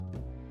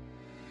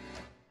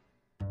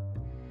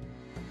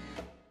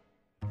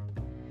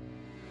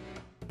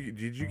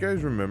did you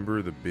guys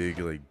remember the big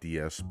like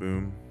DS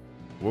boom?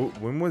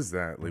 When was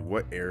that? Like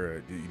what era?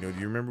 Do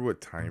you remember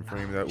what time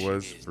frame Oh, that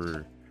was jeez.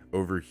 for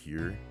over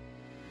here?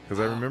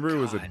 Because I Oh, remember it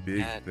was a God.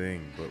 big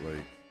thing, but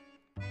like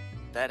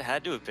That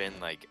had to have been,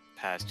 like,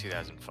 past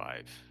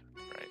 2005,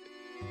 right?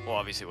 Well,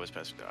 obviously, it was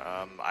past,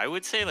 I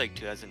would say, like,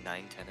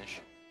 2009,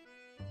 10-ish,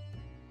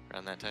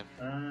 around that time.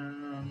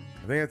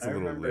 I think that's I a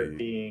little remember it late.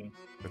 being,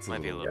 That's a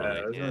Might be a little yeah, little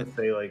late. I late, was yeah. gonna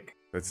say like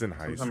That's in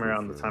high sometime school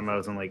around the for time us. I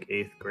was in like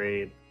eighth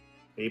grade,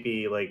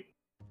 maybe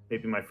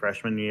maybe my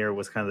freshman year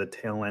was kind of the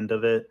tail end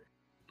of it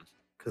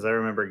because I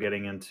remember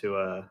getting into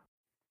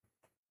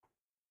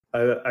I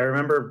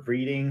remember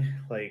reading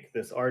like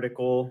this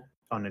article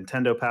on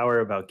Nintendo Power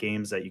about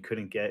games that you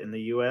couldn't get in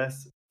the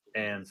U.S.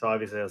 And so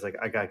obviously I was like,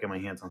 I gotta get my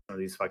hands on some of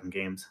these fucking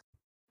games.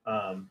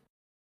 Um,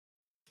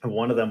 and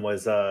one of them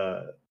was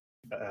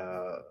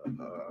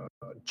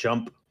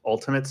Jump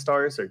Ultimate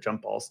Stars or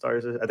Jump All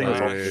Stars. I think it was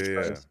Oh Oh, yeah, Ultimate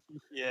yeah, yeah. Stars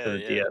for yeah, the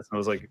yeah. DS. And it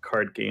was like a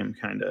card game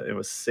kind of. It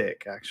was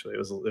sick actually. It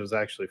was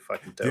actually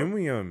fucking dope.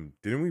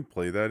 Didn't we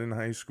play that in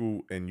high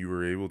school and you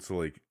were able to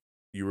like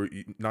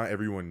not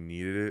everyone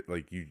needed it,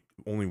 like you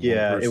only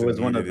one Yeah, it person was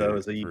one of needed it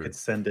those that you could for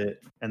send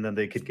it and then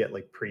they could get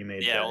like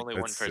pre-made Yeah, decks. only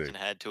that's one person sick.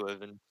 had to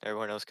have, and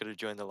everyone else could have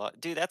joined the lot.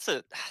 Dude, that's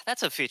a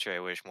that's a feature I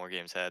wish more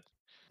games had.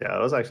 Yeah,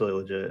 it was actually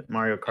legit.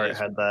 Mario It Kart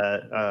is. had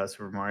that.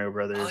 Super Mario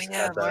Oh, Brothers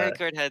yeah, had Mario that.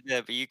 Kart had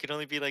that, but you could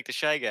only be, like, the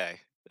shy guy.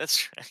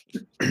 That's right.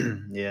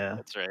 Yeah,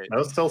 That's right. that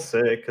was still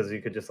sick because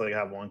you could just like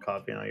have one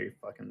copy and now you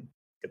fucking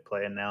could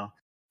play it now.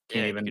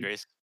 Can't Yeah, and you could even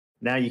race.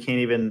 now you can't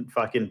even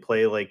fucking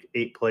play like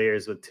 8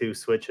 players with 2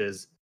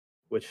 switches,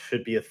 which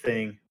should be a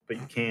thing, but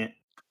you can't.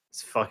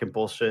 It's fucking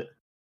bullshit.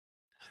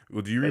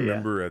 Well, do you But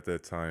yeah, remember at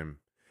that time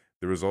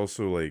there was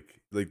also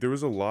like there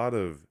was a lot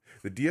of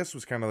the DS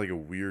was kind of like a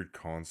weird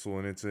console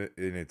in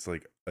its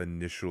like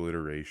initial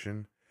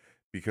iteration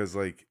because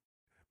like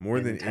more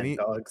yeah, than Nintendo any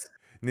dogs.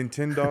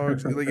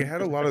 Nintendogs, like it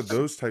had a lot of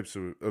those types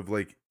of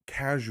like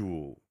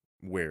casual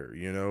wear,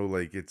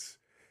 like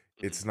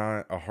Mhm. it's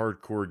not a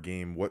hardcore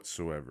game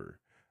whatsoever.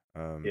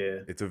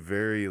 Yeah, It's a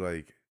very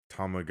like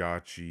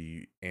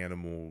Tamagotchi,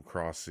 Animal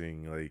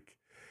Crossing, like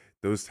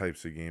those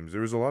types of games.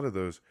 There was a lot of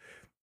those,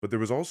 but there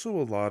was also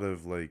a lot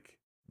of like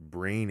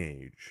Brain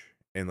Age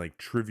and like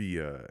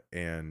trivia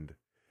and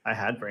I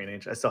had Brain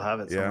Age. I still have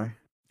it yeah. somewhere.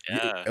 Yeah,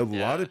 Yeah, a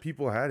lot yeah. of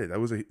people had it. That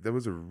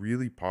was a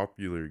really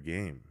popular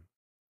game.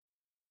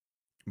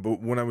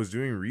 But when I was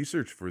doing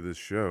research for this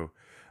show,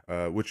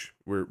 which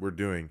we're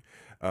doing,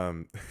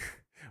 um,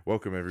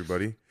 welcome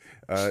everybody.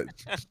 Uh,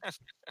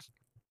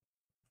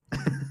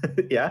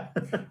 Yeah,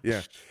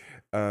 yeah,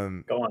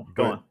 go on,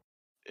 go but on.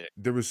 Yeah.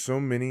 there was so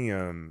many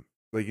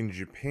like in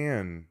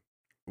Japan.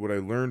 What I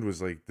learned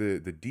was like the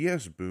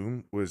DS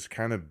boom was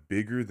kind of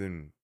bigger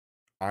than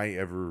I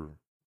ever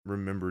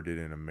remembered it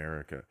in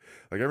America.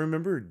 Like I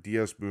remember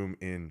DS boom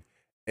in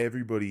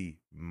everybody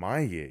my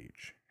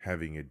age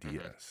having a Mhm.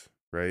 DS,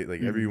 right?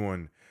 Like Mhm.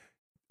 everyone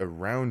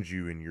around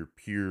you and your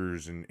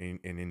peers and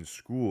in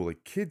school,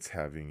 like kids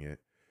having it.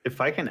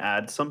 If I can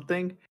add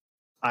something,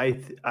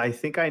 I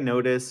think I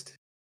noticed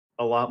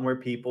a lot more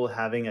people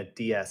having a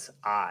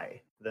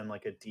DSi than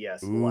like a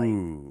DS Lite.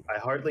 Ooh. I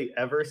hardly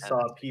ever Yeah,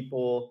 saw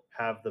people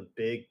have the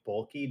big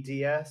bulky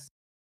DS,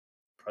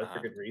 probably for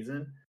uh-huh. good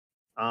reason.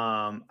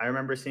 I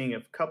remember seeing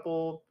a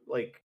couple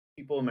like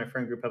people in my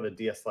friend group have a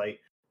DS Lite,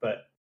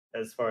 but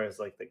as far as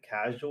like the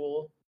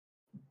casual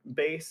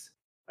base,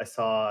 I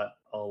saw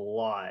a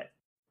lot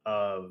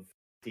of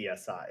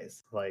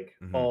DSIs. Like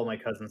Mhm. all my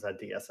cousins had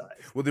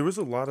DSIs. Well, there was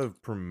a lot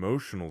of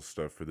promotional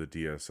stuff for the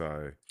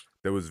DSi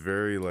that was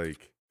very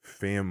like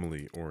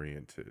family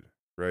oriented,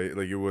 right?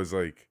 Like it was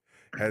like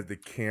had the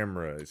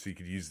camera so you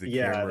could use the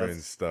Yeah, camera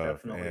and that's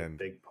stuff definitely a and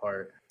big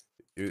part.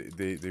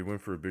 they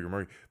went for a bigger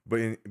market.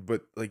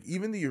 But like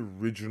even the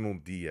original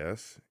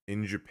DS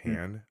in Mm.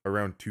 Japan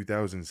around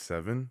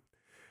 2007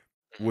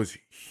 Mhm. was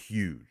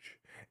huge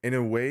in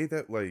a way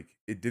that like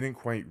it didn't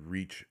quite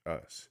reach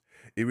us.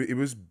 It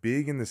was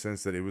big in the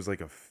sense that it was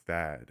like a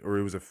fad or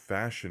it was a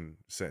fashion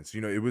sense.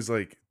 It was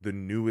like the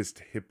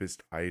newest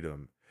hippest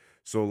item.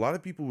 So a lot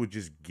of people would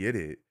just get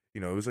it.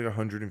 It was like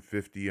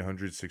 150,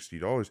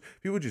 $160.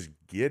 People would just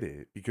get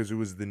it because it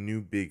was the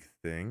new big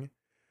thing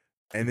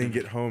and then Mhm.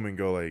 get home and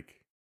go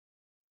like,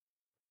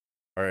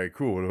 all right,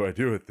 cool. What do I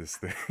do with this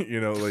thing?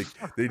 Like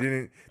they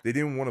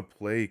didn't want to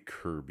play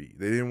Kirby.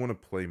 They didn't want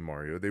to play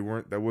Mario.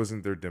 That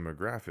wasn't their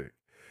demographic.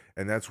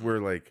 And that's Mhm. where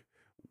like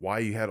why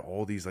you had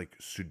all these like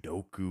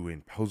Sudoku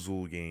and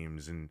puzzle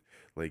games and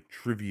like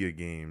trivia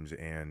games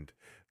and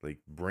like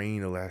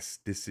brain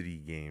elasticity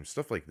games,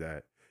 stuff like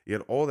that. You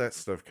had all that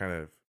stuff kind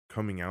of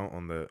coming out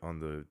on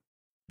the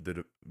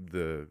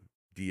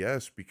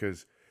DS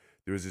because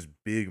there was this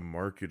big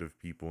market of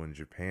people in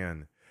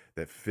Japan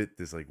that fit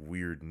this like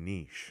weird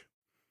niche.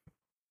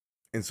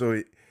 And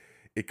so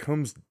it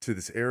comes to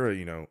this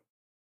era,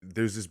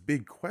 there's this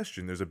big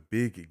question, there's a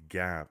big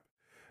gap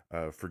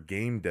for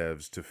game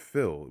devs to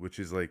fill, which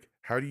is like,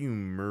 how do you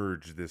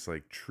merge this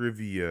like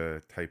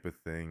trivia type of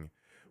thing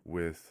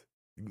with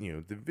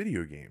the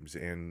video games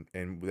and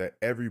that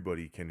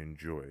everybody can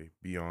enjoy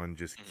beyond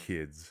just Mhm.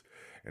 kids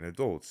and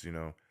adults.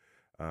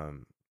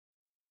 Um,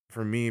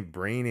 for me,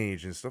 Brain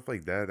Age and stuff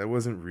like that, that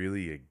wasn't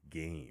really a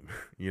game.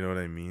 You know what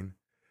I mean?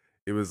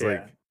 It was Yeah.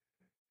 like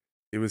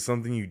it was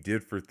something you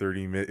did for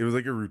 30 minutes. It was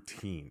like a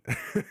routine.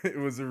 It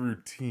was a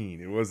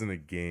routine. It wasn't a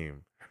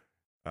game.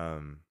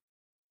 Um,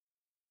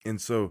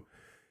 and so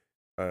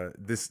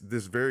this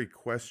very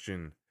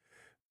question,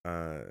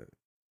 uh,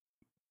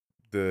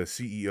 the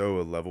CEO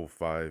of Level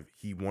 5,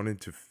 he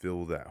wanted to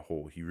fill that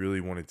hole. He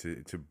really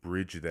wanted to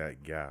bridge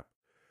that gap.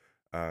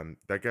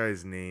 That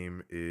guy's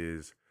name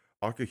is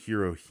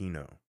Akihiro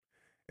Hino.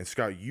 And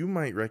Scott, you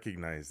might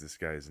recognize this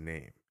guy's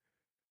name.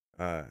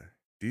 Uh,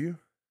 do you?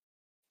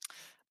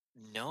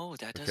 No,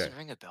 that Okay. doesn't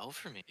ring a bell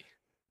for me.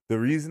 The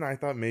reason I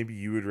thought maybe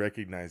you would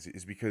recognize it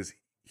is because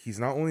he's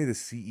not only the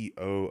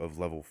CEO of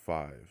Level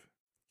 5,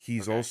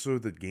 he's Okay. also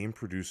the game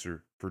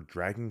producer for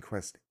Dragon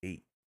Quest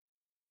 8.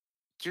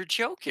 You're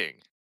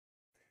joking.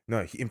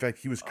 No, in fact,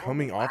 he was Oh,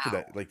 coming off of wow.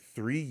 that like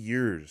 3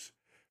 years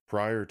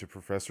prior to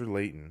Professor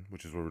Layton,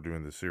 which is what we're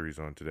doing the series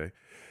on today.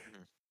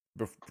 Mhm.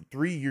 But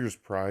 3 years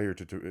prior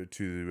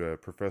to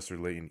Professor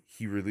Layton,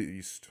 he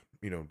released,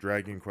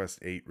 Dragon Quest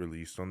 8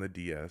 released on the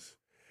DS,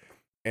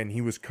 and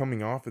he was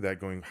coming off of that,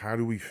 going, "How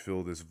do we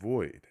fill this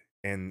void?"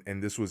 And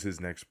this was his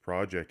next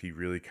project. He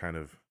really kind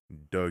of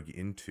dug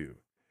into,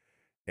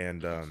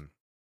 and Mhm.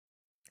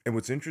 and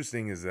what's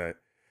interesting is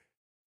that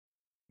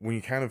when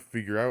you kind of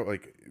figure out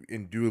like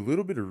and do a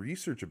little bit of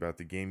research about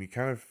the game, you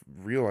kind of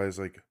realize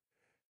like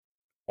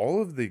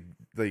all of the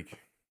like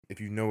if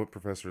you know what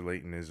Professor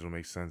Layton is, it'll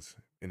make sense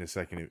in a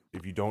second.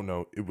 If you don't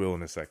know, it will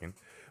in a second.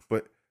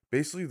 But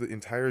basically the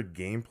entire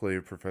gameplay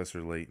of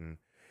Professor Layton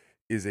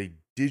is a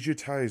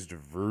digitized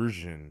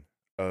version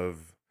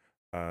of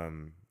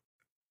um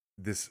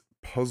this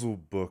puzzle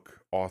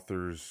book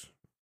author's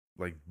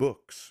like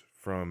books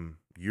from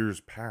years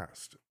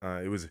past.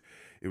 It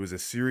was a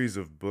series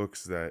of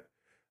books that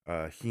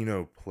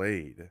Hino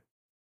played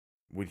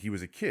when he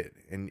was a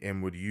kid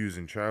and would use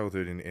in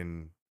childhood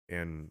and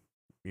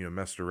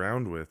messed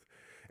around with,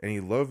 and he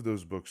loved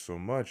those books so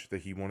much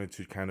that he wanted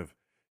to kind of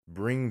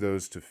bring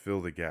those to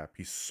fill the gap.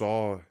 He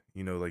saw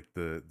like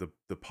the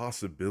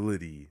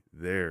possibility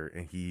there,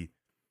 and he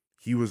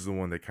was the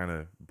one that kind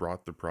of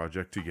brought the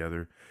project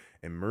together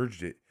and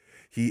merged it.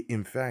 He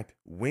in fact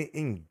went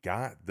and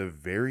got the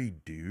very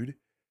dude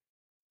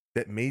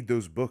that made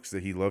those books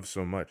that he loved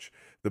so much.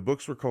 The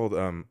books were called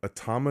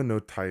Atama no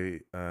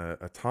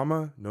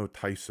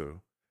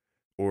Taiso,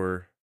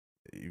 or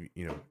in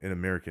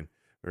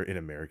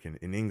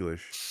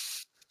English,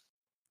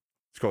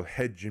 it's called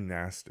Head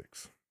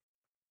Gymnastics.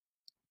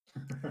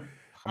 I'm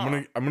Huh.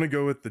 gonna I'm gonna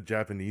go with the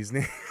Japanese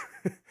name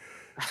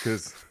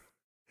because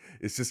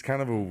it's just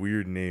kind of a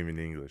weird name in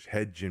English.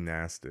 Head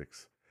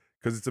Gymnastics,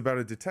 because it's about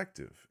a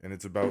detective and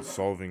it's about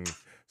solving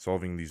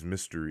these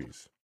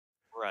mysteries.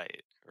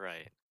 Right,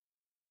 right.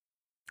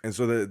 And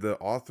so the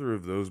author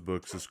of those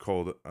books is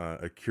called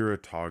Akira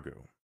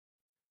Tago.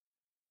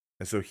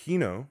 And so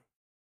Hino,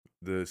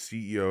 the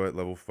CEO at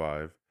Level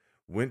 5,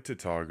 went to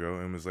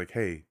Tago and was like,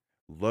 "Hey,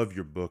 love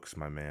your books,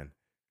 my man.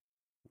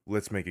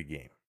 Let's make a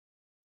game."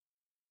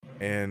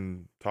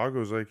 And Tago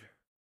was like,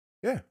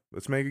 "Yeah,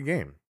 let's make a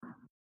game."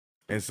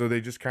 And so they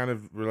just kind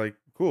of were like,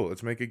 "Cool,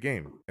 let's make a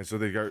game." And so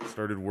they got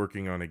started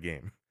working on a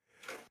game.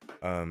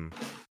 Um,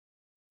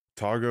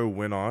 Tago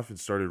went off and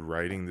started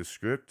writing the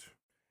script,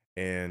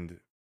 and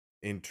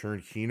in turn,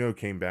 Hino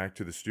came back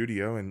to the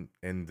studio, and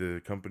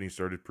the company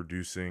started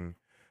producing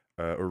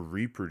or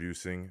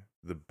reproducing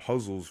the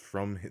puzzles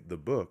from the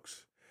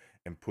books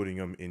and putting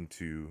them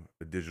into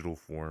a digital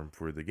form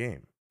for the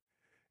game.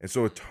 And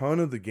so Mhm. a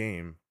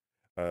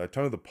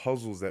ton of the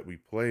puzzles that we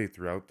play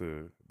throughout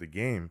the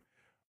game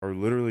are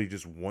literally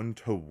just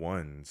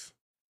one-to-ones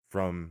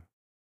from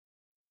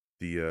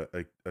the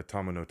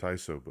Atama no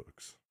Taiso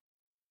books.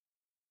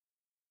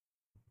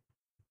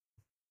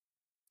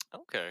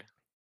 Okay.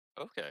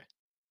 Okay.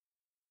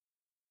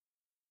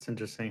 It's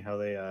interesting how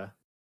they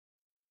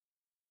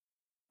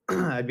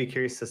I'd be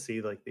curious to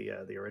see like the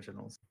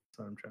originals. That's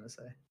what I'm trying to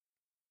say.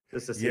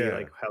 Just to see Yeah,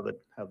 like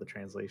how the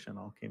translation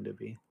all came to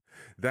be.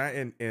 that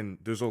and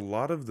there's a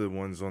lot of the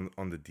ones on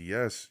the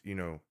DS,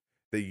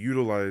 they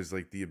utilize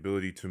like the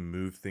ability to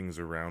move things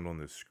around on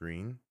the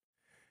screen.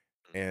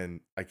 Mhm.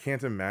 And I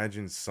can't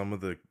imagine some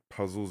of the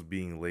puzzles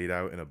being laid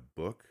out in a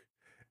book,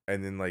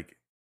 and then like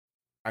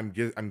I'm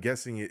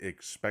guessing it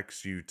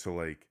expects you to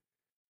like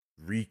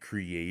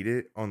recreate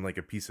it on like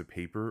a piece of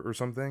paper or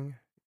something.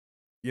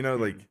 Mhm.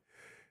 Like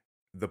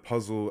the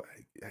puzzle.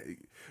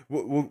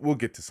 We'll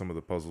get to some of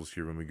the puzzles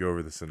here when we go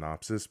over the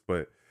synopsis,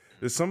 but Mhm.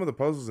 there's some of the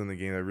puzzles in the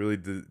game that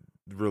really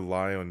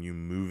rely on you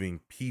moving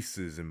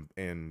pieces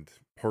and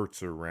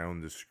parts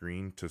around the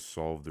screen to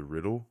solve the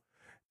riddle,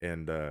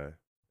 and and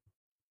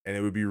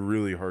it would be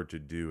really hard to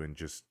do in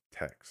just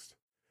text.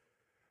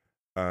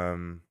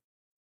 Um,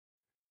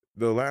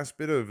 the last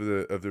bit of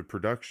the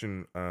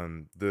production,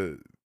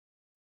 the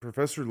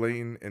Professor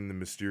Layton and the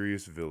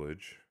Mysterious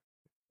Village,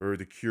 or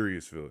the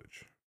Curious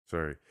Village.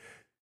 Sorry.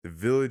 The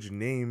village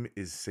name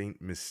is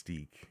Saint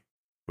Mystique,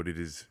 but it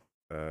is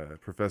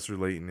Professor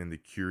Layton in the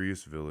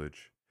Curious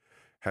Village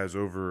has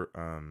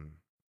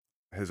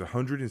has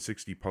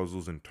 160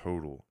 puzzles in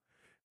total.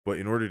 But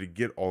in order to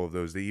get all of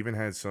those, they even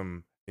had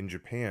some in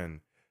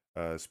Japan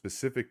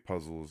specific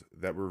puzzles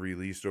that were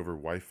released over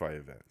Wi-Fi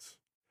events.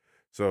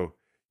 So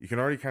you can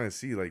already kind of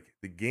see like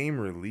the game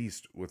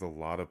released with a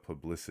lot of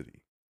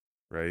publicity,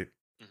 right?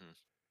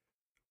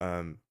 Hmm.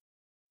 Um,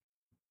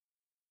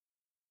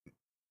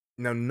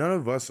 Now none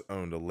of us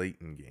owned a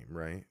Layton game,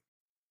 right?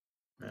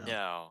 No.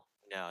 No,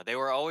 no, they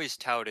were always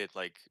touted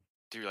like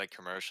through like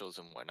commercials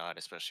and whatnot,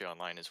 especially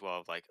online as well.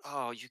 Of like,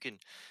 oh, you can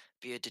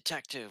be a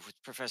detective with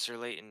Professor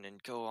Layton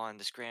and go on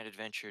this grand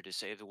adventure to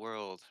save the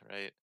world,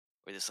 right?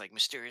 Or this like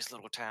mysterious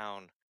little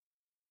town.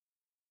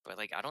 But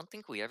like, I don't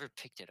think we ever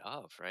picked it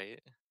up,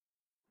 right?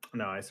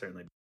 No, I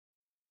certainly.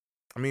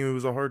 I mean, it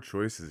was a hard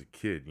choice as a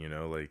kid, you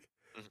know, like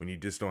Mhm. when you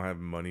just don't have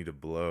money to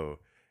blow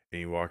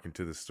and you walk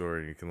into the store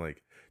and you can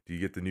like, do you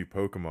get the new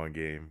Pokemon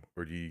game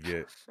or do you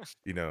get,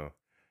 you know,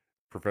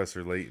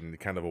 Professor Layton,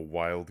 kind of a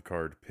wild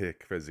card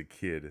pick as a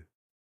kid?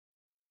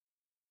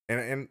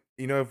 And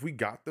you know, if we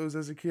got those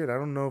as a kid, I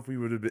don't know if we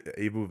would have been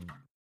able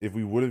if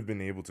we would have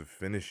been able to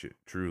finish it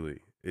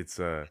truly. It's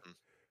Mhm.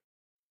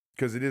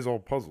 because it is all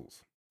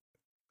puzzles.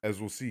 As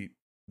we'll see,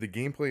 the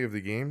gameplay of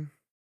the game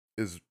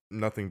is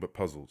nothing but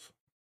puzzles.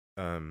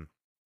 Um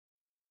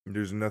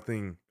there's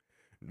nothing,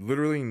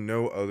 literally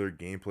no other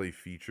gameplay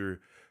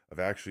feature of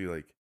actually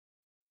like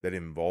that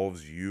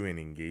involves you and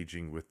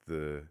engaging with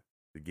the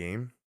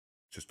game.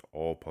 Just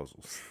all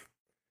puzzles.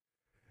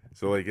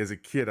 So like as a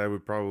kid, I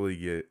would probably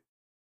get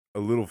a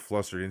little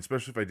flustered, and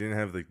especially if I didn't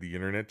have like the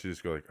internet to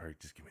just go like, all right,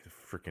 just give me the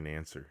freaking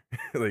answer.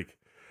 Like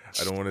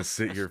I don't want to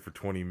sit here for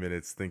 20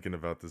 minutes thinking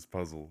about this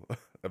puzzle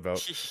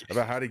about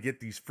how to get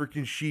these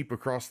freaking sheep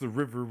across the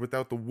river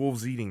without the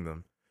wolves eating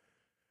them.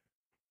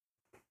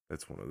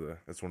 That's one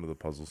of the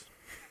puzzles.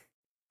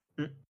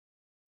 Mm.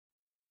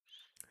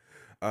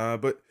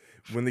 But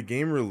when the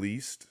game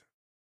released,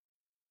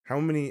 how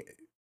many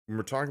when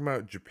we're talking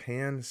about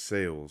Japan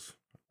sales,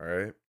 all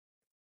right?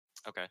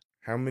 Okay.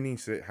 How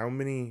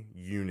many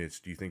units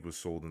do you think was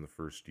sold in the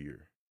first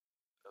year?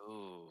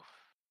 Oh.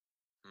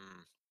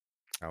 Hmm.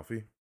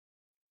 Alfie?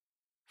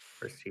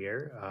 First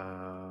year,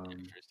 Yeah,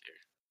 first year.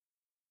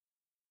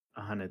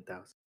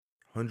 100,000.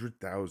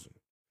 100,000.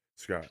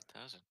 Scott.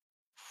 100,000.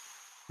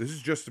 This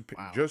is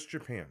Wow. just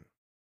Japan.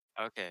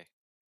 Okay.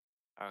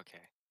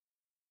 Okay.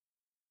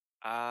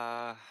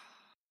 Uh,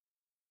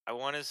 I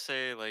want to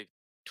say like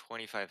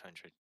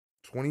 2,500.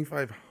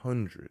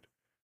 2,500,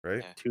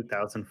 right? Yeah.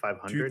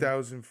 2,500. Yeah.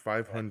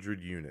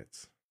 2,500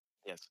 units.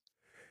 Yes.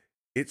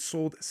 It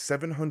sold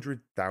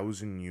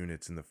 700,000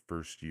 units in the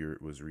first year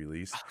it was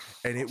released,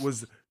 and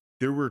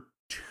there were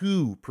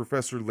two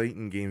Professor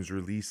Layton games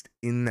released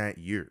in that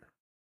year.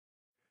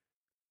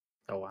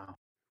 Oh wow.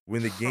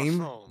 When the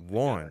game Oh my god.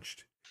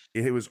 launched,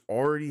 it was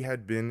already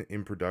had been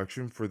in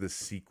production for the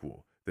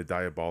sequel, The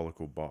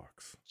Diabolical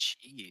Box.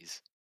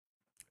 Jeez.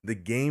 The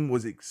game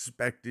was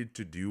expected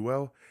to do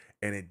well,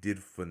 and it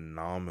did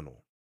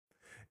phenomenal.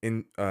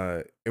 And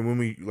when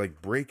we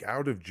like break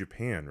out of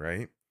Japan,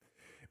 right?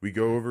 We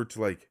go Mhm. over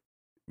to like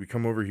we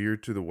come over here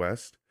to the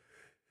West.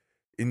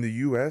 In the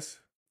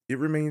US, it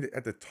remained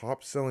at the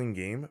top selling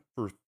game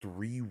for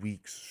 3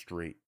 weeks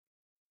straight.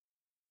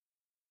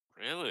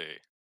 Really?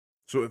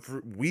 So if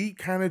we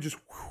kind of just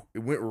it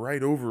went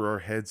right over our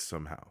heads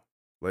somehow.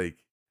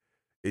 Like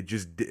it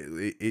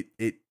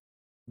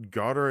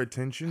got our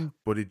attention,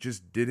 but it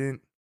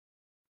didn't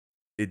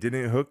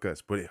hook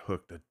us, but it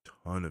hooked a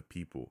ton of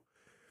people.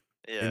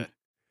 Yeah. And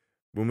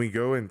when we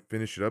go and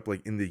finish it up,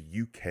 like in the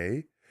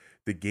UK,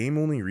 the game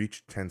only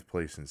reached 10th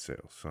place in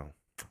sales. So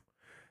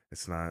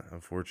it's not,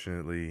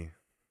 unfortunately,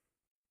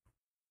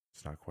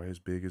 it's not quite as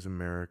big as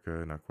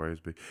America, not quite as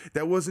big.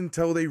 That wasn't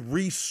until they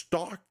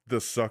restocked the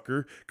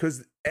sucker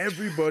because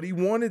everybody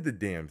wanted the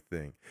damn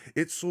thing.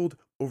 It sold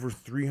over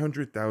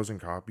 300,000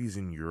 copies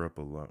in Europe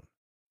alone.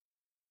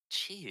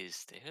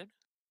 Jeez, dude.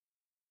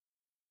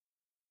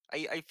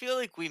 I feel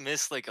like we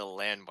missed like a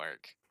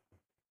landmark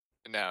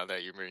now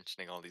that you're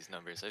mentioning all these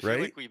numbers. I feel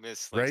Right? like we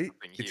missed like Right?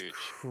 something It's huge.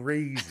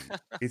 crazy.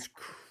 It's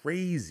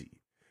crazy.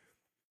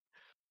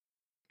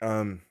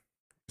 Um,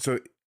 so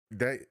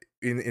that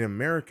in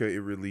America, it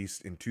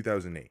released in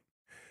 2008.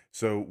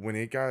 So when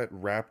it got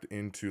wrapped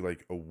into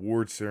like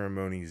award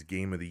ceremonies,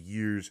 game of the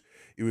years,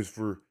 it was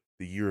for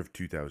the year of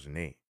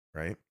 2008,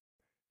 right?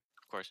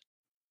 Of course.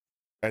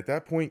 At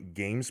that point,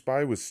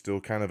 GameSpy was still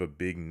kind of a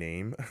big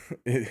name.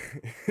 It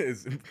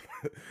is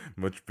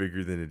much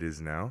bigger than it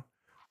is now.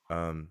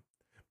 Um,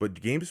 but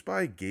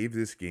GameSpy gave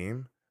this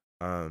game,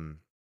 um,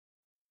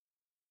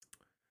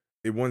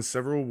 it won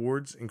several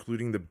awards,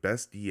 including the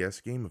best DS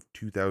game of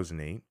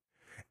 2008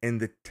 and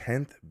the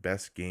 10th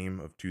best game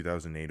of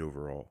 2008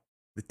 overall.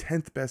 The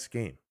 10th best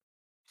game.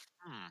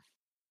 Hmm.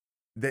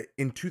 That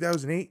in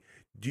 2008,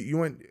 you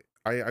went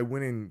I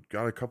went and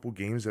got a couple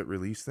games that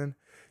released then.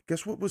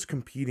 Guess what was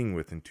competing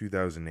with in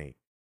 2008,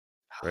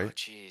 Oh, right?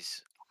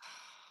 jeez.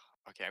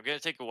 Okay, I'm gonna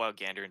take a wild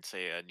gander and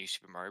say New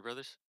Super Mario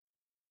Brothers.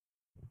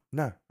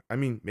 Nah, I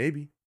mean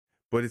maybe,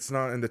 but it's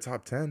not in the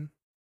top 10.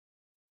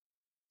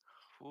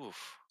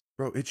 Oof.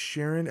 Bro, it's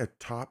sharing a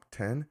top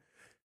 10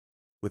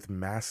 with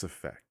Mass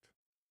Effect,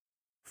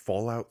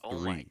 Fallout Oh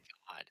my 3,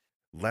 god.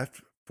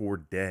 Left 4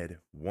 Dead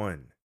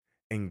 1,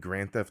 and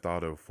Grand Theft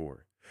Auto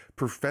 4.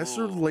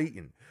 Professor Ooh.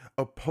 Layton,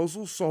 a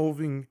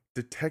puzzle-solving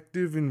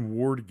detective and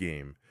ward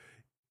game,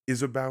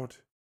 is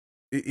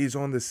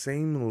on the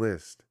same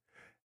list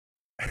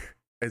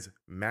as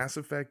Mass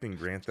Effect and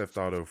Grand Theft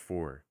Auto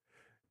 4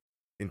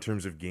 in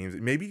terms of games.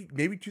 Maybe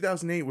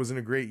 2008 wasn't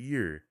a great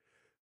year,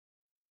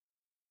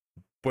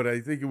 but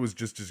I think it was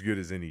just as good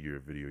as any year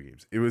of video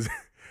games. It was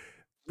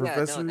Yeah, no,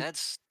 Professor.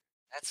 that's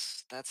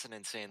an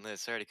insane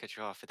list. Sorry to cut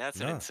you off, but that's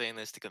an Nah, insane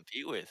list to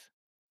compete with.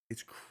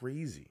 it's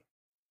crazy.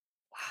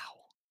 Wow.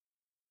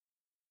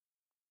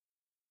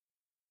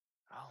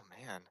 Oh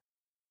man.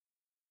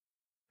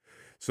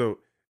 So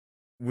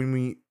when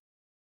we,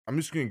 I'm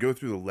just gonna go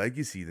through the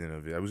legacy then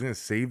of it. I was gonna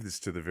save this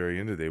to the very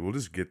end of the day. We'll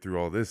just get through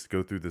all this,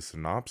 go through the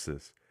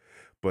synopsis.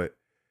 But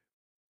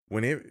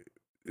when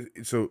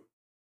so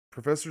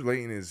Professor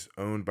Layton is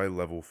owned by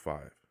Level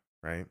 5,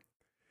 right?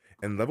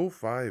 And Level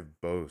 5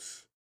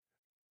 boasts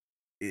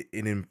an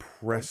Level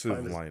impressive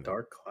 5 is lineup.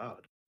 Dark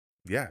Cloud.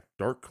 Yeah,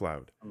 Dark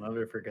Cloud, I'll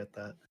never forget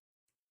that.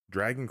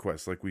 Dragon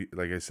Quest, like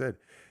I said,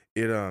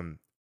 it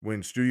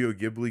when Studio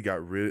Ghibli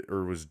got rid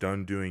or was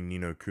done doing Ni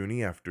no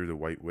Kuni after the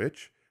White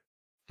Witch,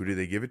 who did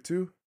they give it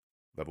to?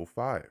 Level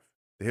 5.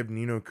 They have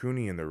Ni no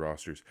Kuni in their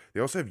rosters. They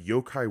also have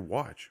Yokai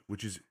Watch,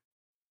 which is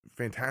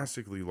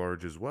fantastically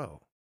large as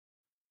well.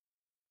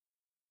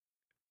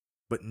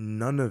 But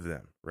none of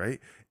them, right?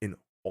 In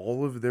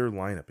all of their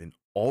lineup, in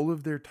all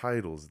of their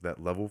titles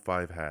that Level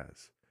 5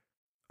 has,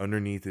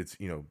 underneath its,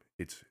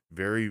 its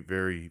very,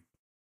 very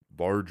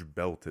large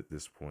belt at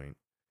this point,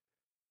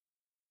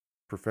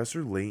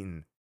 Professor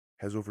Layton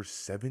has over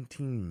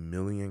 17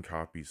 million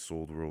copies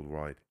sold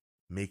worldwide,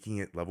 making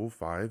it Level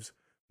 5's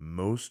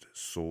most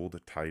sold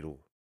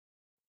title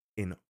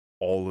in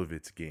all of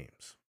its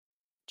games.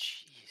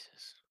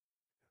 Jesus.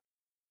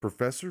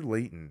 Professor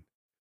Layton,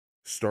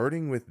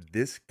 starting with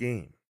this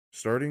game,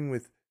 starting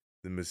with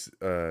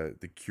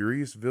the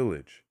Curious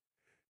Village,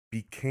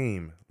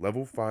 became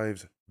Level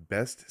 5's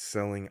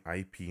best-selling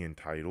IP and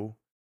title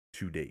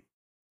to date.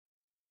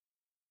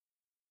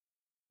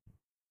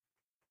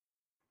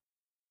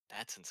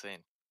 That's insane.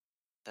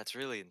 That's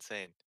really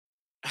insane.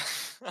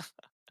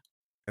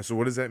 And so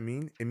what does that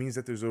mean? It means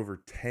that there's over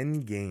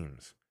 10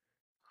 games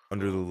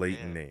under the Oh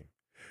Layton man. name.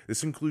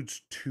 This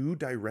includes 2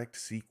 direct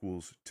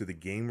sequels to the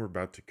game we're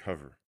about to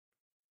cover.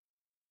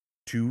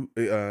 3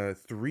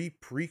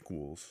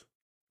 prequels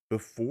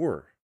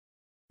before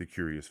The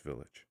Curious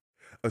Village.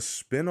 A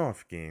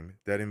spin-off game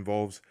that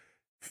involves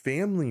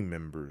family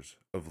members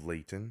of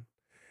Layton,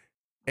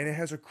 and it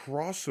has a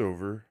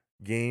crossover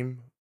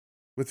game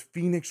with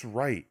Phoenix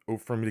Wright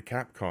from the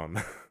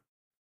Capcom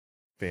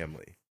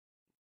family.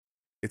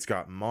 It's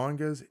got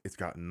mangas, it's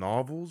got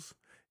novels,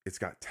 it's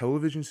got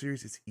television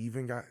series, it's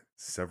even got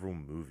several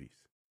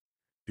movies.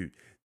 Dude,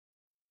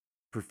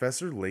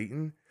 Professor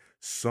Layton,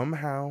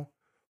 somehow,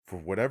 for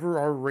whatever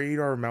our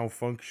radar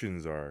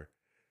malfunctions are,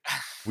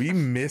 we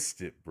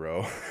missed it,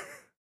 bro.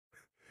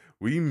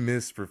 We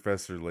missed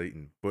Professor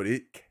Layton, but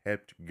it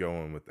kept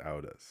going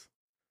without us.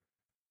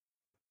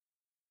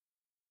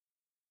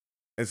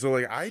 And so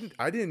like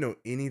I didn't know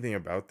anything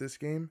about this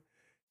game.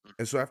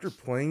 And so after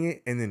playing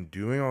it and then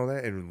doing all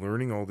that and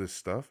learning all this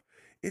stuff,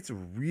 it's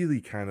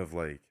really kind of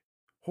like,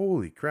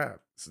 holy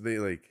crap. So they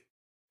like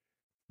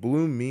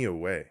blew me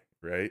away,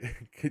 right?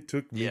 It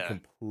took me Yeah.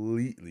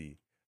 completely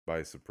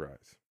by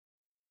surprise.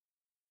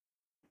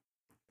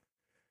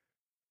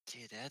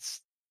 Dude,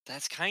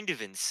 that's kind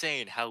of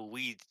insane how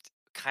we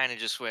kind of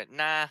just went,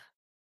 nah,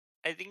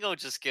 I think I'll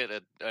just get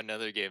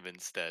another game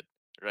instead,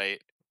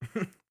 right?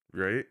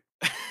 Right?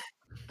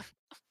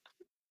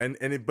 And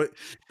it but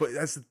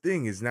that's the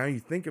thing is now you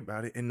think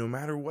about it and no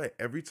matter what,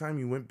 every time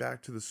you went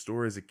back to the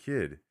store as a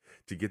kid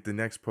to get the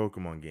next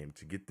Pokemon game,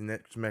 to get the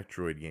next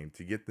Metroid game,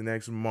 to get the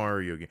next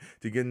Mario game,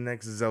 to get the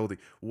next Zelda,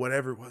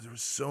 whatever it was, there were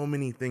so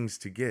many things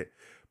to get.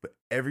 But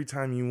every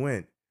time you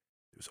went,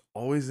 there was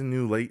always a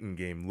new Layton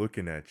game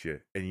looking at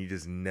you and you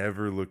just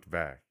never looked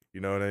back.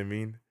 You know what I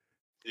mean?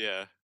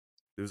 Yeah.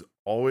 There was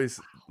always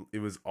it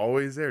was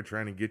always there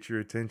trying to get your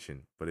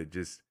attention, but it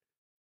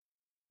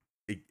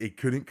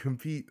couldn't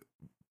compete,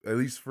 at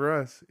least for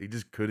us. It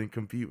just couldn't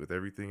compete with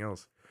everything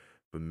else.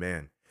 But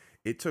man,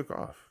 it took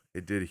off.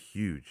 It did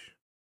huge.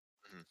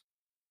 Mhm.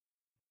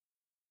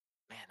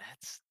 Man,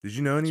 Did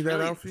you know any that's of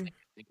that, really Alfie? insane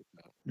to think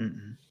about.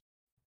 Mm-mm.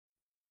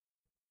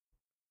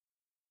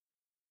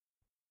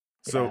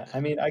 So Yeah, I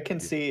mean,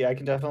 yeah, I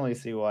can definitely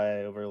see why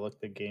I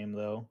overlooked the game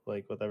though.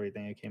 Like with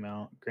everything that came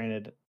out.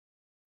 Granted,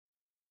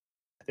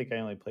 I think I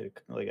only played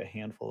like a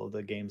handful of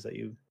the games that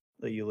you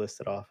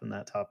listed off in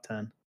that top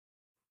 10.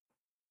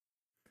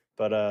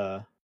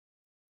 But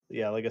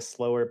yeah, like a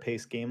slower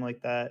paced game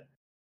like that.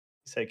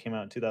 You said it came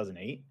out in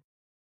 2008.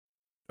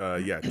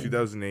 yeah,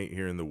 2008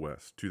 here in the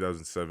West,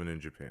 2007 in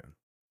Japan.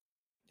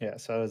 Yeah,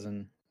 so I was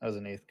in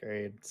 8th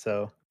grade.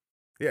 So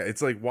Yeah,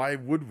 it's like, why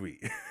would we?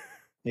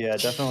 yeah,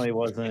 it definitely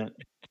wasn't.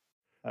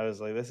 I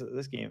was like,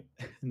 this game,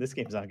 this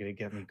game's not gonna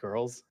get me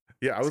girls.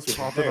 Yeah, I This was game's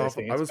popping off.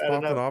 embarrassing. I It's was bad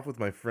popping enough. off with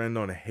my friend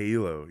on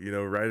Halo.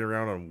 Riding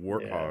around on Yeah,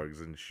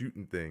 warthogs and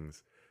shooting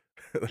things.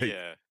 Like,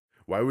 Yeah.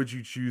 why would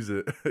you choose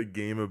a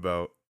game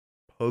about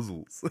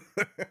puzzles?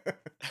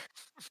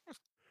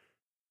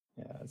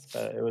 yeah, it's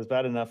bad. It was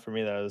bad enough for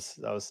me that I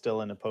was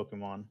still into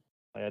Pokemon.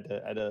 I had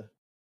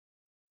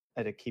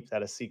to keep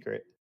that a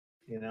secret.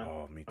 You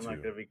know, Oh, me I'm not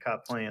too. gonna be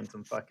caught playing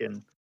some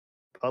fucking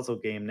puzzle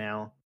game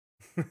now.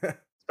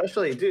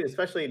 Especially, dude,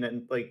 especially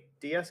in like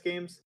DS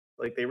games,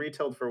 like they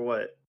retailed for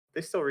what?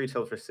 They still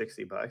retailed for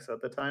 $60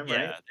 at the time, Yeah,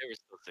 right? they were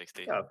still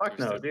 60. Yeah, They fuck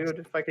were no, still dude.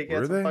 60. If I could get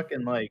Were some they?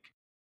 fucking like,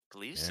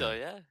 Believe so, Man,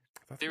 yeah. I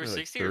thought they They were were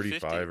like 60 or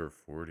 35 50. or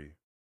 40.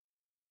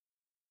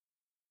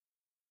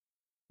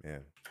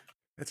 Man,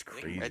 that's I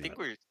crazy. think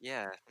we're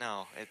yeah,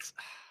 no, it's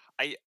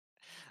I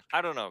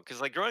I don't know,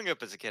 because like growing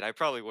up as a kid, I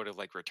probably would have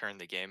like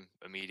returned the game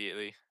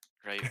immediately,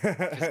 right?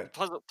 Because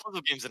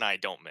puzzle games and I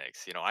don't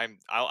mix.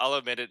 I'll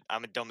admit it.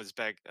 I'm a dumb as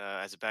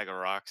a bag of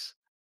rocks,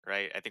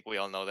 right? I think we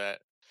all know that.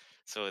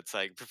 So it's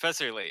like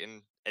Professor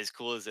Layton, as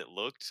cool as it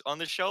looked on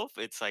the shelf,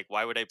 it's like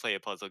why would I play a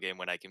puzzle game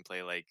when I can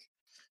play like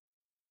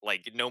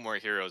No More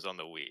Heroes on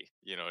the Wii?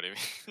 You know what I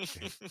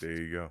mean? There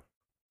you go.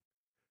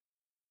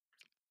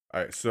 All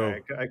right, I, so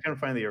I couldn't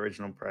find the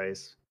original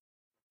price,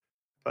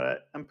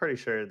 but I'm pretty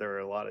sure there were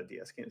a lot of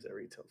DS games that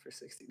retailed for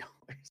 $60.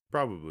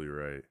 probably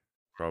right.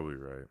 Probably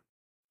right.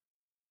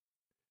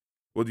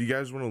 Well, do you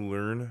guys want to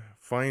learn?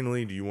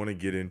 Finally, do you want to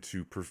get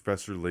into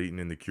Professor Layton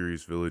in the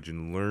Curious Village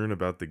and learn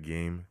about the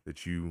game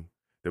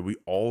that we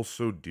all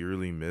so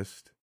dearly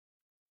missed?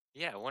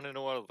 Yeah, I want to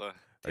know what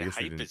I the guess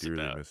we hype didn't is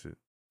dearly about. miss it.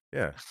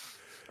 Yeah.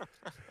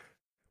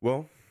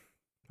 Well,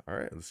 all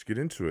right, let's get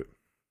into it.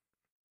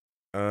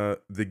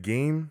 The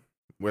game,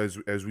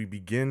 as we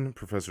begin,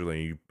 Professor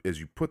Layton, as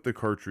you put the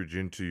cartridge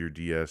into your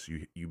DS,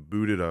 you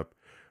boot it up.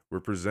 We're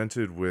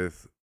presented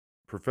with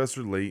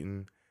Professor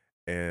Layton,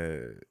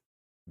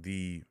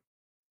 the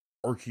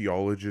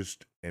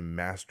archaeologist and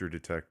master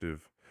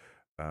detective,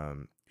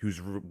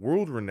 who's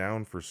world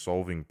renowned for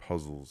solving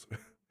puzzles.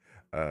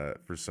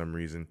 For some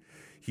reason,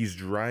 he's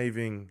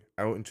driving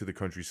out into the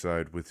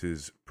countryside with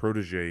his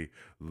protege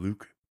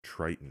Luke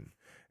Triton,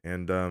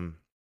 and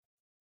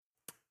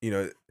you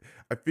know,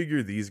 I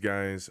figure these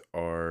guys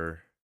are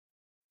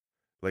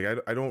like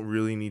I don't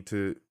really need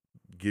to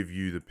give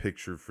you the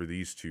picture for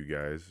these two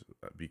guys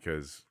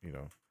because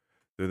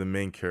they're the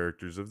main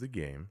characters of the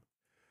game,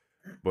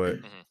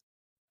 but Mhm.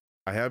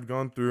 I have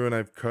gone through and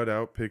I've cut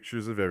out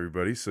pictures of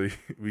everybody so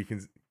we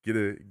can get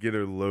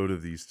a load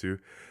of these two.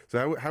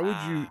 So how would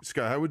you, Ah,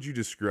 Scott? How would you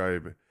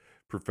describe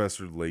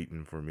Professor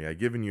Layton for me? I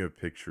given you a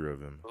picture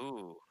of him.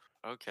 ooh,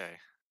 okay.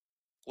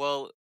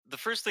 Well, the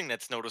first thing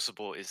that's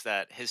noticeable is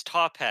that his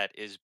top hat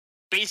is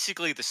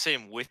basically the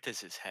same width as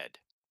his head.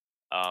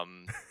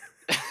 Um,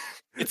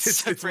 it's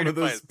It's one of separated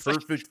by a those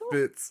perfect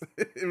fits.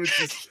 It was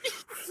just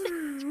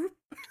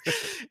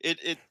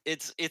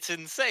it's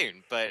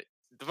insane. But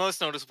the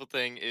most noticeable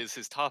thing is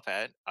his top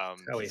hat.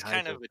 That's how he He's hides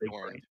kind of his big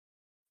adorned. brain.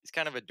 He's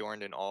kind of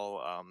adorned in all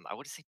I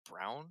would say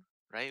brown,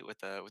 right?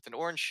 With an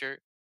orange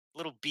shirt,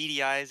 little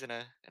beady eyes, and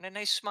a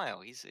nice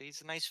smile. He's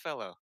a nice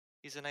fellow.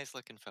 He's a nice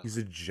looking he's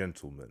fellow. a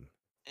gentleman.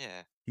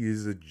 Yeah. He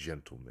is a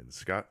gentleman,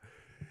 Scott.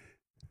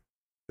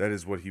 That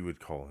is what he would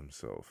call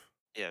himself.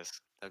 Yes,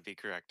 that'd be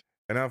correct.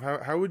 And now,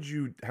 how would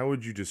you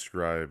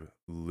describe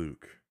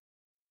Luke?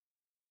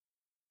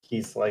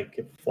 He's like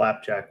if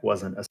Flapjack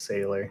wasn't a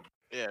sailor.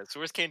 Yeah. So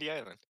where's Candy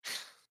Island?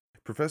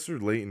 Professor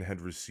Layton had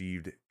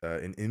received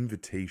an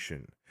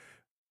invitation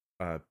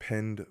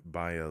penned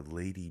by a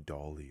Lady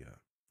Dahlia.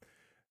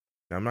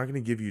 Now, I'm not going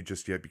to give you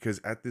just yet because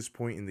at this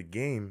point in the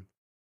game,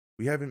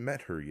 we haven't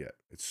met her yet.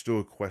 It's still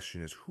a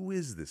question as who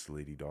is this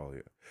Lady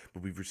Dahlia?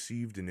 But we've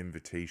received an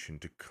invitation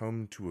to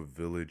come to a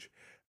village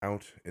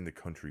out in the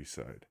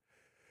countryside.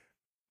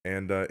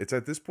 And it's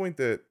at this point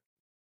that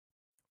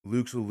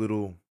Luke's a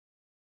little,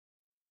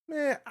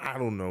 I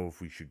don't know if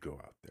we should go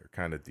out there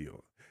kind of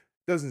deal.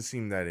 Doesn't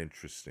seem that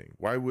interesting.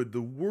 Why would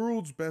the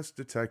world's best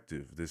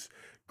detective, this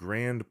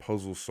grand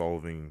puzzle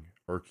solving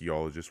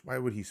archaeologist, why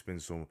would he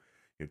spend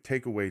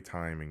take away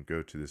time and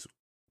go to this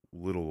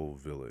little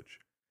old village?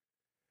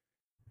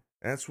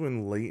 That's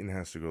when Layton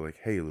has to go like,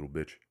 hey, little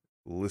bitch,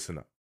 listen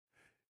up.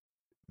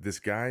 This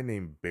guy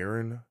named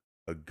Baron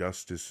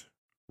Augustus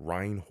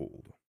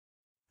Reinhold.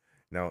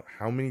 Now,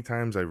 how many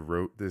times I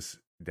wrote this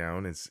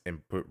down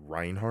and put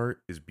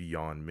Reinhardt is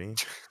beyond me.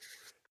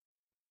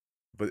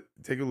 But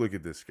take a look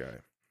at this guy.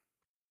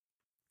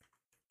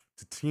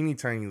 It's a teeny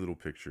tiny little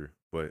picture,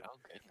 but Oh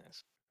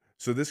goodness.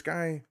 so this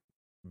guy,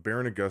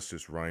 Baron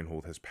Augustus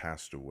Reinhold, has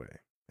passed away.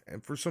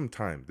 And for some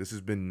time, this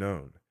has been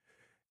known.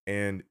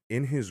 And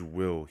in his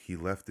will, he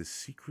left this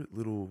secret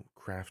little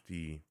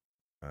crafty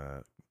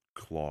uh,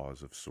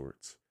 clause of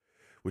sorts,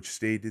 which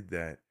stated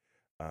that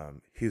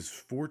his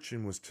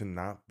fortune was to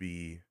not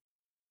be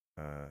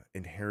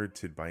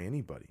inherited by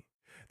anybody,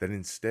 that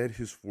instead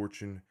his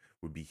fortune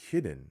would be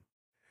hidden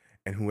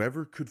And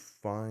whoever could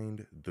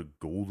find the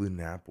golden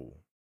apple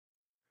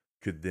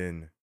could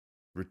then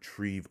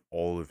retrieve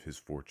all of his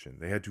fortune.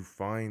 They had to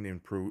find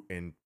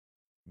and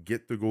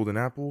get the golden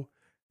apple,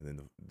 and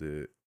then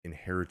the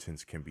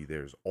inheritance can be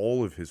theirs,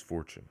 all of his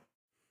fortune.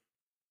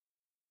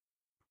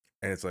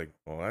 And it's like,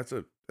 well, that's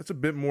a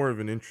bit more of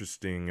an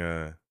interesting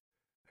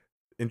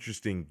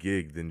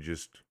gig than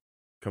just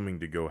coming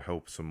to go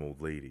help some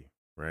old lady,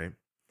 right?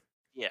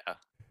 Yeah.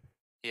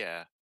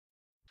 Yeah.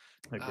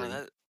 Oh, Agree.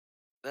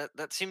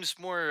 that seems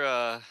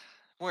more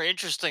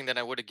interesting than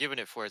I would have given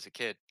it for as a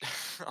kid.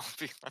 I'll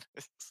be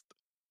honest.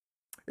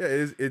 Yeah,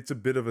 it's a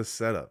bit of a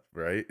setup,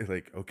 right?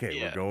 Like, okay,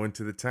 we're Yeah. going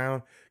to the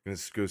town, gonna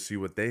go see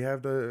what they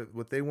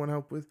want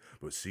help with,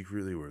 but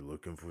secretly we're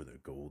looking for the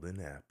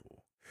golden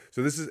apple.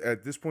 So this is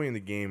at this point in the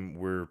game,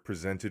 we're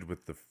presented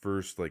with the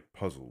first like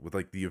puzzle, with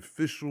like the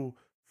official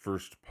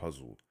first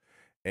puzzle.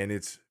 And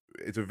it's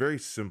a very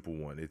simple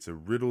one. It's a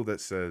riddle that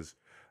says,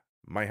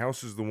 my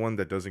house is the one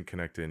that doesn't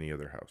connect to any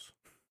other house.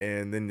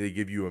 And then they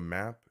give you a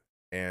map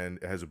and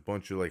it has a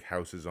bunch of like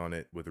houses on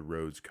it with the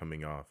roads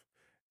coming off.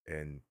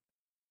 And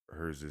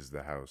hers is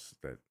the house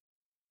that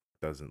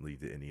doesn't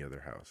lead to any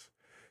other house.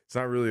 It's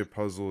not really a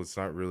puzzle, it's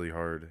not really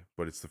hard,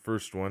 but it's the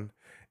first one.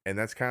 And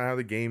that's kind of how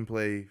the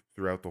gameplay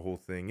throughout the whole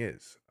thing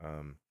is.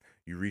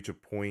 You reach a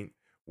point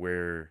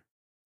where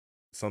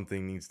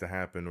something needs to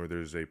happen or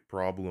there's a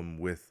problem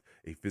with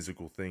a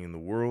physical thing in the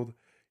world.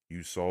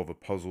 You solve a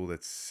puzzle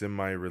that's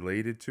semi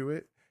related to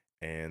it,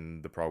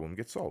 and the problem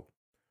gets solved.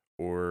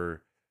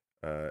 Or,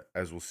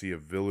 as we'll see, a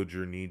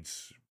villager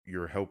needs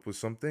your help with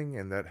something,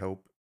 and that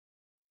help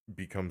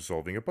becomes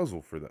solving a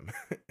puzzle for them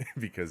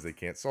because they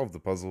can't solve the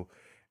puzzle,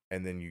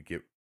 and then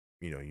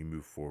you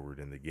move forward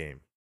in the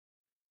game.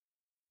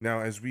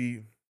 Now, as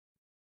we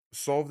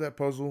solve that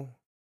puzzle,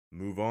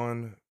 move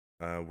on,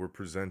 we're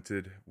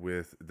presented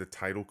with the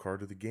title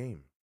card of the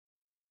game,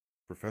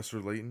 Professor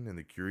Layton and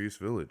the Curious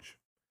Village.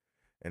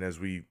 And as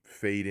we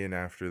fade in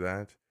after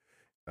that,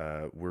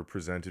 we're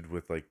presented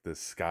with like the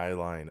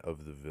skyline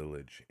of the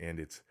village, and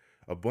it's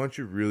a bunch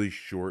of really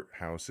short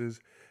houses,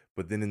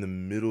 but then in the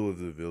middle of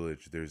the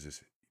village, there's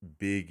this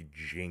big,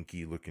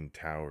 janky looking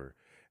tower.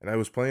 And I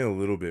was playing a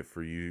little bit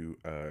for you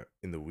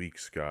in the week,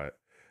 Scott,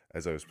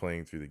 as I was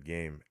playing through the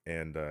game,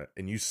 and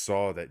you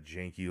saw that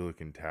janky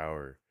looking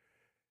tower,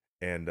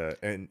 and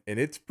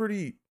it's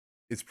pretty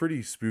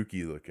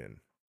spooky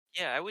looking.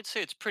 Yeah, I would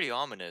say it's pretty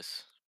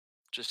ominous.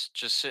 Just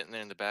sitting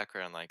there in the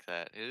background like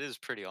that. It is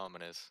pretty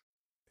ominous.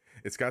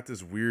 It's got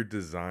this weird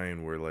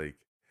design where like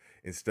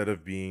instead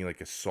of being like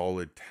a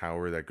solid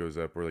tower that goes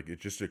up or like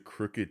it's just a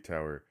crooked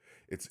tower,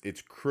 it's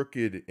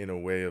crooked in a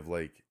way of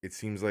like it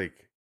seems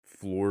like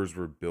floors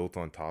were built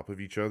on top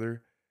of each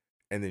other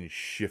and then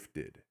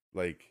shifted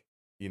like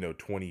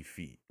 20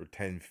 feet or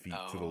 10 feet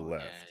to the Oh, yeah,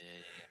 left. yeah,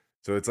 yeah.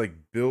 So it's like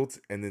built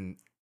and then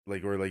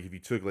like or like if you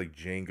took like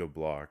Jenga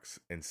blocks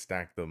and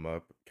stacked them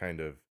up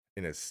kind of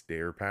in a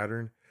stair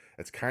pattern,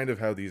 that's kind of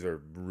how these are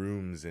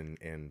rooms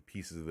and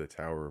pieces of the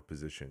tower are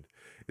positioned.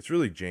 It's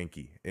really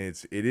janky and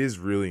it is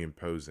really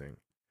imposing.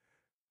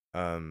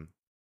 Um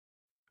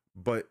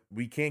but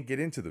we can't get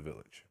into the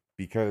village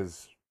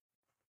because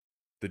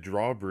the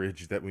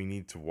drawbridge that we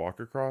need to walk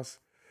across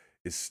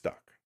is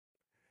stuck.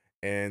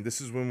 And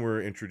this is when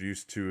we're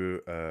introduced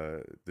to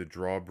the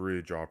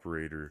drawbridge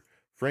operator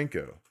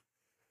Franco.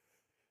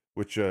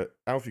 Which,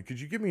 Alfie,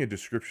 could you give me a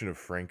description of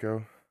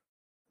Franco?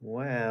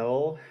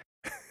 Well,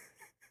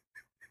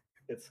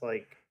 it's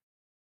like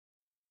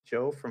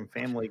Joe from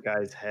Family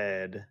Guy's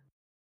head,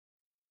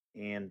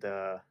 and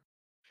huh.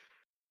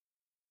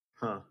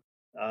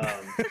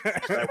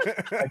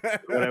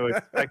 What I would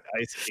expect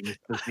Ice King's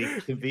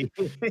physique to be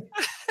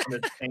in a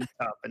tank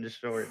top and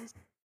shorts.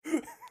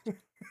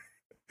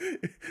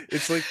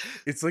 It's like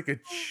a Oh my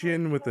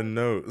chin with a god.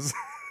 nose.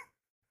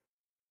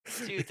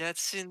 Dude,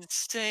 that's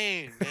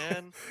insane,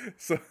 man.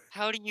 So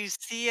How do you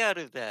see out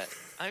of that?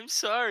 I'm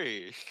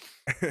sorry.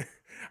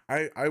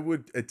 I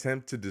would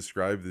attempt to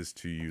describe this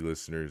to you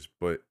listeners,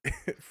 but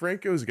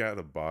Franco's got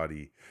a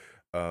body.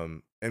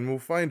 And we'll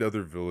find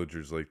other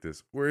villagers like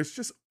this where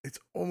it's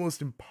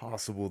almost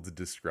impossible to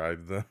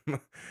describe them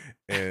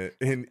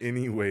in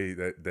any way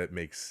that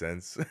makes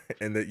sense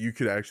and that you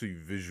could actually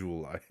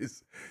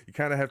visualize. You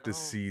kind of have to Oh,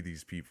 see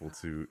these people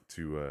to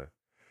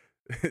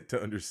to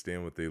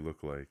understand what they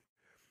look like.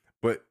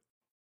 But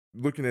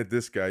looking at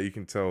this guy, you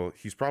can tell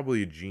he's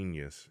probably a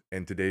genius,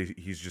 and today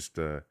he's just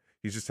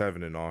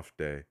having an off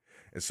day.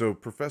 And so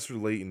Professor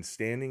Layton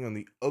standing on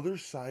the other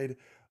side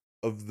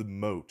of the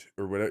moat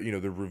or whatever,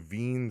 the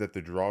ravine that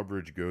the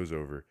drawbridge goes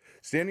over,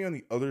 standing on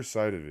the other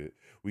side of it,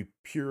 we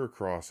peer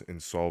across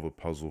and solve a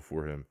puzzle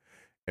for him,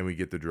 and we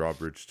get the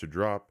drawbridge to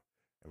drop,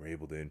 and we're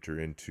able to enter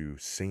into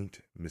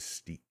Saint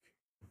Mystique,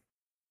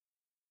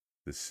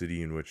 the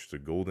city in which the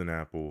golden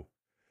apple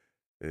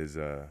is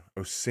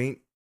Saint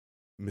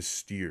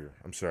Mystere.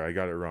 I'm sorry, I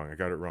got it wrong. I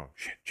got it wrong.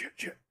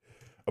 Shit.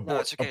 no,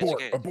 Abort, it's okay. It's abort,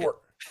 okay. It's okay. abort.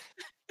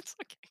 It's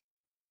okay.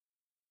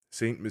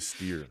 Saint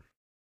Mystere.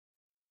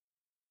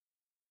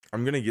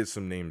 I'm gonna get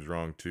some names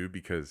wrong too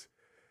because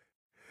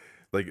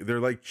like they're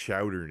like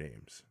chowder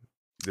names.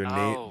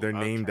 Oh, they're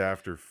named okay,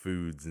 after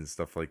foods and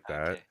stuff like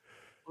that. okay.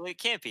 Well, it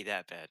can't be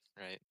that bad,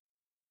 right?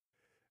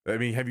 I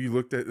mean, have you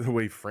looked at the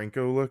way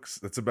Franco looks?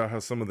 That's about how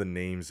some of the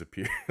names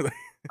appear.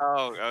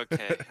 Oh,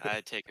 okay. I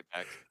take it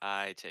back.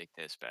 I take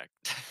this back.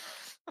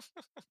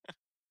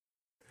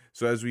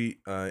 So as we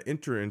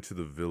enter into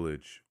the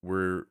village,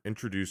 we're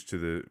introduced to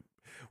the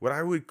what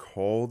I would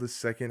call the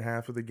second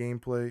half of the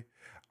gameplay.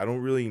 I don't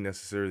really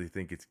necessarily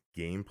think it's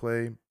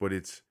gameplay, but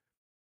it's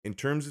in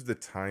terms of the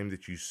time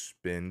that you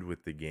spend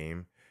with the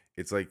game.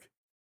 It's like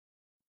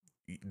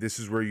this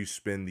is where you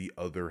spend the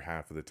other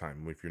half of the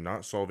time. If you're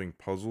not solving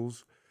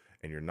puzzles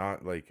and you're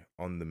not like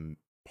on the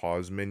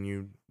pause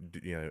menu,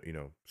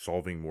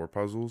 solving more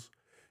puzzles,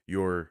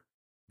 you're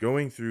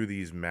going through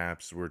these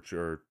maps which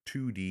are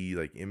 2D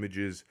like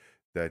images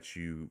that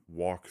you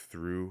walk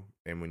through.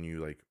 And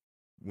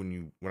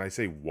when I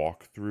say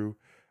walk through,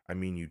 I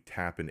mean you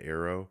tap an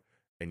arrow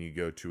and you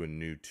go to a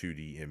new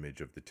 2D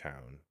image of the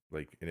town,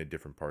 like in a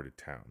different part of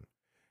town,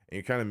 and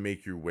you kind of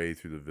make your way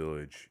through the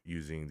village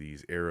using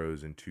these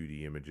arrows and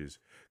 2D images,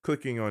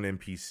 clicking on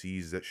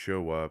NPCs that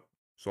show up,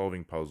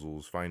 solving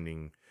puzzles,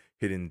 finding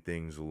hidden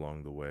things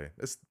along the way.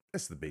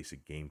 That's the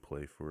basic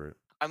gameplay for it.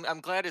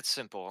 I'm glad it's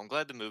simple. I'm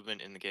glad the movement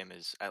in the game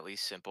is at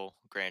least simple.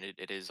 Granted,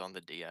 it is on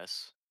the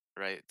DS,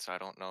 right? So I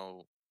don't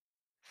know.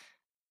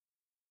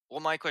 Well,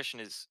 my question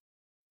is,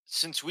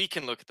 since we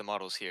can look at the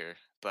models here,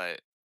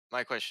 but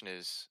my question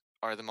is,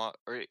 are the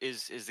or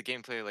is the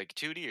gameplay like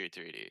 2D or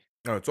 3D?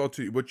 No, it's all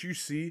to what you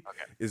see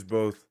Okay. is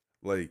both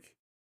like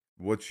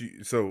what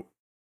you so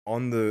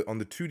on the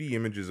 2D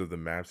images of the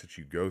maps that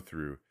you go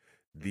through,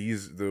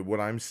 Mm. the what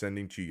I'm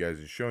sending to you guys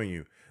and showing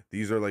you,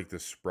 these are like the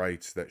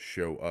sprites that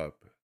show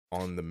up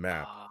on the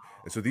map. Oh,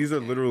 And so these are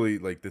okay. literally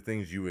like the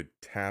things you would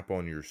tap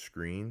on your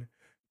screen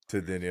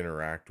to then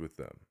interact with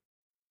them.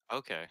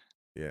 Okay.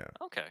 Yeah.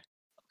 Okay.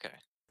 Okay.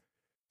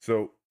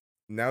 So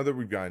now that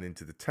we've gotten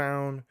into the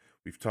town,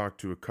 we've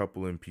talked to a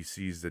couple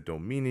NPCs that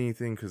don't mean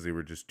anything because they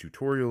were just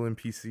tutorial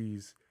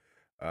NPCs.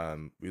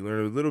 We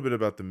learned a little bit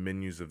about the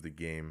menus of the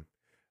game.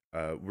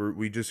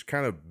 We just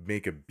kind of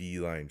make a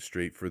beeline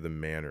straight for the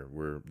manor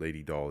where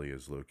Lady Dahlia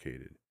is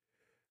located.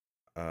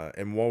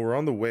 And while we're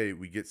on the way,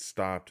 we get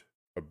stopped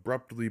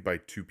abruptly by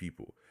two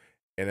people.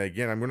 And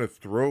again, I'm going to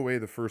throw away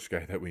the first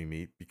guy that we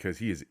meet because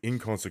he is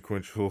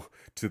inconsequential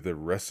to the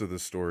rest of the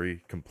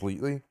story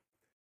completely.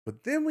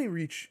 But then we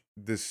reach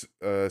this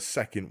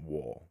second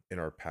wall in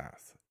our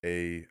path.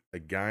 A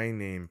guy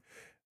named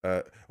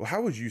well,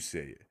 how would you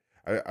say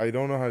it? I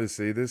don't know how to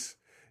say this.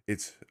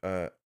 It's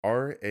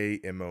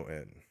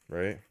Ramon,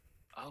 right?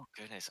 Oh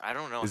goodness, I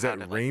don't know Is how that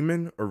to like.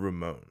 Raymond or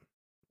Ramon?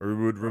 Or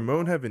would Ramon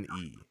Ramon. have an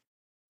E?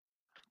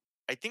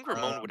 I think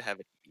Ramon would Um, have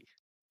it.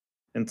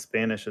 in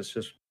Spanish, it's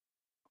just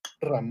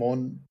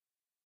Ramon.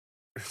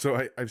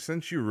 So I've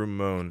sent you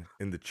Ramon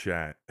in the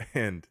chat,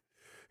 and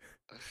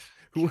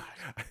who God.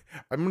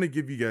 I'm gonna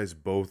give you guys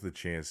both a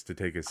chance to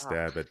take a Oh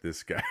stab at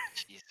this guy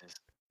Jesus.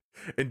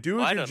 and do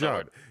Well, a I good don't know.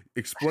 job.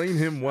 Explain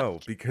him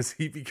well because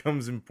he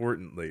becomes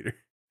important later.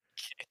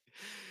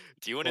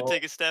 Do you want to Well,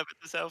 take a stab at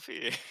this,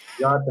 Alfie?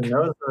 you got the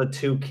nose of a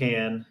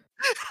toucan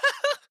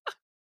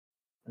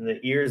and the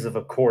ears of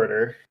a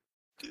quarter.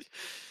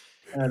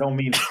 And I don't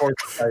mean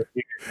quarter-sized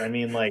ears. I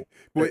mean like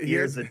Well, the he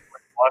ears has, that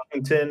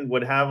Washington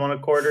would have on a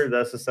quarter.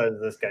 That's the size of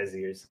this guy's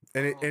ears.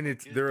 Oh my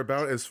it's they're goodness.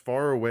 about as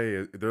far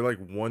away. They're like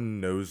one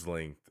nose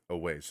length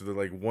away, so they're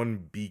like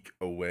one beak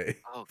away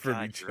Oh from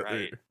God, each you're right.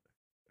 other.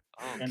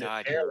 Oh And his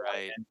God, you're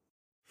right.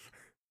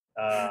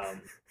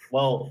 hairline.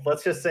 Well,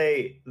 let's just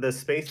say the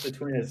space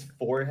between his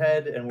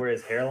forehead and where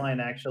his hairline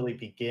actually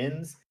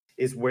begins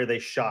is where they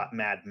shot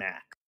Mad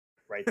Max.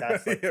 Right?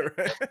 That's like Yeah, the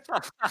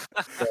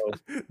right.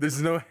 so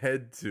There's no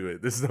head to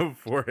it. There's no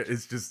forehead.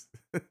 It's just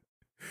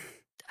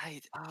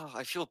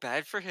I feel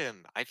bad for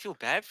him. I feel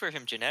bad for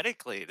him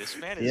genetically. This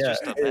man is yeah,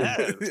 just a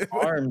his mess.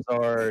 arms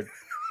are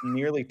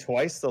nearly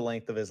twice the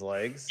length of his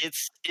legs.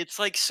 It's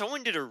like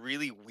someone did a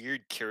really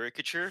weird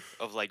caricature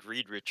of like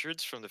Reed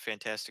Richards from the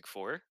Fantastic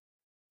Four,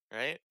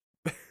 right?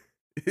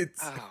 it's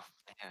Oh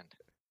man.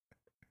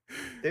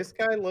 This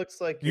guy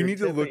looks like you your need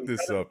to tip. look He's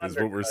this got an up is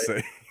what we're undercut.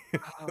 saying.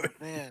 Oh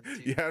man,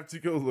 You dude. have to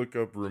go look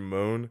up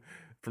Ramon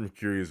from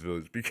Curious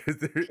Village because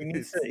there He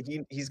needs is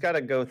to. He's got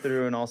to go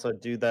through and also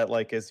do that.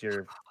 Like, is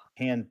your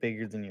hand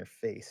bigger than your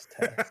face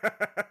test?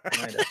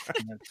 Might have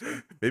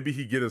cancer. maybe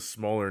he get a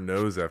smaller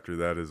nose after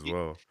that as You-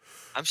 well.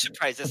 I'm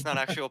surprised that's not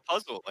actually a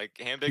puzzle, like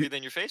hand bigger He,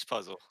 than your face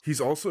puzzle. he's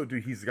also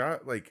dude, he's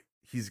got like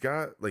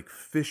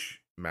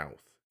fish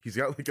mouth. He's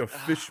got like a Oh,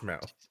 fish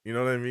mouth. You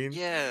know what I mean?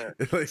 yeah.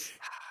 Like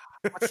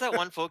What's that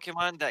one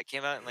Pokemon that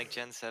came out in like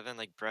Gen 7,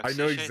 like I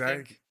know Bruxish, I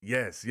exactly. think?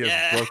 Yes,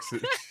 Yeah.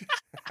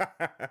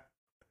 Bruxish.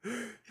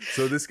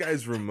 So this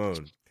guy's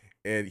Ramon,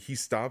 and he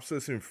stops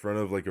us in front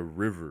of like a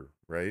river,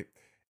 right?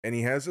 And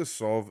he has us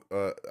solve.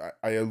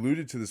 I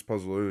alluded to this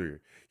puzzle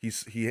earlier. He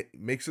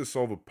makes us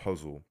solve a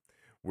puzzle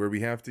where we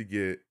have to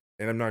get.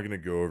 And I'm not gonna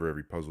go over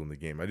every puzzle in the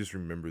game. I just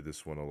remember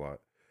this one a lot.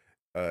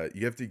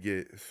 You have to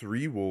get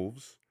 3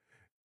 wolves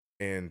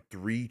and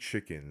 3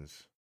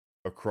 chickens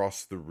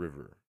across the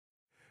river,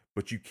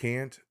 but you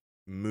can't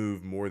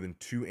move more than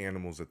 2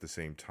 animals at the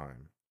same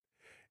time.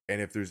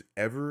 And if there's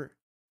ever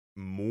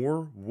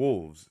more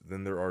wolves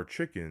than there are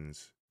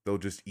chickens, they'll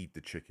just eat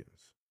the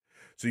chickens.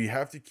 So you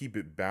have to keep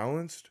it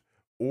balanced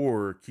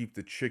or keep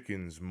the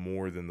chickens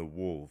more than the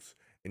wolves.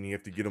 And you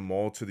have to get them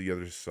all to the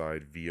other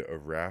side via a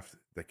raft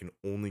that can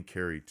only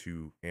carry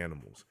 2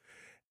 animals.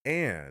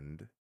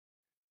 And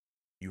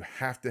you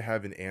have to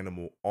have an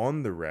animal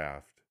on the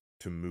raft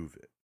to move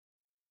it.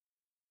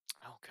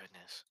 Oh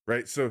goodness.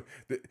 Right? So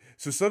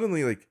so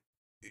suddenly, like,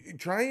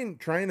 try and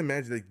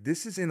imagine, like,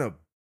 this is in a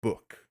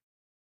book.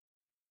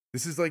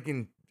 This is like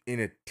in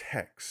a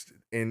text,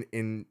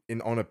 in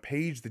on a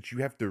page that you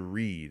have to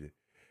read.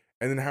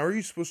 And then how are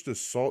you supposed to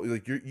solve,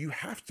 like, you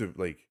have to,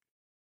 like,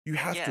 you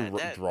have to Yeah,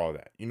 that draw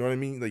that. You know what I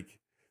mean? Like,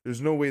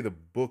 there's no way the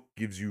book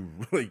gives you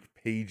like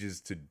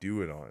pages to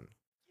do it on.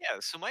 yeah,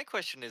 so my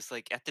question is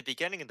like at the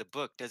beginning of the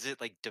book, does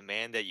it like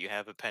demand that you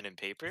have a pen and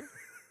paper?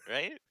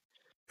 Right?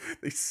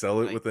 They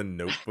sell it Like with a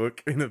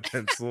notebook and a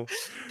pencil.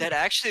 that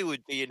actually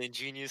would be an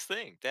ingenious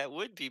thing. That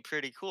would be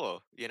pretty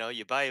cool. You know,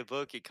 you buy a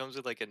book, it comes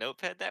with like a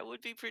notepad. That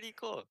would be pretty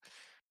cool.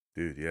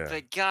 Dude, yeah.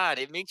 But God,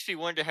 it makes me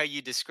wonder how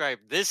you describe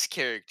this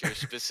character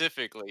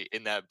specifically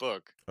in that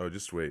book. Oh,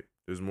 just wait.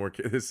 There's more.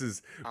 This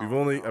is Oh I've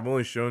no.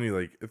 only shown you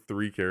like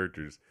 3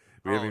 characters.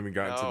 We haven't Oh even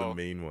gotten to the no.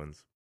 main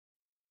ones.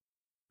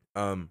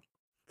 Um.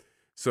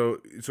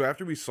 So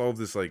after we solve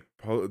this, like,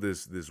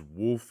 this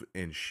wolf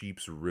and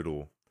sheep's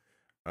riddle,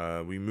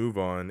 we move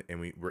on and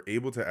we're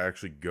able to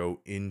actually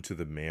go into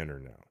the manor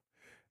now.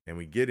 And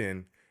we get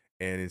in,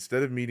 and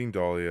instead of meeting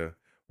Dahlia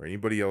or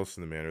anybody else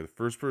in the manor, the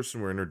first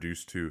person we're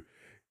introduced to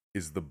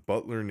is the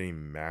butler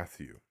named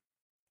Matthew.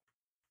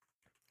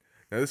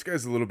 Now this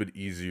guy's a little bit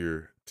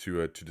easier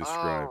to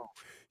describe. Oh,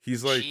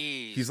 He's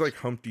jeez. like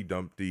Humpty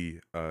Dumpty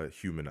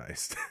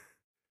humanized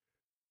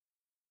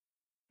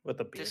with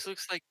a beard. This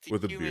looks like the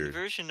with a human beard.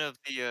 version of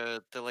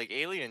the like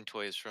alien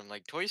toys from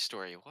like Toy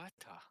Story. What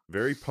the?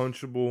 Very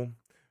punchable,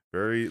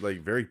 very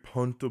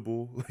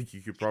puntable. Like,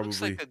 you could He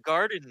looks like probably a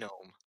garden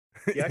gnome.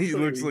 He he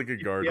looks actually like a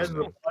he has garden the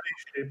gnome. body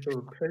shape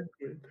of a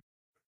penguin.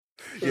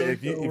 Yeah, So the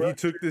if you rest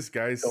took this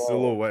guy's doll.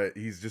 silhouette,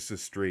 he's just a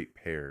straight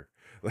pear.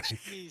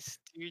 Like, Jeez,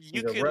 dude, you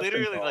He's a could Russian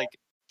literally doll. like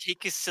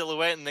take his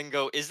silhouette and then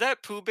go, "Is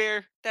that Pooh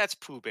Bear? That's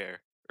Pooh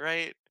Bear,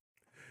 right?"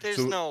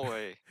 There's so no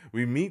way.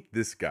 we meet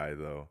this guy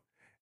though,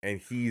 and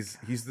he's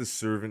the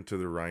servant to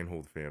the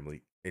Reinhold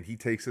family, and he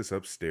takes us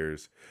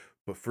upstairs.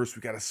 But first,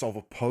 we got to solve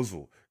a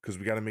puzzle because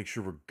we got to make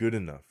sure we're good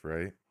enough,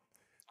 right?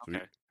 So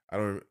Okay. I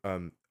don't.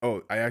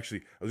 Oh, I was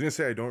gonna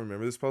say I don't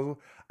remember this puzzle.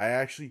 I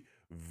actually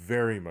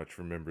very much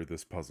remember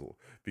this puzzle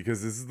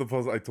because this is the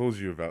puzzle I told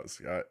you about,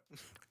 Scott.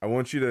 I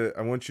want you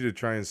to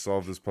try and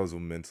solve this puzzle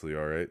mentally.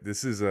 All right.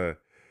 This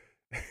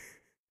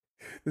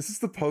is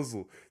the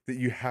puzzle that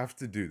you have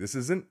to do. This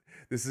isn't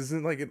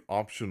like an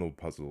optional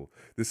puzzle.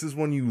 This is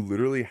one you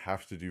literally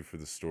have to do for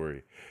the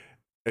story,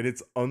 and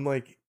it's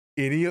unlike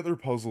any other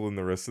puzzle in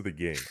the rest of the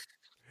game.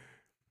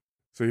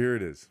 So here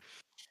it is.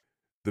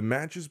 The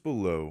matches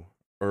below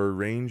are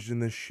arranged in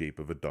the shape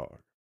of a dog.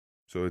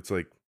 So it's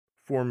like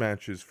 4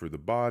 matches for the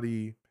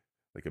body,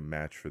 like a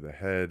match for the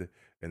head,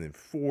 and then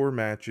 4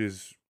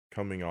 matches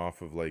coming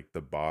off of like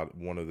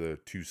one of the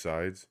 2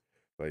 sides,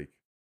 like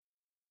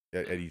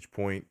at Mhm. each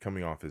point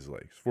coming off his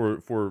legs.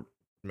 Four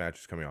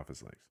matches coming off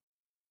his legs.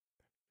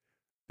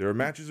 There are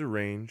matches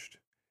arranged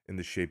in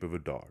the shape of a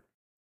dog.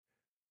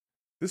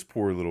 This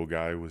poor little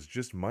guy was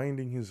just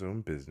minding his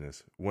own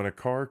business when a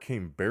car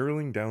came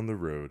barreling down the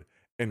road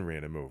and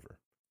ran him over.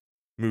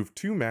 Move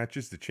 2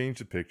 matches to change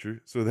the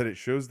picture so that it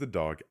shows the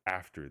dog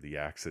after the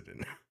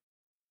accident.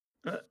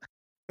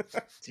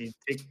 Do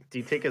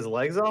you take his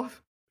legs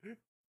off?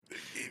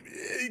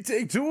 You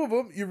take 2 of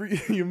them.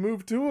 You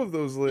move 2 of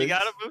those You legs,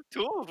 gotta move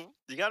two of them.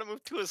 You gotta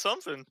move two of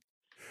something.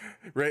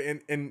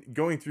 right? And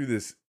going through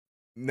this,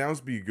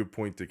 now's be a good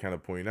point to kind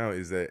of point out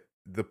is that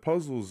the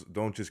puzzles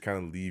don't just kind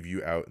of leave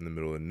you out in the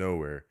middle of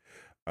nowhere.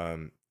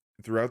 Um,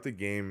 Throughout the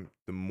game,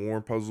 the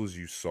more puzzles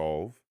you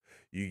solve,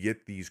 you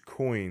get these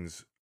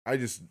coins. I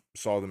just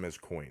saw them as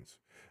coins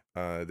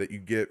that you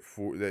get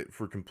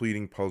for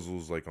completing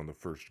puzzles like on the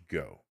first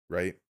go,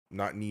 right?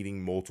 Not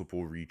needing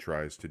multiple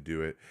retries to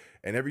do it.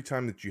 And every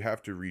time that you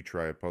have to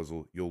retry a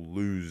puzzle, you'll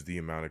lose the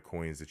amount of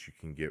coins that you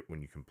can get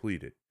when you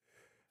complete it.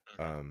 Mhm.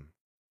 Um,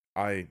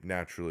 I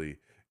naturally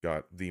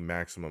got the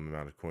maximum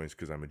amount of coins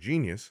because I'm a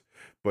genius,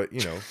 but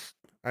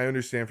I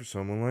understand for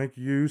someone like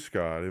you,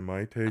 Scott, it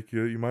might take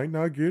you might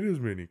not get as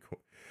many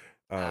coins.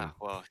 Ah, Um,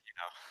 well,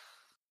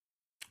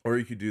 or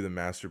you could do the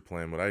master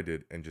plan, what I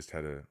did, and just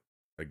had a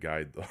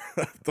guide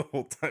the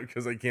whole time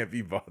because I can't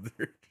be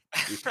bothered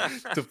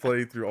to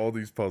play through all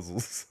these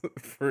puzzles.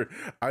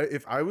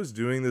 If I was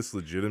doing this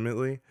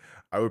legitimately,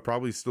 I would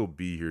probably still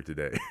be here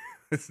today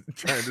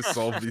trying to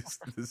solve this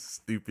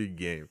stupid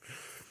game.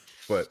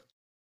 But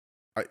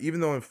even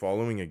though I'm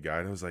following a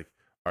guide, I was like,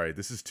 all right,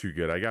 this is too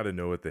good. I got to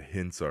know what the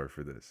hints are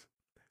for this.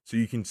 So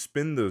you can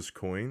spin those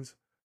coins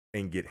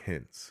and get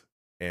hints,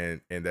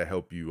 and that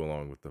help you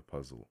along with the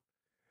puzzle.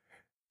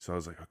 So I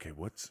was like, okay,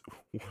 what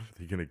are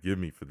they gonna give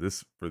me for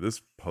this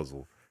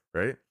puzzle,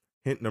 right?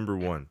 Hint number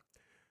 1.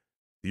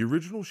 The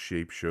original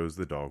shape shows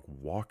the dog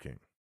walking.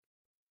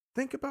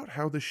 Think about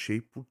how the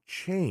shape will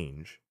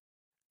change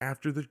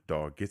after the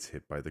dog gets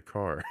hit by the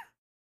car.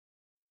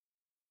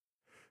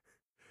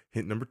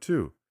 Hint number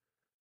 2.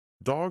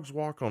 Dogs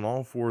walk on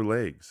all 4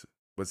 legs,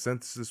 but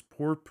since this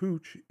poor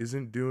pooch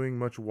isn't doing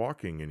much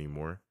walking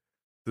anymore,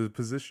 the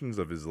positions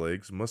of his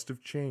legs must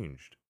have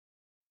changed.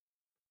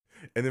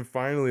 And then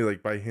finally,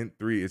 like by hint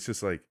 3, it's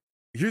just like,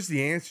 here's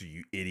the answer,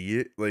 you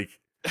idiot. Like,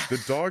 the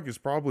dog is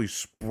probably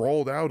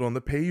sprawled out on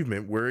the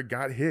pavement where it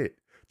got hit.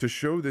 To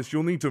show this,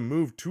 you'll need to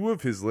move 2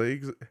 of his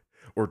legs,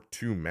 or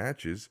 2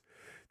 matches.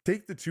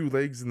 Take the 2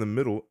 legs in the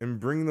middle and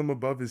bring them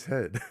above his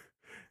head.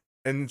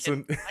 And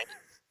so,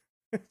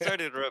 Sorry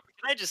to interrupt.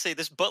 Can I just say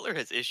this butler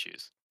has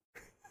issues?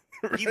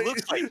 He right?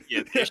 looks like he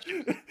has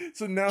issues.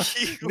 So now,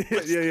 He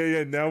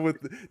yeah.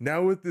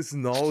 Now with this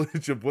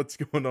knowledge of what's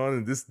going on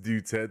in this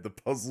dude's head, the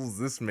puzzles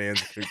this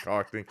man's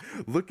concocting.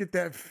 Look at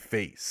that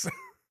face.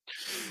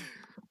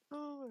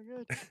 Oh my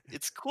god.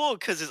 It's cool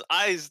because his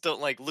eyes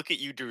don't like look at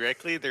you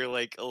directly. They're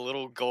like a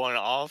little going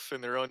off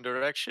in their own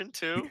direction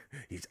too.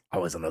 He's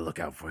always on the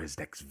lookout for his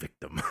next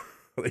victim.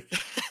 Like,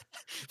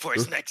 For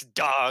his next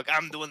dog.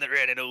 I'm the one that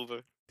ran it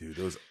over. dude,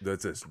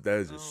 that is a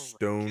Oh my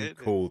stone goodness.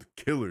 cold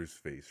killer's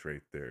face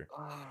right there.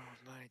 Oh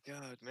my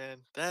god, man.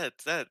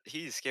 That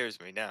he scares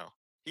me now.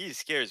 He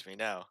scares me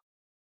now.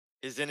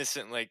 His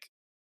innocent like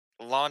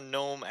lawn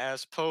gnome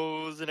ass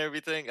pose and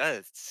everything.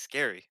 It's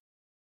scary.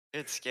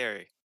 It's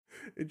scary.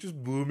 It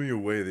just blew me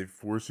away. They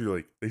force you,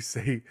 like, they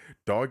say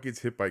dog gets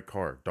hit by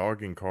car,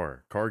 dog in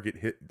car get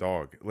hit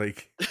dog.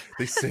 Like,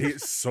 they say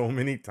it so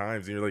many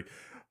times, and you're like,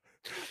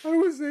 I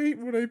was 8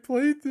 when I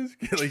played this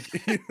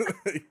game.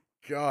 Like,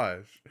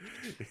 gosh.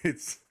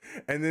 It's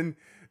and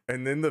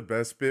then the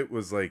best bit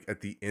was like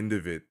at the end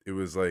of it, it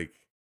was like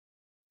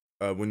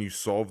when you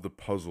solve the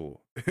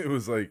puzzle, it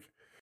was like,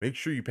 make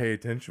sure you pay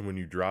attention when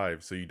you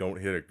drive so you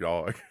don't hit a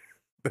dog.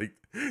 Like,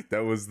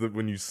 that was the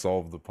when you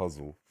solve the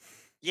puzzle.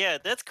 Yeah,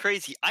 that's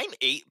crazy. I'm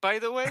 8, by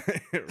the way.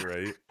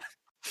 Right?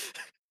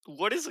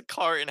 What is a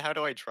car and how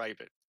do I drive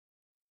it?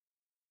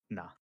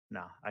 Nah.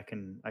 I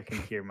can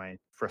hear my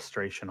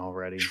frustration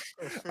already.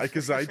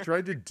 Because I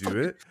tried to do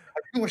it.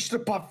 I should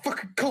have bought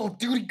fucking Call of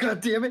Duty,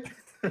 goddammit!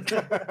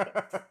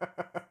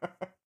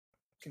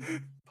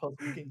 Puzzle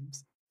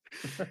games.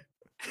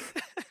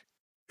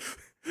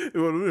 It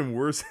would have been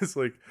worse. It's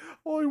like,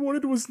 all I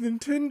wanted was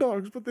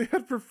Nintendogs, but they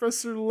had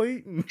Professor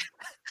Layton.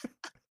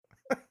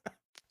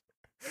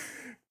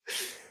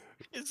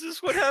 Is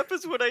this what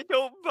happens when I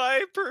don't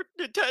buy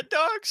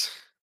Nintendogs?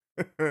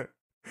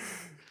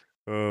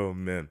 Oh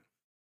man.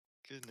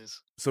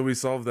 Goodness. So we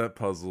solve that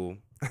puzzle.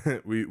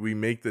 we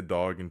make the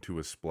dog into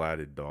a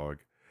splatted dog.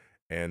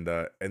 And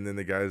then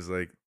the guy's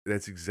like,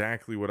 that's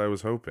exactly what I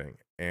was hoping,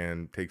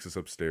 and takes us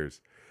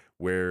upstairs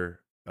where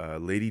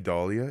Lady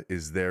Dahlia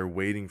is there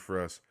waiting for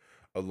us,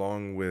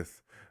 along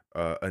with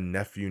a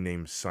nephew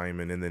named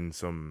Simon, and then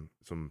some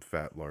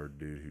fat lard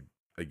dude who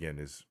again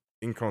is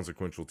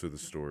inconsequential to the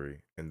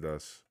story and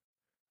thus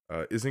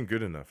isn't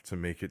good enough to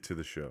make it to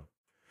the show.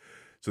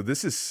 So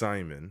this is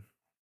Simon.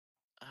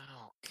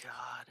 Oh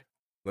god.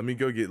 Let me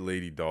go get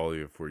Lady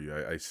Dahlia for you.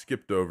 I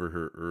skipped over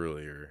her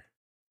earlier,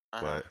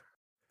 Uh-huh.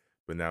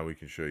 but now we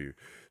can show you.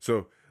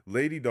 So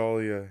Lady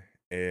Dahlia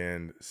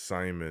and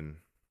Simon.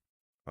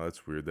 Oh,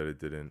 that's weird that it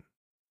didn't.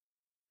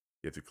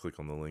 You have to click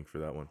on the link for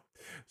that one.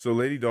 So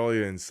Lady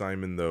Dahlia and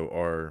Simon though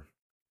are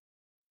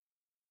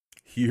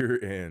here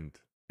and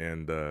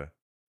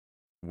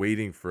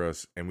waiting for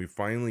us, and we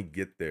finally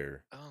get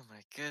there. Oh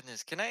my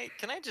goodness. Can I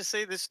just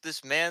say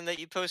this man that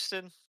you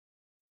posted?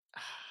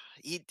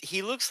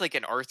 He looks like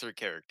an Arthur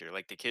character,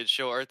 like the kids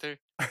show Arthur.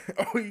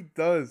 Oh, he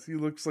does. He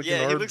looks like an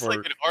Yeah, he looks like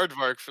aardvark. an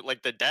aardvark for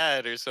like the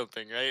dad or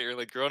something, right? Or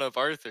like grown up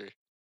Arthur.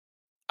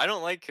 I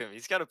don't like him.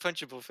 He's got a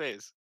punchable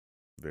face.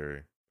 Very.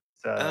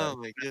 It's Oh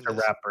my Mr.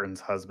 goodness. Rapburn's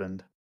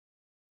husband.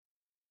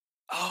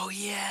 Oh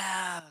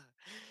yeah.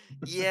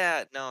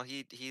 Yeah, no,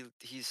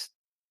 he's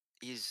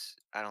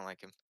I don't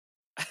like him.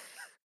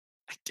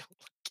 I don't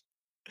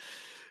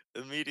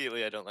like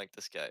immediately I don't like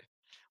this guy.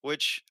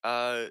 Which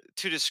to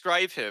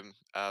describe him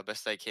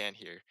best I can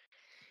here.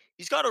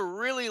 He's got a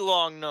really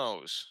long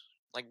nose.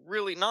 Like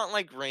really not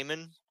like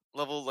Raymond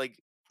level like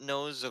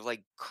nose of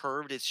like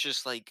curved. It's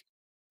just like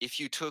if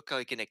you took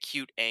like an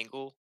acute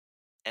angle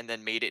and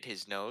then made it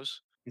his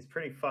nose. He's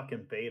pretty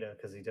fucking beta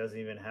because he doesn't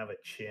even have a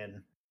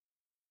chin.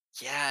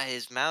 Yeah,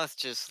 his mouth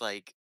just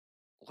like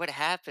what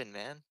happened,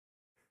 man?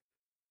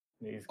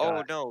 He's Oh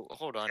got no,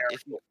 hold on.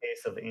 If you terrible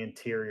case of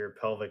anterior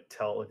pelvic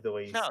tilt. Look at the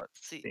way he's no,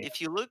 see standing.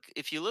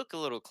 if you look a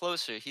little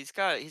closer, he's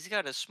got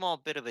a small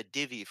bit of a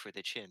divvy for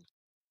the chin.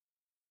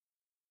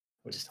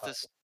 What are you Just talking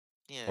this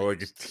Oh, yeah, like a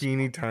just a small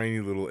teeny tiny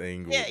little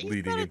angle yeah, he's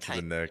leading got a into the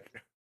tiny neck.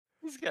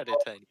 he's got a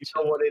about? tiny You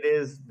chin. know what it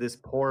is? This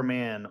poor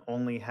man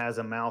only has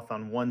a mouth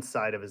on one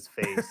side of his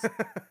face.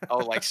 Oh,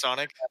 like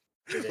Sonic?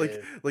 It like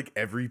is. like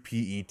every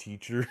PE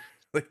teacher,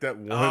 like that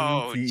one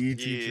Oh PE jeez.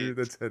 teacher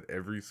that's at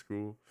every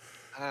school.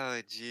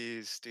 Oh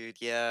jeez, dude.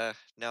 Yeah.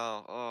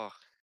 No. Oh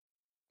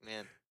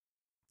man.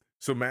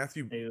 So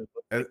Matthew, He looks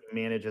uh, like he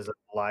manages a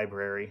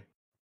library.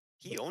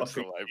 The He owns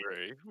the fucker.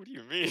 library. What do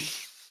you mean?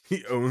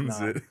 he owns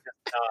Nah, it.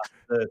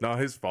 the No,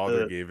 his father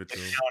the gave it the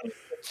to him.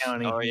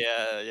 county Oh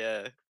yeah,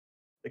 yeah.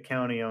 the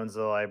county owns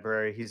the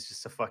library. He's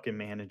just a fucking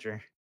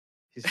manager.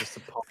 He's just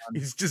a pawn.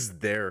 He's just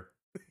there.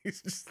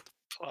 He's just.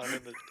 Pawn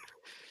in the.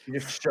 He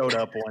just showed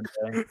up one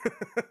day.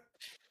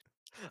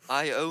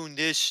 I own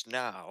this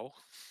now.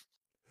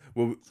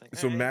 Well, It's like,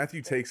 so hey,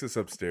 Matthew takes us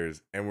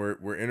upstairs, and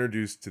we're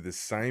introduced to the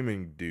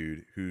Simon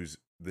dude, who's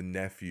the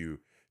nephew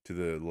to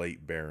the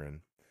late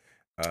Baron,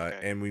 okay.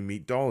 and we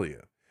meet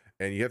Dahlia,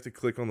 and you have to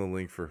click on the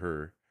link for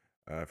her.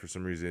 For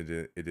some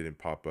reason, it didn't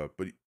pop up,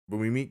 but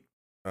we meet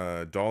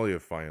Dahlia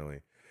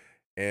finally,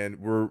 and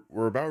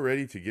we're about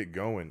ready to get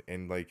going,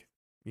 and like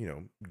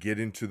get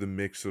into the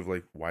mix of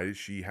like, why did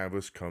she have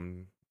us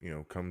come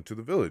to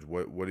the village?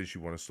 What did she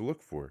want us to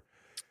look for?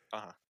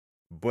 Uh-huh.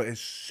 But as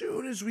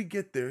soon as we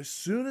get there, as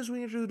soon as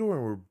we enter the door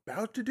and we're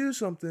about to do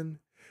something,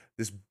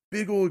 this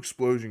big old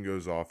explosion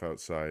goes off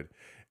outside,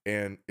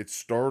 and it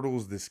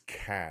startles this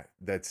cat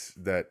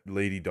that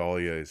Lady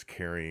Dahlia is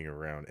carrying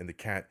around, and the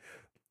cat,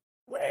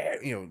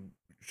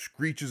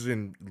 screeches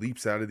and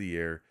leaps out of the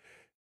air,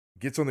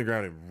 gets on the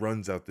ground and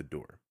runs out the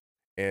door,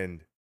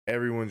 and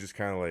everyone just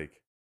kind of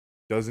like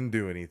doesn't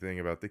do anything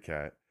about the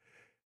cat,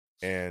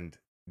 and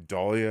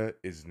Dahlia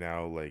is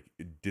now like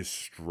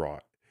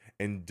distraught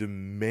and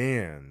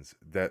demands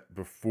that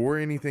before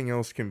anything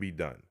else can be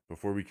done,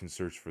 before we can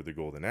search for the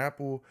golden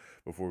apple,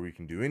 before we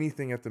can do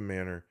anything at the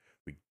manor,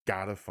 we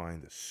gotta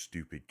find the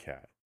stupid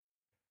cat.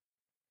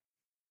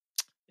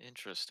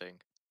 Interesting.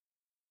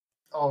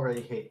 Already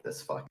hate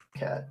this fucking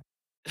cat.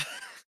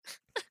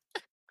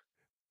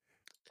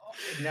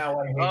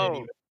 Now I hate it Oh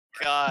even.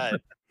 God.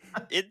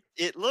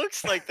 It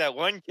looks like that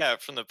one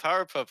cat from the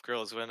Powerpuff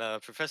Girls when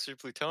Professor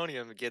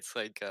Plutonium gets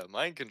like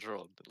mind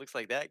controlled. It looks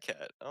like that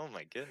cat. Oh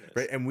my goodness.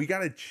 Right? And we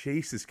gotta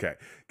chase this cat.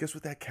 Guess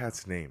what that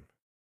cat's name?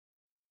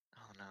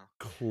 Oh no.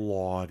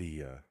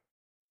 Claudia.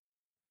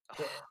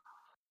 Oh,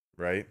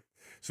 Right?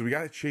 So we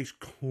gotta chase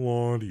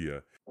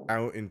Claudia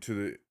out into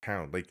the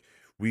town. Like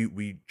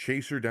we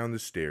chase her down the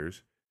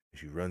stairs, and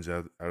she runs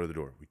out of the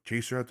door. We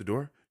chase her out the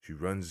door, she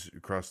runs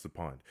across the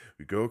pond.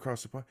 We go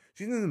across the pond.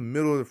 She's in the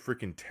middle of the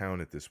freaking town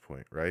at this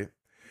point, right?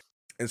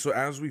 And so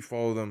as we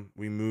follow them,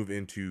 we move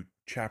into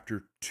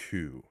chapter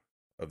 2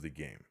 of the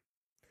game.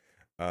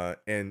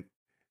 And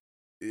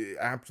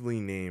aptly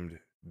named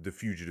The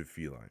Fugitive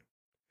Feline.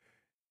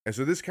 And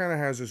so this kind of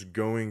has us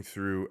going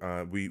through.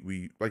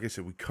 We like I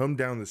said, we come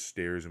down the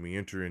stairs and we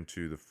enter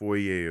into the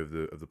foyer of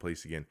the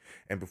place again.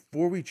 And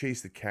before we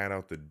chase the cat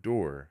out the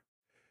door,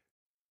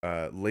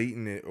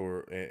 Leighton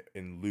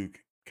and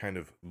Luke kind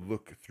of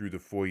look through the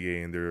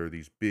foyer, and there are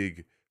these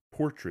big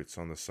portraits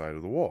on the side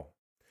of the wall.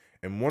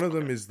 And one of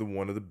them okay. is the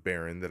one of the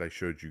Baron that I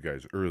showed you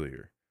guys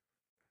earlier.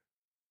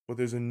 But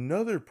there's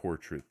another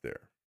portrait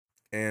there,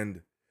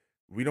 and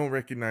we don't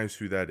recognize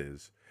who that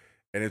is.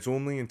 And it's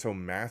only until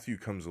Matthew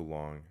comes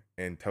along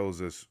and tells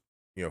us,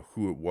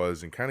 who it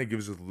was, and kind of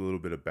gives us a little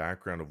bit of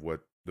background of what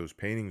those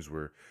paintings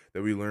were,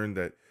 that we learned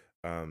that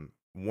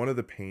one of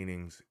the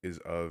paintings is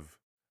of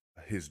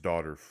his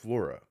daughter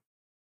Flora,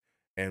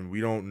 and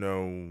we don't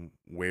know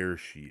where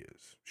she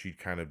is. She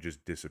kind of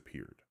just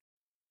disappeared.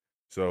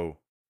 So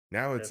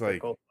now it's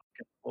like, Typical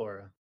fucking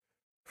Flora.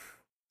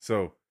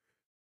 so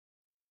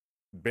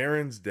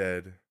Baron's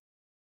dead,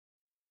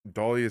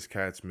 Dahlia's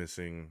cat's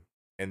missing,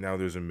 and now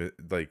there's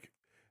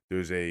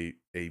a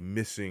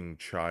missing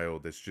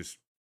child that's just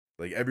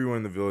like, everyone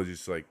in the village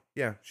is like,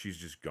 yeah, she's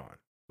just gone.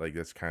 Like,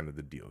 that's kind of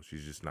the deal.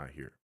 She's just not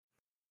here.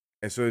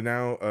 And so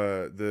now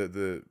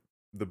the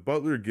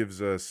butler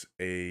gives us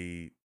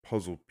a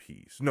puzzle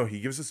piece. No,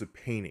 he gives us a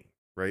painting,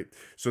 right?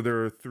 So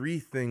there are 3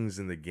 things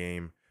in the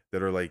game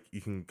that are like,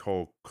 you can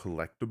call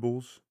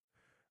collectibles.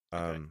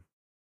 Okay.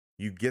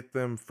 You get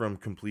them from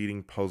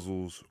completing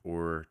puzzles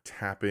or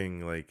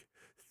tapping like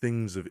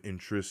things of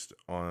interest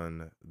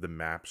on the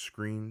map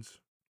screens,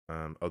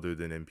 other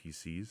than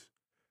NPCs.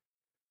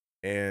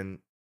 And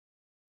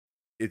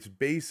it's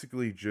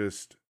basically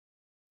just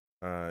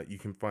you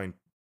can find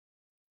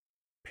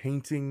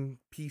painting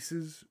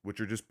pieces, which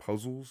are just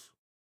puzzles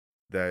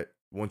that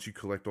once you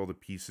collect all the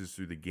pieces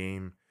through the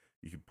game,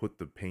 you can put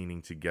the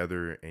painting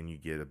together and you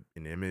get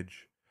an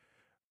image.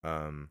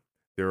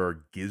 There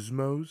are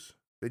gizmos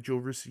that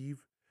you'll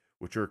receive,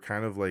 which are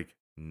kind of like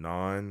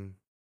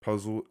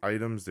non-puzzle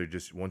items. They're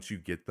just, once you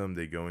get them,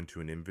 they go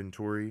into an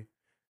inventory,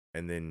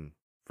 and then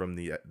from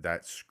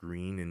that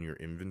screen in your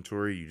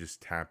inventory, you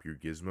just tap your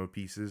gizmo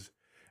pieces,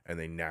 and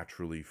they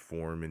naturally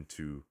form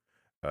into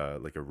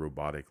like a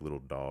robotic little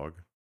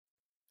dog.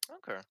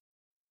 Okay.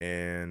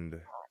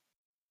 And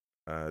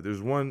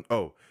there's one,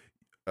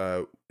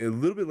 a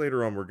little bit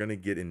later on, we're gonna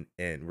get an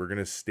inn. We're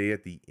gonna stay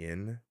at the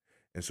inn,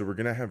 and so we're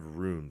gonna have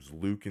rooms.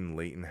 Luke and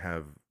Leighton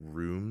have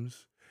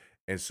rooms,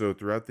 and so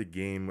throughout the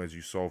game, as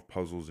you solve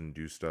puzzles and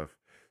do stuff,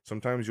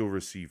 sometimes you'll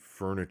receive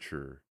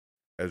furniture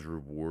as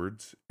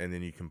rewards, and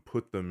then you can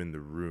put them in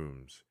the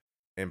rooms.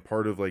 And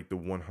part of like the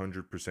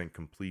 100%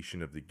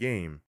 completion of the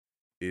game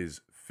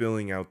is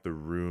filling out the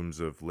rooms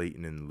of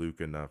Leighton and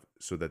Luke enough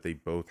so that they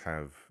both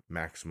have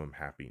maximum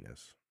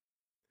happiness.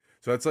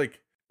 So that's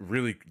like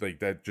really like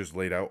that just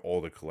laid out all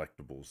the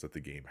collectibles that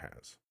the game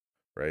has,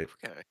 right?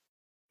 Okay.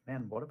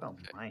 Man, what about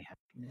my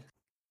happiness?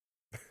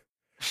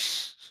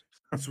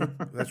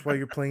 That's why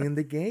you're playing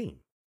the game.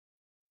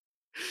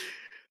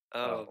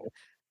 um, Oh.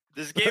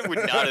 this game would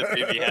not have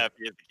made me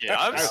happy as a kid.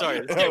 I'm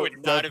sorry, this game Oh,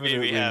 would not have made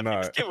me definitely happy.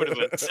 This not. game would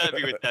have upset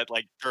me with that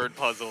like third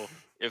puzzle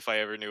if I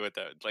ever knew what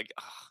that like.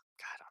 Oh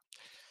God,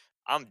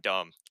 I'm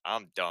dumb.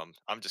 I'm dumb.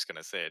 I'm just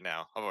gonna say it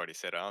now. I've already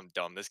said it. I'm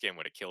dumb. This game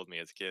would have killed me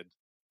as a kid.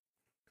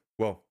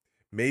 Well,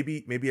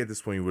 maybe at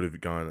this point you would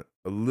have gone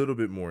a little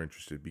bit more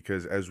interested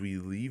because as we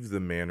leave the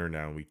manor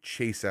now, we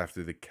chase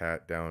after the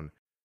cat down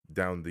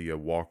the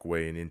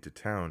walkway and into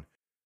town.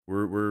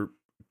 We're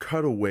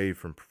cut away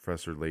from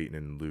Professor Layton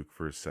and Luke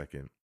for a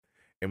second,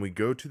 and we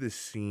go to this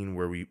scene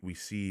where we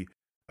see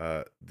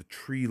the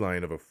tree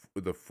line of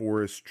the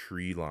forest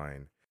tree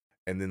line,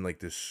 and then like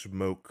this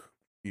smoke,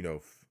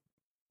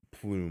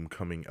 plume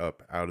coming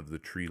up out of the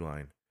tree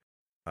line.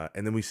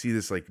 And then we see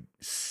this like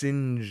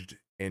singed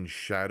and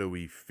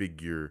shadowy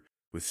figure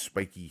with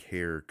spiky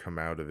hair come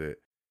out of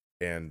it.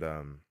 And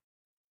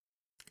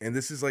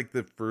this is like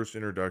the first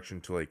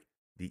introduction to like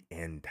the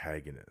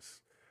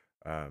antagonist.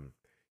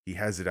 He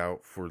has it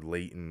out for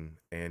Leighton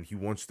and he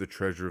wants the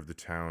treasure of the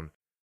town,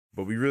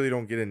 but we really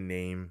don't get a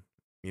name.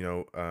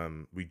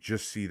 We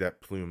just see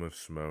that plume of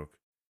smoke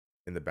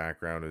in the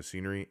background of the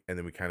scenery, and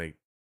then we kind of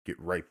get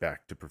right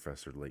back to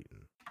Professor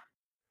Layton.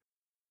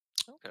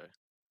 Okay.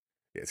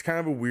 Yeah, it's kind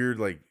of a weird,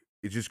 like,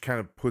 it just kind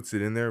of puts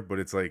it in there, but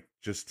it's like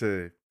it's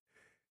to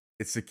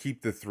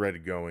keep the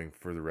thread going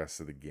for the rest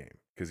of the game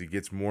because he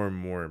gets more and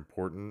more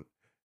important,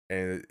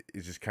 and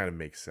it just kind of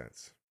makes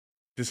sense.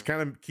 Just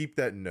kind of keep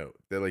that note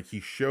that like he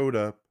showed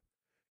up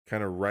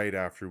kind of right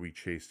after we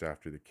chased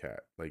after the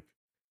cat. Like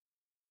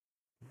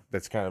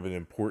that's kind of an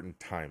important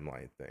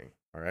timeline thing.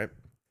 All right.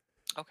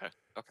 Okay.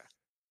 Okay.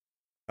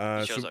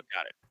 He shows So up.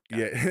 Got it.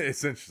 yeah,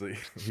 essentially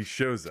he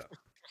shows up.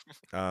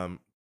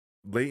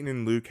 Leighton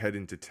and Luke head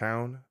into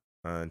town,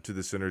 to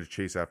the center to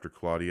chase after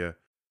Claudia.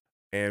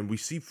 And we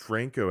see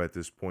Franco at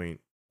this point,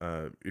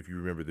 if you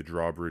remember the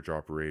drawbridge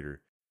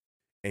operator,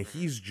 and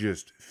he's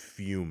just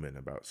fuming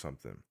about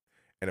something.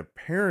 And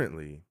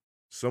apparently,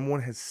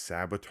 someone has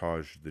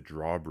sabotaged the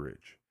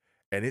drawbridge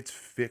and it's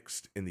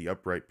fixed in the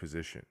upright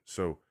position.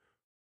 So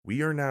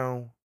we are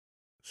now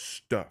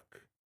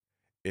stuck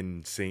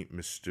in Saint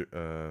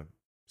Mystere,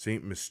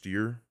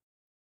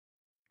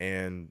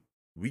 and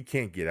we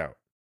can't get out.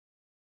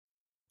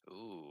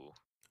 Ooh.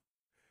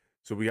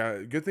 So we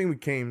got good thing we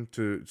came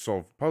to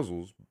solve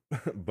puzzles,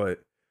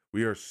 but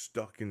we are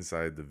stuck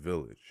inside the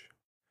village.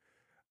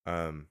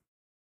 Um,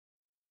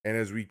 and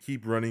as we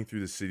keep running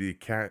through the city, the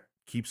cat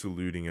keeps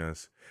eluding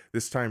us.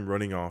 This time,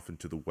 running off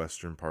into the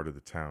western part of the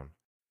town.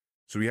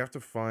 So we have to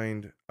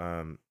find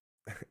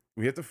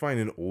we have to find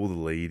an old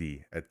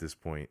lady at this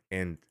point,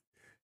 and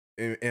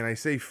I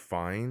say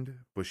find,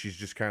 but she's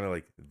just kind of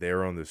like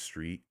there on the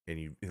street, and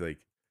you like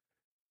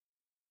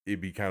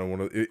it'd be kind of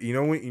one of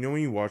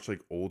when you watch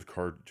like old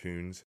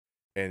cartoons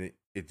and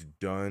it's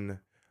done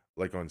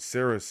like on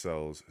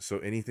cells, so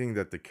anything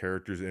that the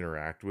characters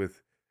interact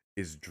with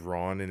is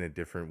drawn in a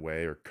different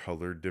way or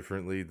colored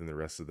differently than the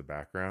rest of the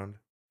background.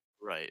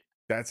 Right.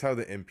 That's how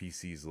the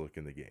NPCs look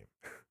in the game.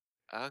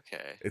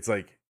 Okay. It's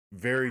like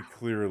very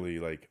clearly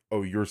like,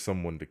 oh, you're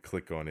someone to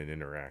click on and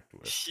interact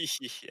with.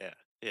 Yeah.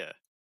 Yeah.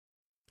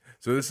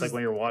 So this It's like is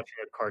when you're watching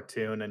a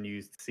cartoon and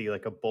you see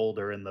like a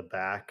boulder in the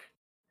back,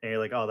 and you're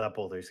like, "Oh, that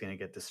boulder's gonna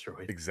get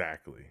destroyed."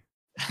 exactly.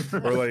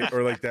 Or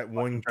like that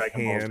one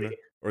Dragon Ball Z. can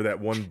or that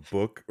one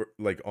book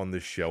like on the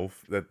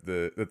shelf that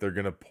they're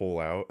gonna pull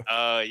out.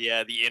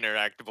 Yeah, the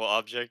interactable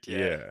object.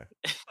 Yeah.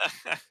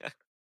 Yeah.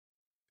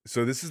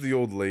 So this is the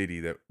old lady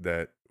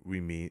that we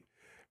meet,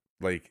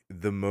 like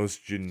the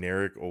most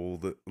generic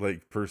old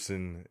like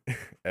person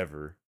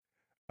ever.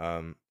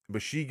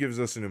 But she gives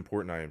us an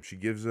important item. She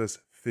gives us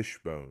fish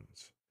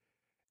bones.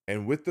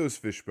 And with those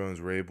fish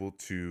bones, we're able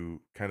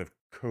to kind of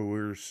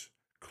coerce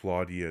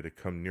Claudia to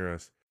come near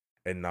us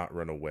and not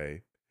run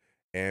away.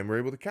 And we're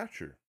able to catch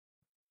her.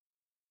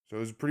 So it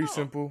was a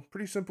Oh.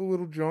 pretty simple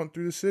little jaunt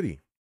through the city.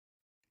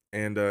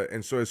 And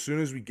so as soon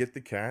as we get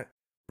the cat,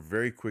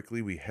 very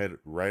quickly we head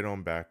right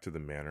on back to the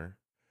manor.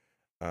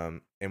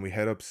 And we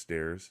head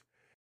upstairs.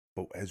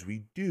 But as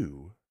we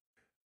do,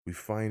 we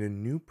find a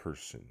new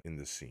person in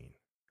the scene.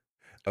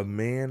 A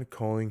man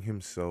calling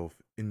himself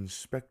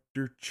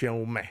Inspector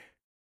Chelme.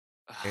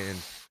 And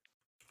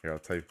here, I'll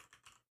type.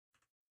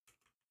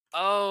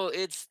 Oh,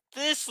 it's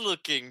this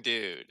looking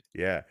dude.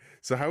 Yeah.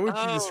 So how would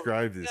you Oh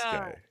describe this no.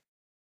 guy?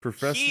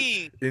 Professor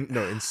He.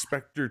 no,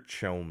 Inspector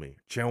Chelme.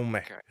 Chelme.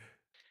 Okay.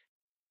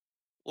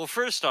 Well,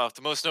 first off,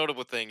 the most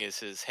notable thing is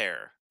his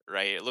hair,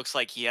 right? It looks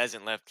like he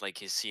hasn't left like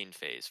his scene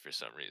phase for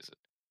some reason.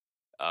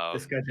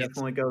 This guy It's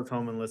definitely goes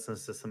home and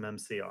listens to some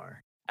MCR.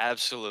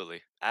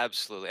 absolutely,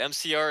 absolutely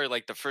MCR,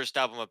 like the first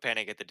album of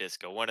Panic at the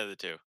Disco, one of the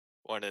two,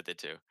 one of the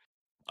two.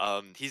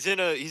 He's in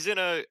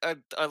a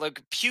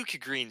like puke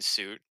green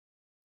suit,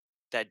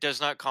 that does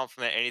not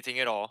compliment anything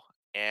at all,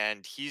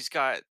 and he's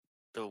got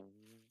the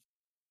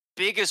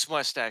biggest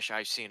mustache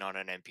I've seen on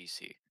an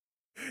NPC.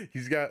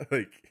 He's got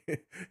like his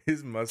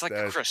It's like a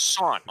mustache.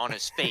 croissant on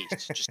his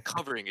face, just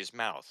covering his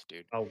mouth,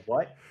 dude. A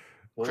what?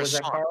 What was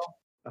that, Croissant, Carl?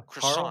 Carl,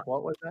 croissant.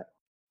 what was that?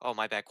 Oh,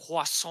 my bad,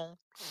 croissant.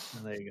 Oh,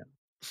 there you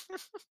go.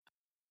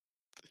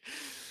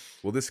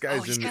 Well, this Oh,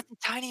 guy's he's in the got the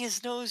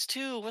tiniest nose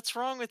too. What's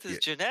wrong with his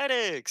yeah,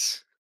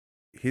 genetics?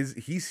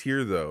 he's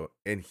here though,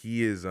 and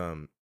he's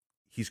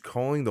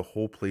calling the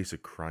whole place a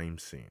crime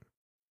scene.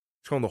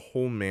 He's calling the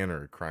whole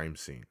manor a crime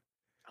scene.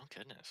 Oh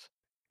goodness.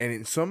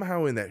 And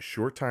somehow in that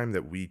short time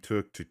that we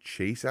took to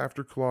chase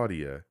after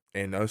Claudia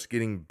and us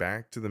getting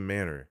back to the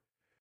manor,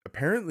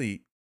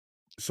 apparently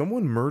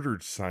someone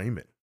murdered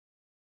Simon.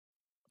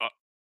 Uh,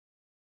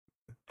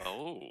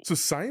 oh. So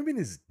Simon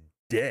is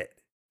dead.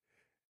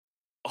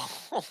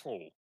 Oh.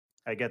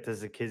 I get this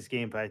is a kid's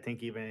game, but I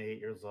think even at 8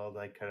 years old,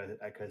 I could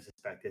have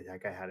suspected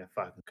that guy had it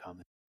fucking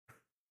coming.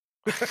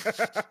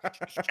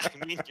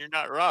 I mean, you're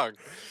not wrong.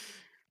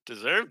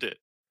 Deserved it.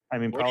 I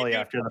mean, What do you probably do,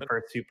 after the Kevin?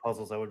 first two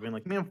puzzles, I would have been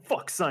like, "Man,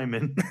 fuck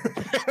Simon."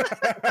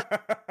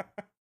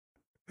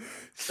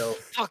 So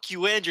Fuck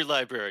you and your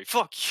library.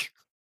 Fuck you.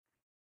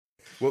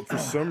 Well, for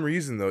some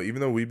reason though,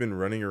 even though we've been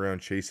running around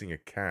chasing a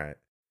cat,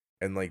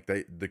 and like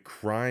the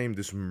crime,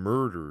 this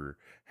murder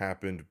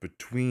happened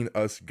between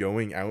us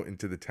going out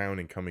into the town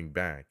and coming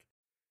back.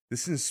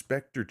 This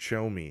Inspector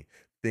Chelmy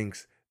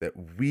thinks that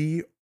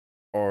we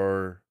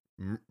are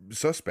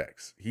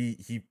suspects.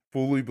 He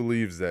fully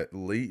believes that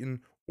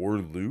Leighton or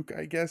Luke,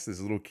 I guess, this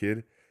little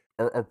kid,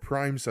 are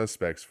prime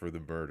suspects for the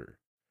murder.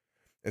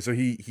 And so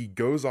he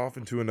goes off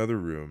into another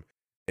room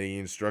and he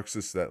instructs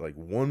us that like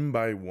one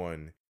by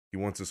one, he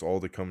wants us all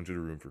to come to the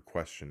room for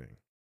questioning.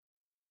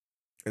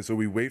 And so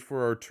we wait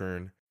for our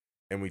turn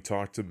and we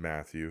talk to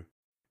Matthew.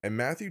 And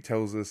Matthew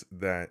tells us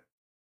that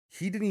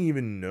he didn't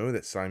even know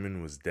that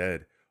Simon was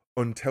dead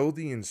until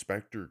the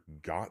inspector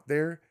got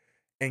there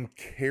and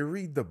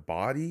carried the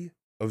body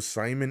of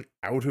Simon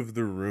out of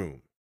the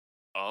room.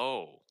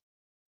 Oh.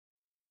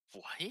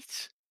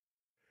 What?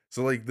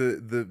 So like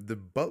the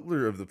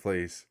butler of the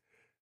place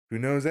who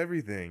knows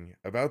everything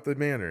about the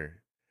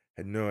manor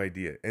had no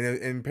idea.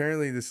 And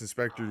apparently this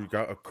inspector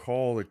got a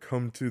call to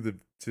come to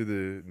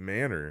the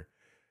manor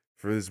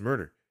for this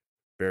murder.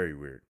 Very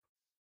weird.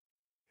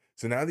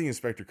 So now the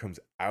inspector comes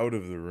out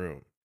of the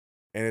room.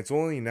 And it's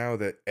only now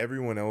that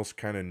everyone else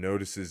kind of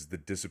notices the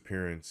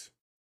disappearance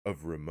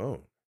of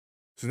Ramon.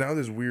 So now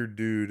this weird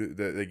dude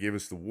that gave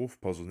us the wolf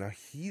puzzle, now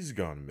he's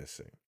gone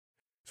missing.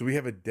 So we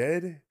have a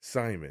dead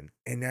Simon,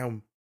 and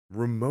now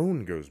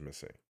Ramon goes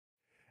missing.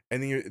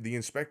 And the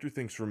inspector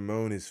thinks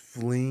Ramon is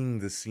fleeing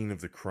the scene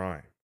of the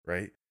crime,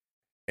 right?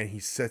 And he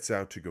sets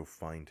out to go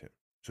find him.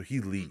 So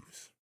he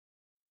leaves.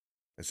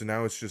 And so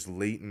now it's just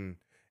Leighton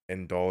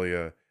and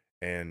Dahlia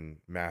and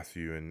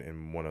Matthew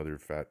and one other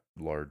fat,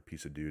 lard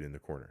piece of dude in the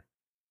corner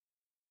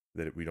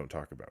that we don't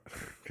talk about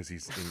because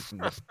he's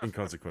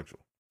inconsequential.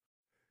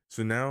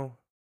 So now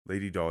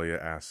Lady Dahlia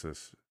asks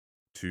us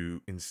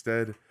to,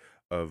 instead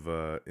of,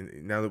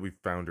 now that we've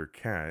found her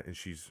cat and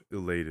she's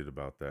elated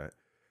about that,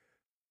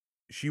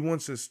 she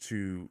wants us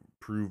to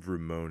prove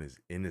Ramon is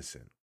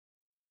innocent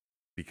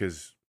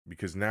because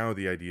now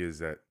the idea is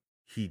that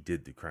he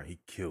did the crime. He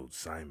killed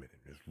Simon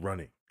and is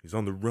running. He's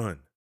on the run.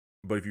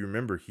 But if you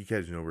remember, he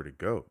has nowhere to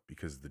go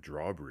because the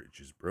drawbridge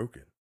is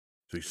broken.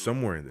 So he's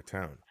somewhere in the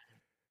town.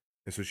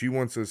 And so she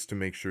wants us to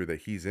make sure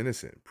that he's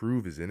innocent,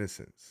 prove his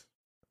innocence.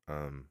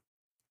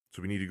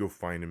 So we need to go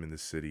find him in the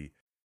city,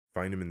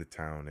 find him in the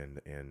town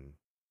and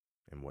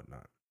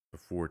whatnot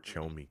before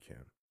Chelmy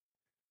can.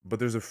 But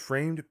there's a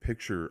framed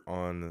picture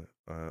on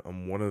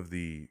one of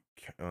the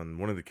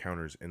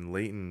counters,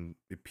 and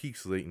it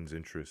piques Leighton's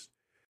interest,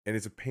 and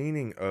it's a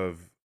painting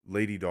of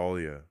Lady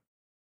Dahlia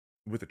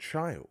with a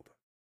child,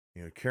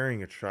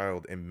 carrying a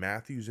child, and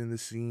Matthew's in the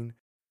scene,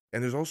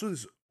 and there's also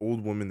this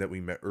old woman that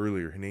we met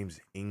earlier. Her name's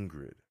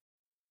Ingrid.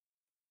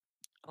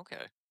 Okay.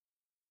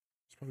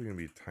 It's probably gonna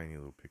be a tiny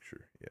little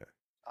picture. Yeah.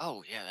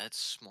 Oh yeah, that's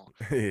small.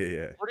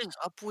 Yeah. What is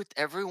up with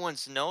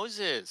everyone's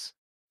noses?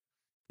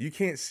 You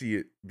can't see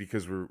it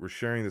because we're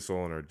sharing this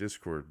all in our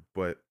Discord,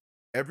 but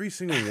every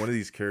single one of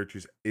these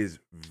characters is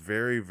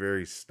very,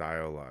 very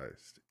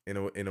stylized in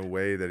a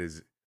way that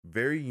is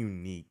very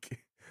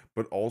unique,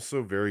 but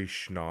also very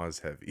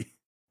schnoz heavy.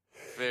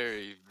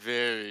 Very,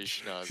 very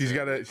schnoz. She's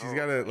got Oh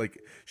a like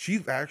she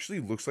actually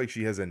looks like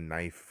she has a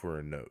knife for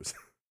a nose.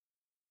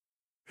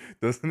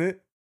 Doesn't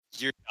it?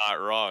 You're not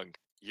wrong.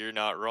 You're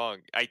not wrong.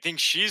 I think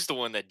she's the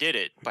one that did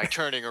it by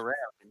turning around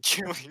and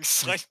killing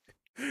Simon.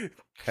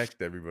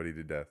 Pecked everybody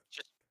to death.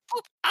 Just,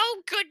 "Oop,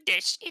 oh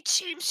goodness, it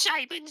seems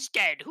Simon's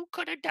dead. Who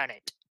could have done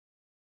it?"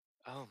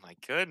 Oh my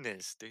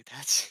goodness, dude,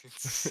 that's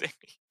insane.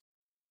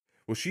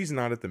 Well, she's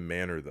not at the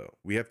manor though.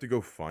 We have to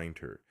go find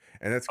her.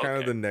 And that's kind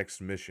of Okay. the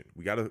next mission.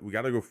 We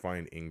gotta go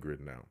find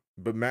Ingrid now.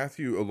 But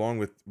Matthew, along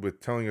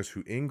with telling us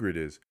who Ingrid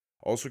is,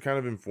 also kind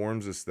of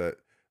informs us that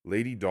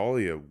Lady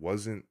Dahlia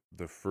wasn't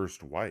the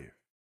first wife.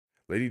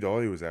 Lady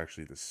Dahlia was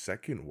actually the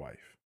second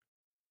wife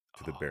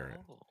to the Baron.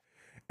 Oh.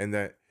 And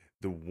that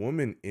the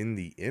woman in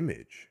the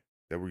image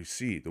that we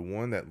see, the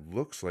one that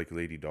looks like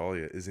Lady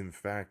Dahlia, is in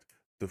fact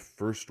the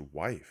first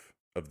wife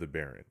of the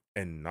Baron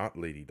and not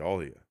Lady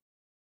Dahlia.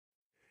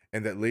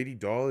 And that Lady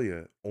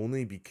Dahlia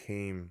only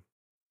became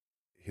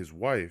his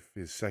wife,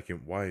 his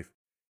second wife,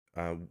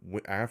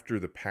 after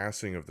the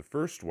passing of the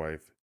first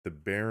wife. The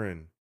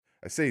Baron,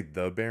 I say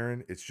the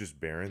Baron, it's just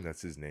Baron,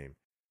 that's his name.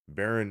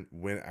 Baron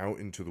went out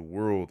into the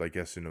world, I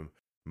guess, in a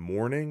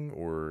mourning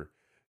or,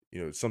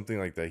 something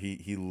like that.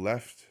 He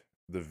left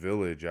the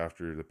village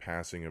after the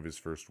passing of his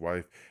first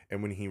wife,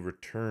 and when he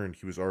returned,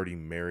 he was already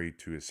married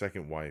to his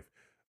second wife,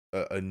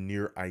 a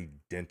near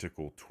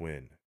identical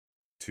twin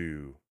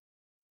to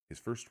his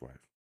first wife.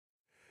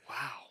 Wow.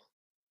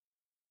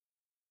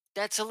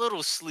 That's a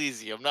little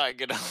sleazy, I'm not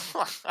gonna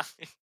lie.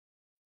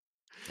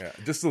 Yeah,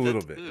 just a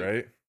little That's bit, ooh,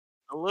 right?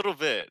 a little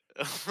bit.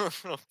 A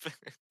little bit.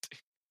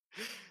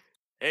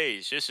 Hey,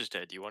 your sister's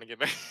dead. Do you want to get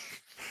married?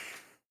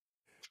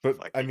 But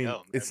I Fucking mean, hell,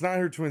 man. it's not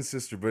her twin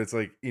sister, but it's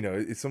like,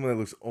 it's someone that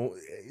looks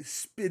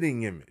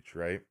spitting image,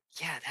 right?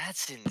 Yeah,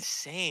 that's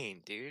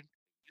insane, dude.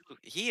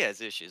 He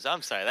has issues.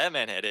 I'm sorry. That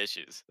man had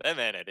issues. That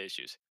man had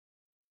issues.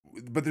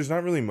 But there's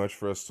not really much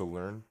for us to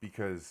learn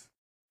because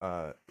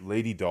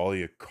Lady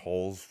Dahlia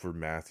calls for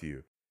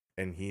Matthew,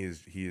 and he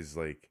is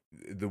like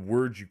the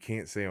words you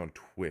can't say on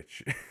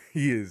Twitch.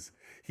 he is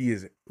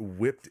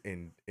whipped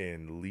and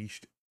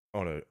leashed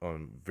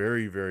on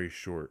very, very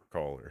short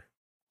collar,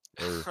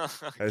 or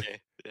has, Okay.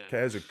 Yeah.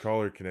 has a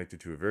collar connected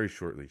to a very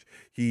short leash.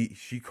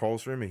 She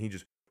calls for him, and he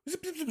just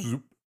zip, zip, zip,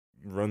 zoop,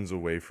 runs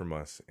away from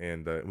us,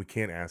 and we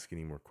can't ask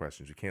any more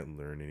questions. We can't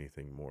learn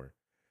anything more.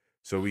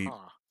 So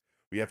Huh.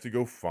 we have to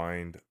go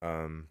find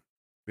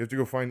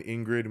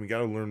Ingrid, and we got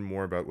to learn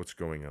more about what's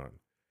going on.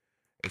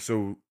 And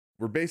so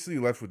we're basically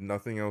left with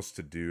nothing else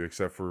to do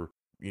except for,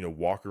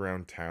 walk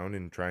around town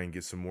and try and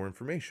get some more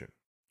information.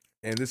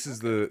 And this is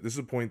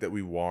the point that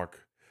we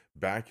walk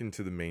back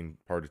into the main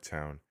part of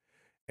town,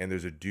 and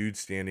there's a dude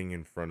standing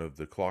in front of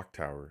the clock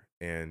tower,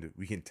 and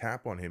we can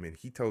tap on him, and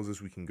he tells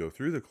us we can go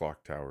through the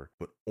clock tower,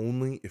 but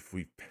only if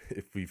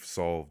we've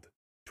solved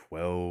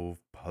 12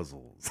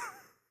 puzzles.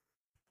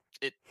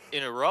 It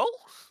in a row?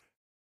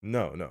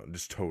 No,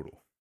 just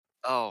total.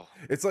 Oh.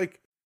 It's like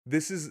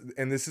this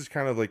is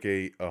kind of like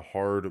a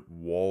hard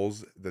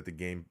walls that the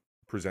game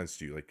presents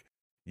to you. Like,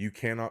 you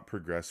cannot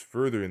progress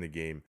further in the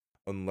game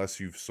unless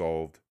you've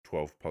solved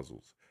 12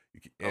 puzzles.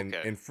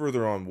 Okay. And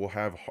further on, we'll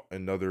have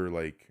another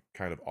like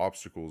kind of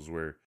obstacles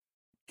where you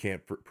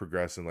can't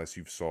progress unless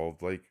you've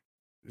solved like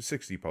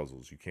 60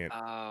 puzzles. You can't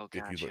Oh, if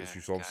you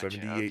gotcha. solve Gotcha.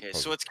 78 Okay. So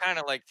puzzles. it's kind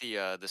of like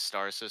the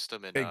star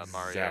system in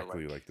Mario,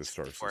 Exactly like like the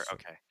star 64. system.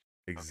 Okay. Okay.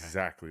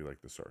 Exactly like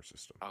the star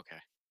system.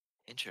 Okay.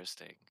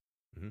 Interesting.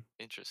 Mhm.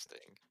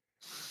 Interesting.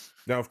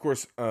 Now, of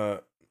course,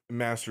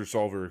 Master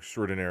Solver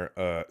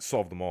Extraordinaire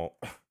solved them all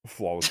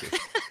flawlessly.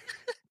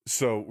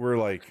 So we're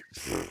like,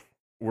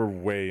 we're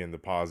way in the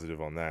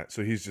positive on that.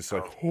 So he's just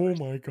like, Of oh course.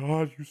 my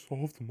God, you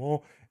solved them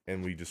all.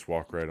 And we just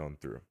walk right on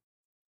through.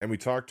 And we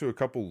talk to a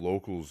couple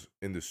locals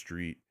in the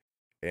street,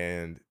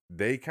 and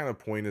they kind of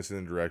point us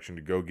in the direction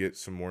to go get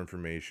some more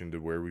information to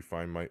where we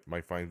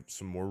might find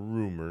some more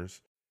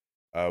rumors.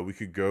 We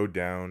could go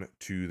down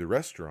to the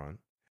restaurant,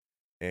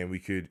 and we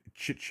could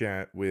chit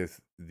chat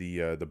with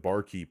the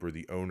barkeep or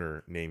the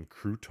owner named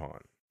Crouton.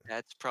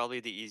 That's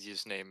probably the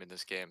easiest name in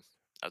this game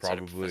outside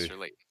of Probably. Professor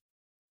Layton.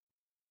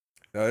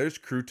 There's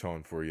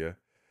Crouton for you.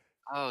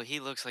 Oh, he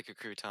looks like a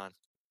crouton.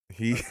 I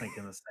He was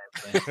thinking the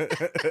same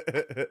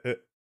thing.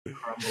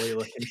 Crumbly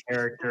looking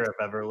character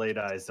I've ever laid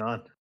eyes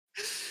on.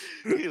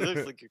 He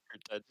looks like a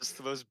crouton, just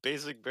the most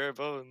basic bare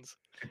bones.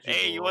 Could you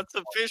Hey, you roll want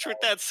some fish with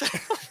that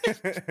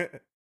salad?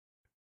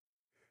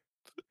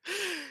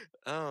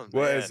 Oh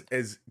Well, man.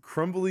 as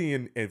crumbly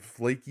and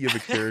flaky of a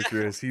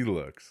character as he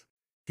looks,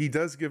 he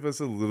does give us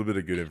a little bit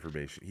of good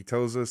information. He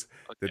tells us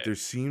that Okay. there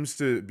seems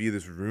to be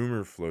this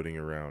rumor floating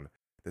around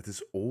that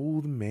this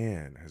old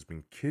man has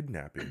been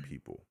kidnapping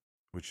people,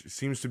 which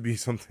seems to be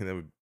something that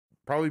would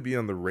probably be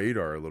on the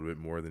radar a little bit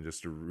more than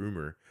just a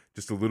rumor,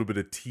 just a little bit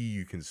of tea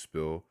you can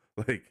spill.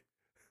 Like,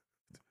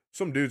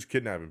 some dude's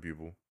kidnapping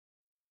people.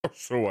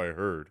 So I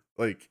heard.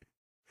 Like,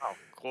 Oh,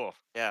 cool.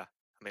 Yeah.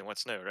 I mean,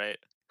 what's new, right?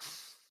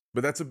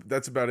 but that's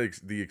about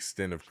the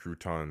extent of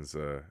Crouton's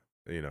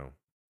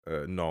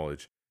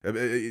knowledge.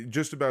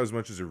 Just about as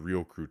much as a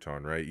real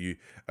crouton, right?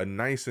 A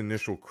nice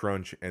initial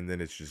crunch, and then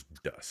it's just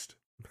dust.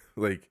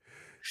 Like,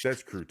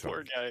 that's Poor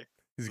Crouton. guy.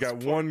 He's This got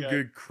poor one guy.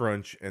 good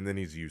crunch, and then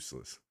he's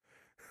useless.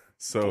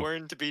 So,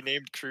 Born to be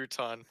named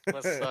Crouton.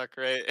 Must suck,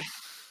 right?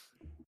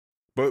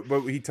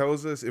 but he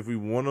tells us if we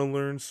want to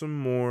learn some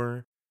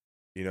more,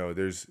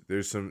 there's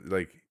some,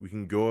 like, we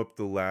can go up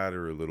the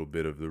ladder a little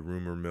bit of the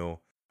rumor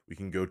mill. We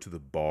can go to the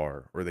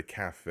bar, or the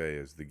cafe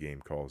as the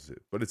game calls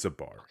it, but it's a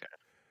bar. Okay.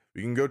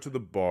 We can go to the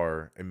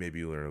bar and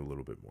maybe learn a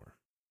little bit more.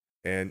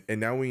 And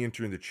now we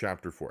enter into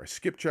chapter 4. I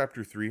skipped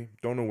chapter 3.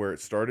 Don't know where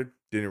it started.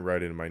 Didn't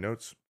write it in my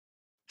notes.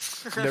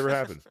 Never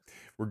happened.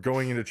 We're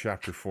going into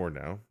chapter 4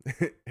 now,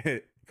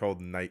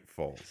 called Night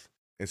Falls.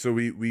 And so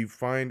we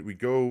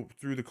go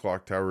through the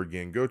clock tower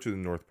again, go to the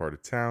north part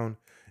of town,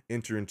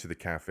 enter into the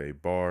cafe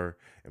bar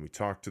and we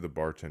talk to the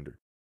bartender.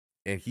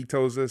 And he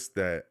tells us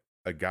that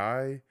a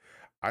guy,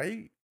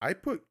 I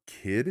put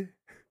kid,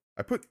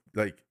 I put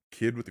like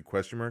kid with a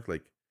question mark,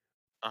 like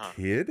Uh-huh.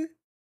 kid.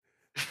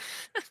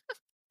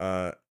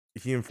 Uh,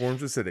 he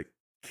informs us that a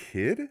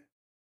kid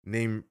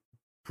named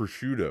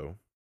Prosciutto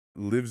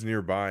lives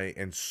nearby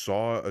and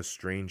saw a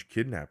strange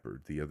kidnapper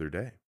the other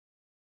day.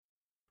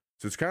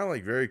 So it's kind of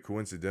like very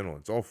coincidental.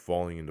 It's all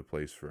falling into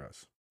place for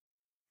us.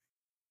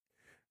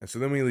 And so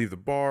then we leave the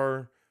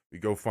bar, we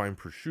go find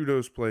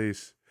Prosciutto's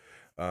place.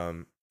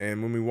 And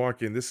when we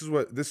walk in, this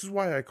is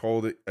why I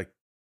called it a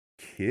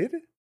kid,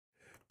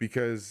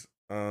 because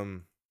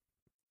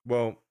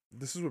well,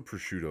 this is what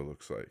Prosciutto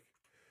looks like.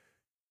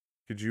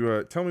 Could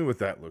you tell me what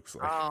that looks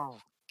like? Oh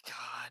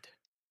God.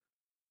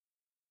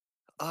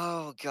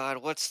 Oh God,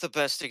 what's the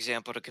best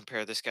example to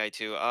compare this guy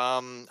to?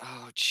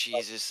 Oh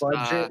Jesus.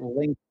 Budget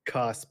Link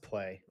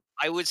cosplay.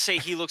 I would say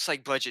he looks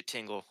like Budget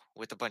Tingle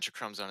with a bunch of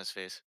crumbs on his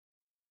face.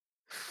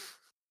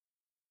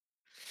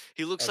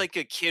 He looks Uh, like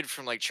a kid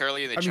from like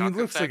Charlie and the I mean, he Chocolate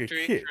looks like a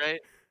Factory, kid. right?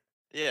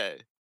 Yeah.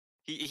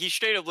 He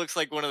straight up looks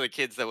like one of the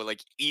kids that would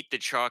like eat the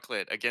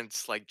chocolate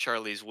against like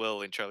Charlie's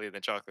will in Charlie and the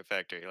Chocolate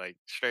Factory, like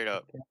straight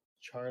up.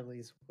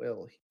 Charlie's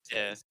will, he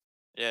Yeah. says.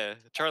 Yeah.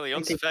 Charlie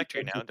owns the Thinking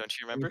factory Budget now, don't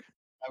you Link, remember?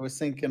 I was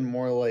thinking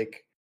more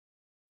like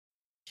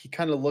he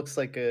kind of looks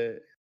like a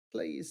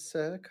please,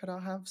 sir, could I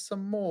have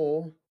some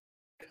more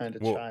kind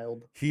of Well,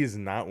 child. he is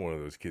not one of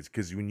those kids,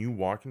 because when you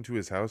walk into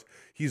his house,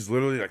 he's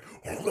literally like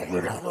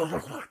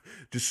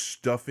just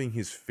stuffing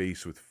his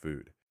face with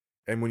food.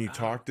 And when you Oh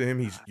talk to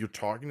him, God. you're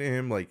talking to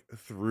him like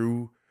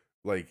through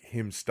like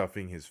him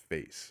stuffing his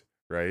face,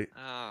 right?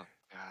 Oh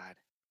God.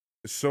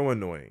 So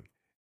annoying.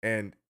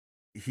 And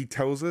he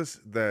tells us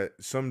that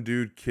some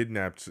dude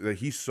kidnapped, that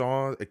he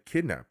saw a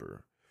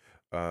kidnapper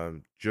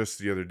just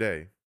the other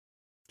day.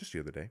 Just the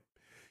other day.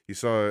 He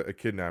saw a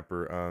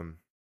kidnapper,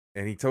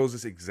 and he tells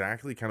us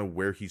exactly kind of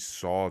where he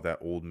saw that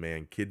old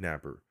man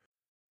kidnapper,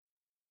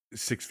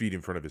 6 feet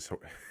in front of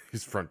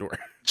his front door.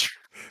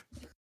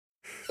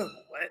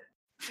 What?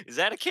 Is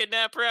that a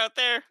kidnapper out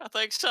there? I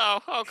think so.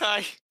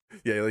 Okay.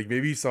 Yeah, like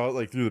maybe he saw it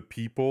like through the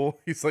peephole.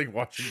 He's like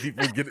watching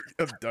people get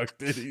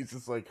abducted. He's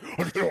just like,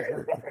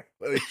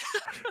 like,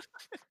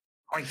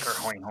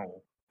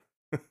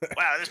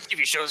 Wow, this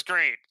TV show is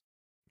great.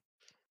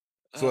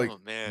 so like, Oh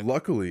man.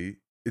 luckily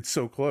it's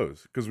so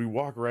close because we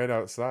walk right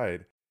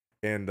outside,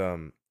 and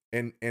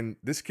and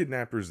this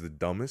kidnapper is the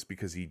dumbest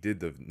because he did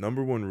the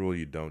number one rule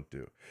you don't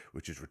do,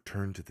 which is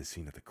return to the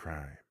scene of the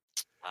crime.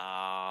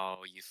 Oh,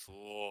 you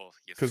fool.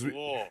 You 'Cause we-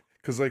 fool.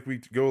 Because like we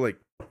go like,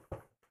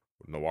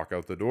 no, walk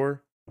out the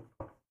door,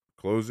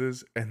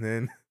 closes, and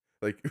then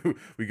like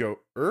we go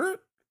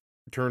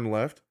turn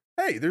left.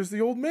 Hey, there's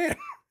the old man.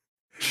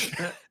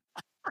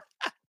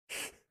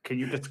 Can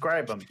you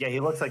describe him? Yeah, he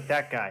looks like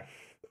that guy.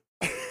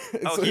 And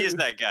Oh, so he is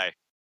that guy.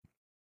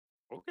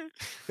 Okay.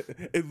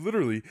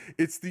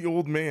 it's the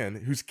old man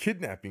who's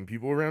kidnapping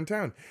people around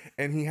town,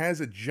 and he has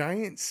a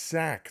giant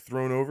sack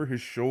thrown over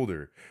his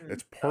shoulder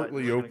that's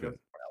partly we're gonna go open,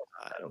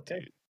 somewhere else. Okay.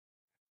 Dude.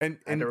 and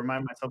I had to and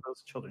remind myself it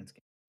was a children's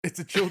game. it's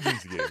a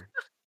children's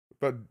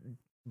game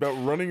about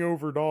running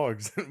over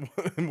dogs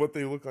and what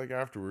they look like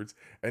afterwards.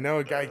 And now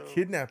a guy Oh,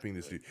 kidnapping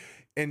this dude,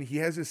 and he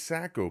has his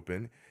sack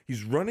open.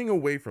 He's running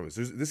away from us.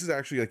 This is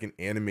actually like an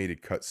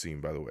animated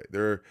cutscene, by the way.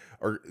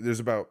 There's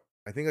about,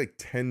 I think, like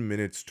 10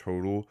 minutes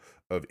total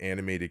of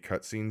animated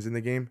cutscenes in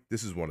the game.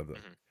 This is one of them.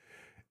 Mhm.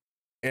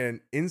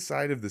 And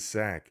inside of the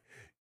sack,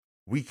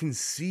 we can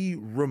see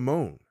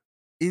Ramon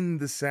in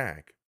the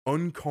sack,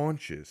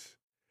 unconscious.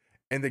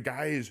 And the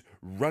guy is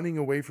running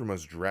away from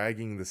us,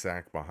 dragging the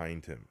sack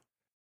behind him.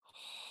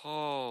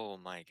 Oh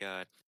my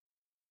god.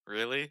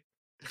 Really?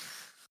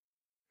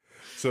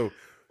 So,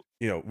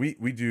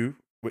 we do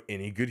what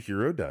any good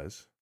hero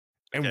does,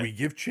 and Okay. we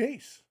give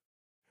chase.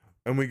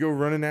 And we go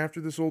running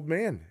after this old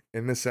man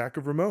in the sack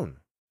of Ramon.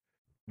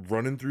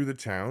 Running through the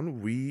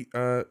town, we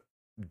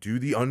do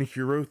the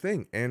unhero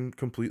thing and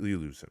completely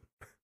lose him.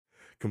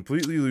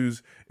 Completely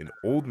lose an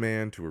old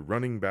man to a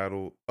running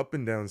battle up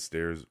and down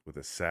stairs with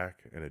a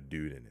sack and a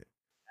dude in it.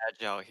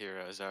 Agile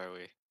heroes, are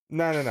we?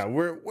 No.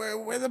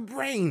 We're the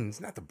brains,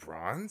 not the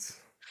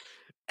bronze.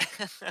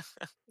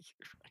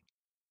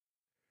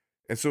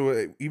 And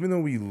so, even though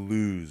we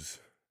lose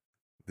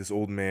this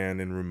old man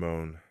and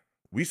Ramon,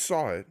 we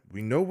saw it.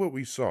 We know what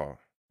we saw,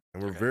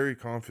 and we're Okay. very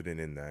confident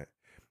in that.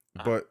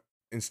 Uh-huh. But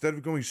instead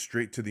of going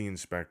straight to the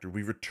inspector,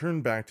 we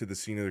returned back to the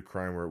scene of the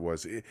crime where it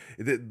was.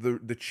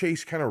 The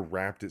chase kind of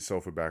wrapped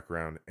itself back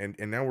around, and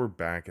now we're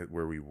back at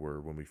where we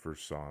were when we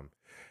first saw him.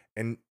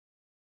 And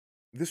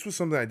this was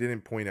something I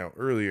didn't point out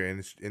earlier, and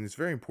it's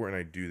very important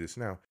I do this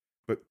now.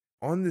 But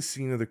on the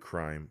scene of the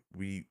crime,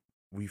 we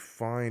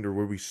find, or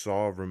where we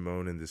saw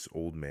Ramon and this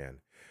old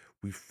man,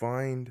 we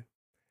find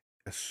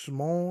a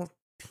small,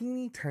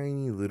 teeny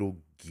tiny little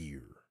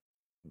gear.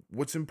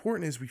 What's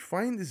important is we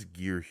find this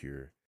gear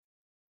here,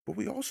 but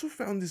we also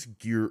found this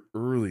gear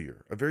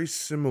earlier, a very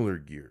similar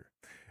gear,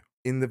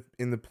 in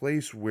the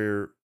place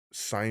where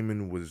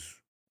Simon was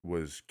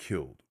was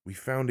killed. We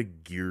found a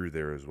gear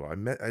there as well.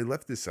 I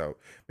left this out.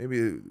 Maybe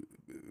a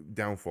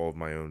downfall of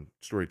my own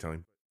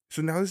storytelling.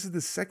 So now this is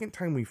the second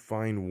time we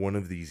find one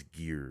of these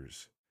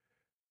gears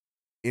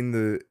in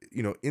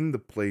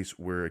the place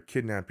where a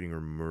kidnapping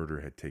or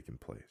murder had taken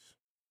place.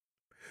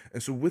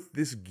 And so with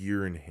this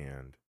gear in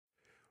hand,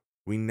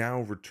 we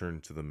now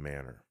return to the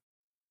manor.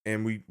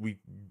 And we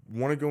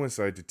want to go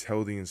inside to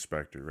tell the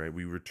inspector, right?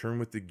 We return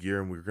with the gear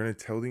and we're going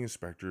to tell the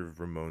inspector of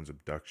Ramon's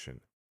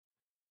abduction.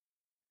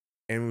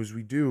 And as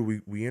we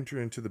do, we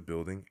enter into the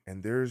building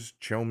and there's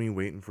Chelmy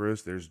waiting for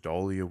us, there's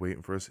Dahlia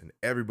waiting for us, and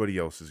everybody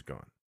else is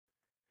gone.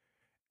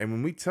 And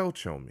when we tell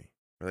Chelmy,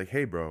 we're like,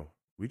 hey bro,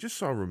 we just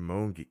saw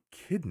Ramon get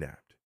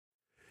kidnapped.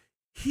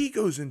 He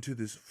goes into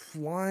this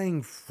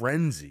flying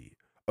frenzy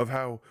of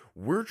how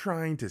we're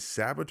trying to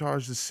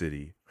sabotage the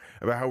city,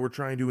 about how we're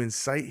trying to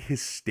incite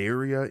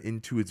hysteria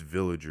into its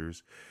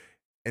villagers,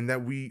 and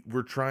that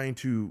we're trying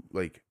to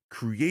like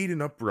create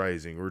an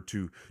uprising or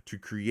to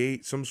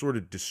create some sort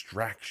of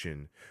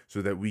distraction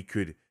so that we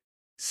could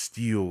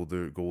steal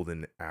the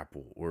golden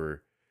apple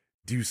or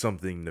do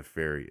something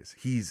nefarious.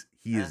 He is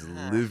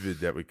livid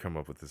that we come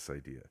up with this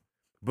idea.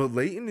 But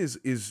Leighton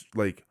is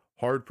like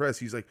hard pressed.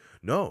 He's like,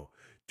 no,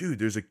 dude,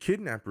 there's a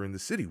kidnapper in the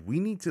city. We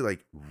need to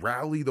like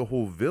rally the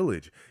whole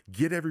village,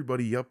 get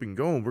everybody up and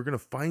going. We're gonna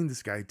find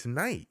this guy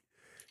tonight.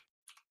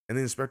 And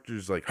the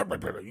inspector's like,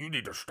 you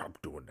need to stop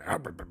doing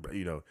that.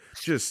 You know,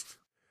 just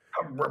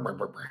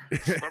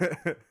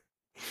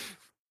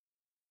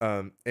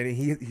and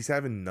he's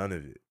having none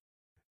of it.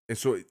 And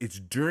so it's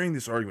during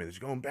this argument, it's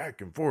going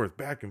back and forth,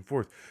 back and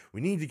forth.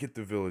 We need to get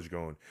the village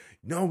going.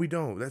 No, we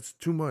don't. That's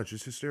too much.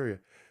 It's hysteria.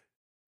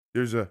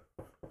 There's a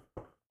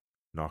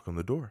knock on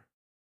the door.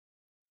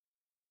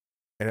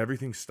 And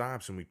everything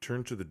stops and we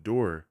turn to the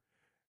door,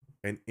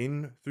 and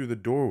in through the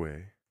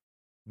doorway,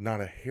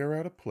 not a hair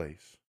out of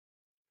place,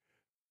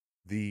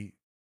 the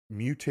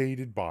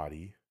mutated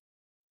body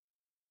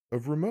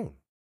of Ramon.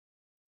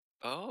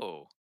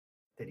 Oh.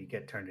 Did he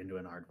get turned into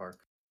an aardvark?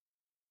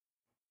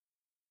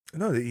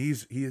 No, he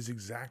is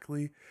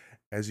exactly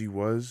as he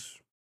was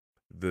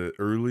the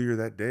earlier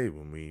that day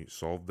when we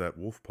solved that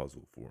wolf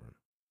puzzle for him.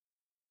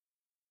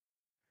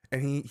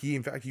 And he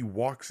in fact, he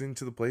walks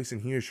into the place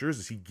and he assures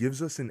us, he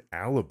gives us an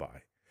alibi.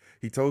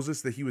 He tells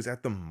us that he was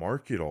at the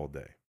market all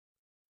day.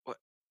 What?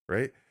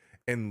 Right?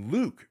 And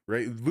Luke,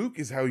 right? Luke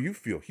is how you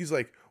feel. He's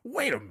like,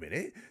 wait a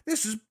minute,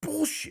 this is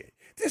bullshit.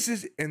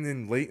 And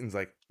then Leighton's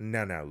like,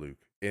 nah, Luke.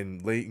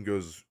 And Leighton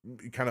goes,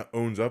 kind of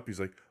owns up. He's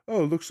like,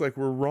 oh, looks like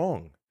we're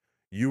wrong.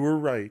 You were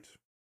right.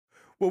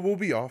 Well, we'll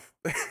be off.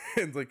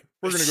 And like,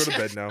 we're going to go to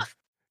bed now.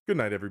 Good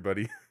night,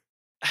 everybody.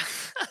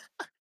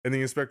 And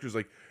the inspector's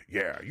like,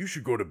 yeah, you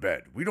should go to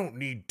bed. We don't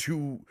need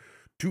two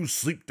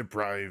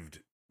sleep-deprived,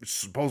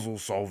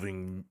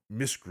 puzzle-solving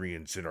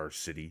miscreants in our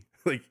city.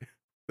 Like,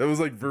 that was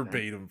like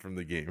verbatim from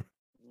the game.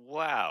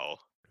 Wow.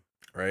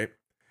 Right?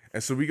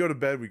 And so we go to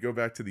bed, we go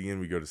back to the inn,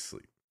 we go to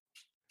sleep.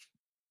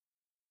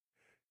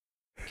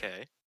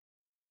 Okay.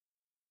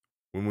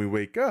 When we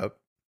wake up,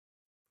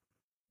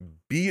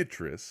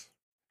 Beatrice,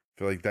 I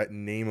feel like that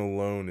name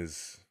alone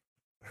is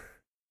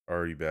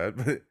already bad,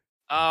 but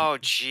Oh,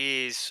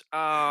 jeez.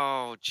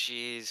 Oh,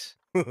 jeez.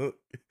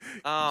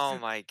 Oh,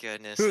 my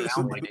goodness. This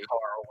Sound like lady.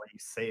 Carl when you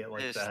say it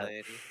like This that.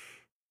 lady.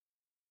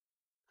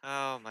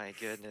 Oh, my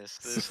goodness.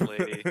 This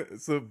lady.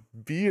 So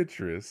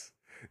Beatrice,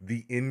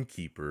 the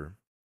innkeeper,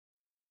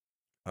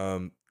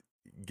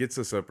 gets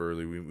us up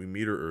early. We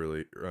meet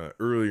her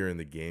earlier in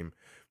the game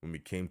when we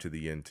came to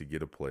the inn to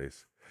get a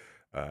place.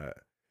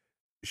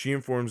 She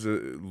informs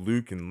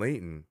Luke and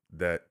Leighton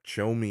that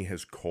Chelmy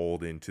has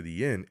called into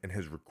the inn and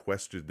has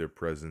requested their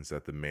presence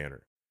at the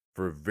manor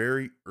for a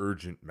very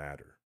urgent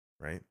matter,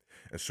 right?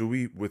 And so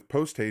with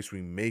post haste, we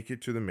make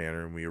it to the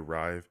manor and we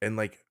arrive, and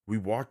like we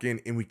walk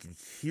in and we can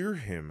hear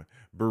him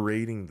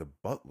berating the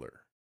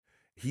butler.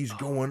 He's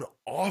going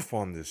off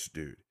on this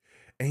dude.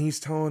 And he's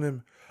telling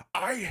him,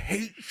 I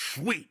hate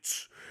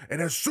sweets.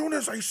 And as soon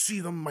as I see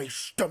them, my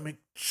stomach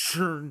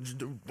churns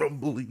to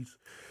rumblies.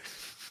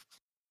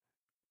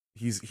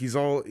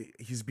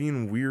 He's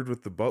being weird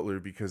with the butler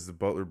because the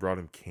butler brought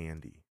him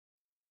candy.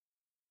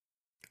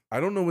 I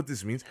don't know what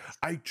this means.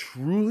 I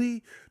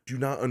truly do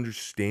not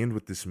understand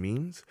what this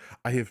means.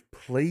 I have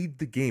played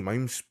the game.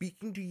 I'm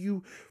speaking to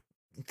you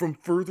from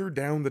further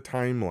down the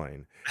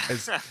timeline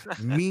as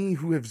me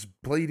who has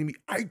played him.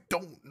 I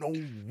don't know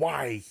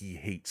why he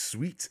hates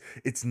sweets.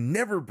 It's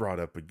never brought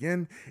up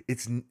again.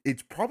 It's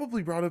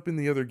probably brought up in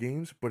the other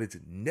games, but it's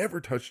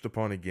never touched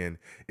upon again.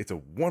 It's a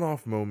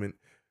one-off moment,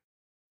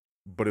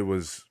 but it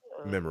was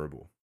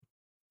memorable.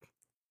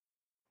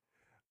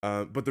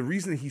 But the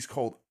reason he's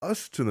called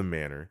us to the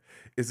manor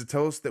is to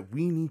tell us that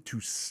we need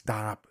to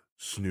stop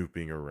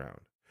snooping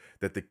around,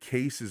 that the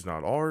case is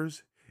not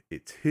ours,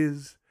 it's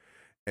his,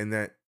 and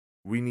that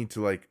we need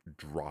to like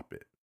drop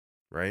it,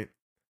 right?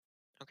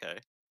 Okay.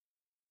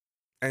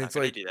 And Not it's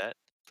gonna like, do that,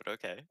 but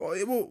okay.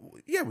 well,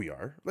 yeah, we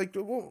are. Like,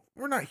 well,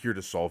 we're not here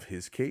to solve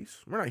his case.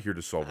 We're not here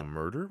to solve a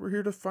murder. We're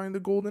here to find the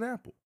golden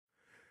apple.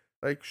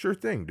 Like, sure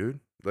thing, dude.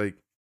 Like,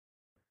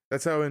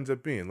 That's how it ends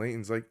up being.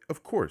 Leighton's like,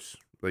 of course,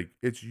 like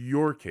it's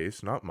your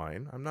case, not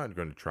mine. I'm not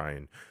going to try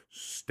and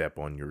step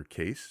on your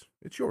case.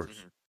 It's yours.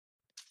 Mhm.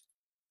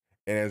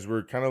 And as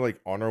we're kind of like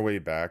on our way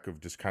back of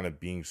just kind of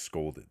being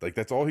scolded, like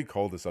that's all he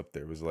called us up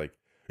there was like,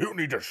 you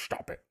need to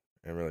stop it.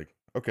 And we're like,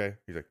 okay.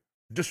 He's like,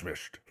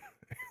 dismissed.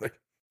 Like,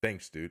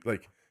 thanks, dude.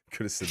 Like,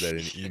 could have said that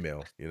in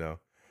email, you know?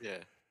 Yeah.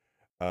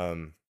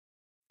 Um,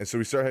 and so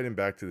we start heading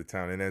back to the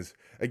town. And as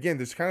again,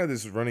 there's kind of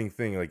this running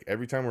thing, like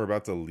every time we're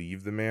about to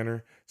leave the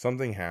manor,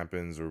 something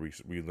happens or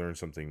we learn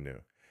something new.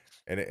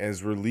 And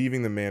as we're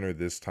leaving the manor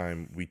this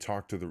time, we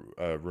talk to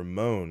the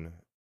Ramon,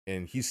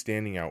 and he's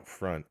standing out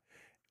front,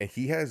 and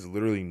he has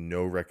literally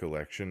no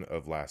recollection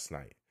of last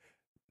night,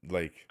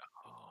 like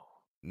Oh.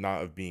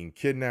 not of being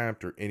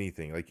kidnapped or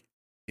anything. Like,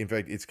 in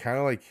fact, it's kind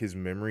of like his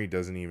memory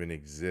doesn't even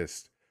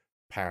exist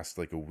past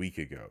like a week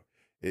ago.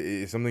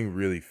 Something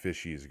really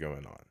fishy is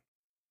going on.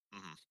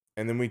 Mhm.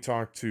 And then we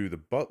talk to the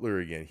butler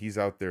again. He's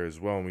out there as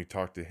well, and we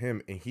talk to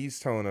him, and he's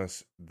telling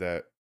us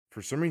that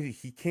for some reason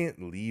he can't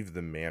leave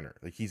the manor.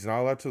 Like he's not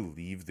allowed to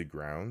leave the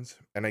grounds.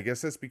 And I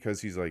guess that's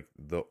because he's like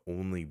the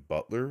only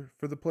butler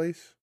for the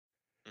place.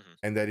 Mhm.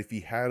 And that if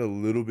he had a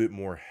little bit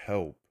more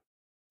help,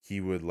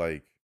 he would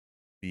like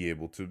be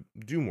able to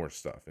do more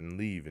stuff and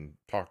leave and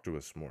talk to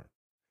us more.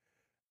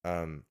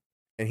 Um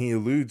and he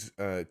alludes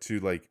to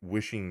like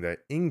wishing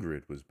that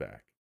Ingrid was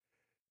back.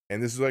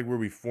 And this is like where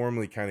we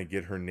formally kind of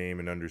get her name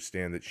and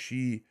understand that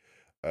she,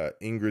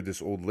 Ingrid,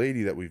 this old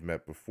lady that we've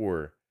met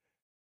before,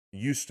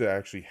 used to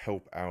actually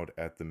help out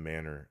at the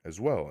manor as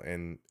well.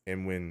 And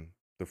when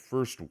the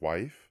first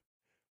wife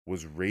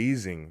was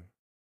raising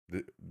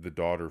the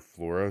daughter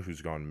Flora,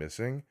 who's gone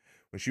missing,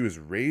 when she was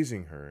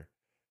raising her,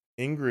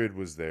 Ingrid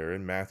was there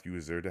and Matthew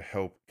was there to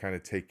help kind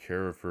of take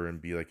care of her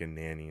and be like a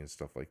nanny and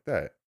stuff like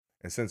that.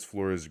 And since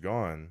Flora's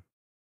gone,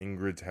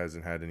 Ingrid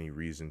hasn't had any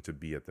reason to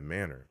be at the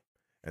manor,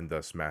 and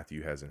thus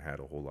Matthew hasn't had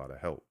a whole lot of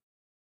help.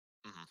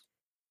 Mhm.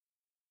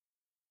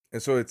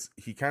 And so it's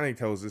he kind of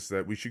tells us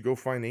that we should go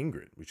find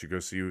Ingrid. We should go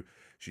see.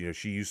 She,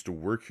 she used to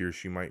work here.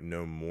 She might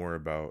know more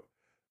about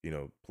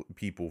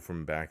people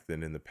from back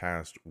then in the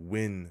past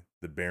when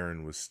the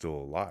Baron was still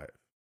alive.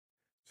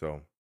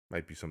 So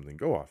might be something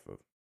to go off of.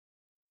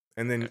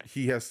 And then Okay.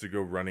 he has to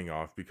go running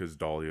off because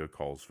Dahlia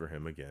calls for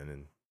him again,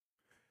 and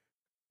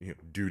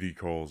duty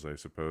calls, I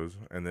suppose.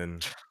 And then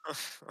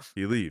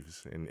he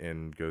leaves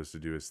and goes to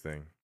do his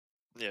thing.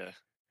 Yeah.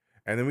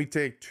 And then we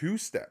take 2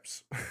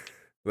 steps.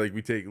 Like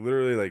we take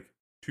literally like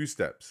 2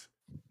 steps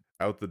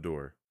out the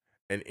door,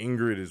 and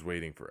Ingrid is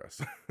waiting for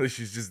us. Like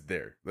she's just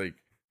there. Like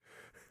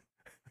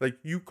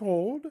you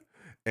called?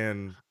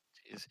 And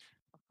Jeez.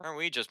 Aren't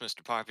we just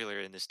Mr. Popular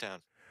in this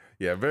town?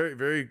 yeah, very,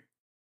 very,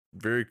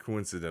 very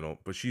coincidental,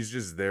 but she's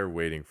just there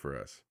waiting for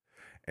us.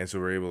 And so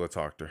we're able to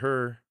talk to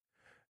her,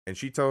 and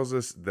she tells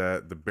us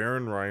that the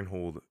Baron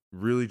Reinhold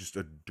really just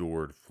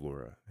adored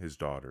Flora, his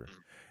daughter. Mm.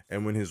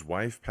 And when his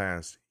wife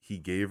passed, he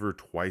gave her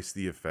twice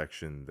the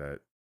affection that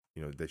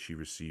that she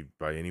received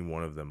by any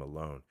one of them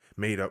alone,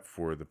 made up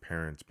for the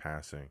parents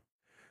passing.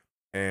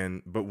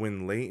 But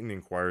when Leighton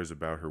inquires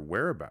about her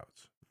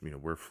whereabouts,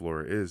 where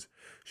Flora is,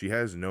 she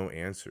has no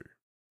answer.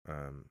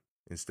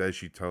 Instead,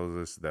 she tells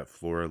us that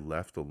Flora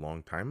left a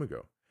long time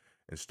ago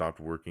and stopped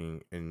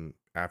working, and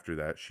after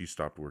that, she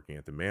stopped working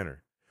at the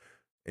manor.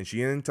 And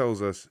she then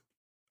tells us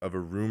of a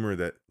rumor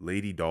that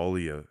Lady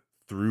Dahlia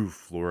threw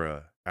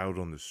Flora out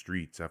on the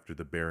streets after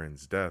the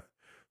Baron's death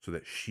so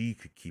that she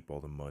could keep all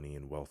the money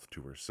and wealth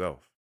to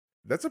herself.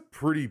 That's a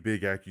pretty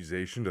big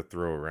accusation to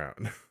throw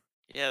around.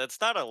 Yeah,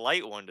 that's not a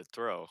light one to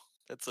throw.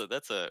 That's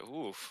a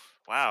oof.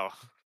 Wow.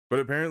 But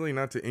apparently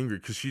not to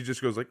Ingrid, because she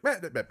just goes like, "Bah,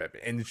 bah, bah, bah,"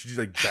 and then she just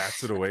like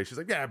bats it away. She's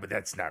like, yeah, but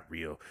that's not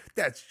real.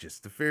 That's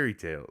just the fairy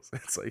tales.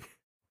 It's like,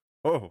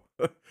 oh,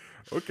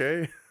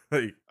 okay.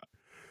 Like,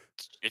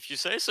 If you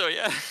say so,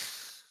 yeah.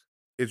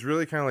 it's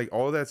really kind of like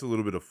all of that's a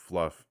little bit of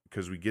fluff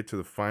because we get to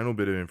the final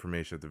bit of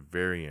information at the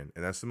very end,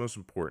 and that's the most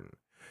important.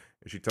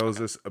 And she tells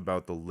Okay. us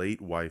about the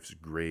late wife's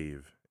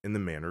grave in the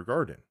manor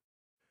garden,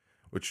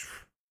 which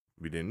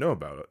we didn't know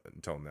about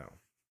until now.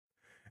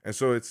 And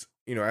so it's,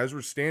 as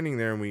we're standing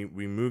there and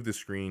we move the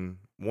screen,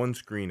 one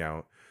screen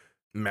out,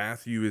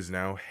 Matthew is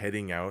now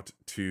heading out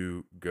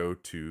to go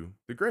to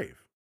the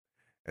grave.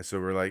 And so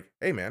we're like,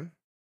 hey man,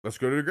 let's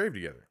go to the grave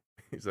together.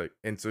 He's like,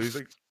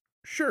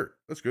 sure,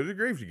 let's go to the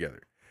grave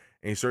together.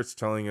 And he starts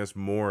telling us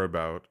more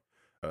about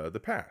the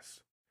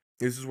past.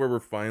 This is where we're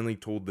finally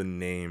told the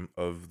name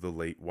of the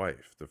late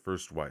wife, the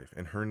first wife,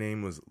 and her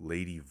name was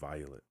Lady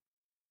Violet.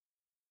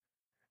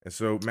 And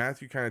so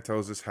Matthew kind of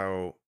tells us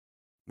how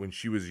when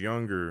she was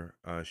younger,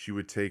 she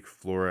would take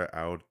Flora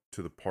out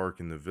to the park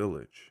in the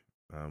village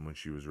when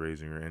she was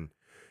raising her. And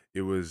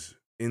it was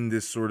in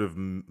this sort of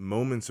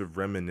moments of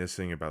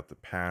reminiscing about the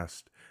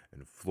past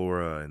and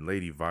Flora and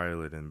Lady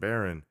Violet and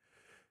Baron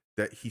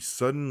that he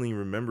suddenly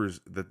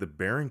remembers that the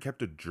Baron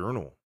kept a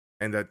journal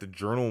and that the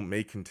journal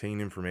may contain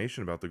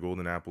information about the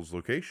Golden Apple's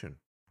location.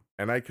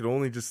 And I could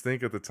only just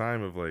think at the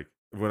time of like,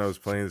 when I was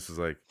playing this, was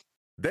like,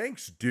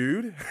 thanks,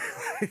 dude.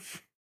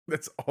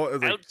 That's all. I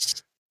was like,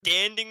 Ouch.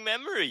 outstanding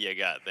memory you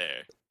got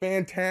there.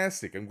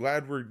 Fantastic. I'm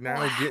glad we're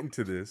now Wow. getting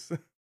to this.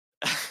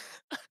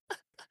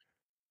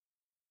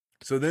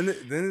 So then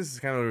this is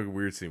kind of like a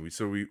weird scene.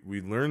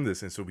 We learn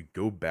this, and so we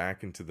go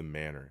back into the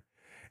manor,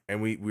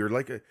 and we're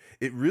like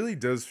it really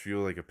does feel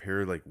like a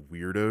pair of like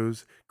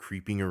weirdos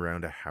creeping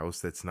around a house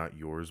that's not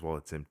yours while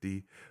it's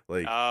empty.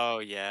 Like, Oh,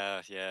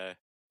 yeah, yeah.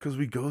 because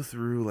we go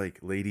through like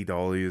Lady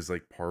Dahlia's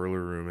like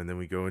parlor room, and then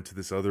we go into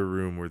this other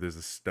room where there's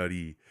a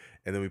study,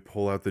 and then we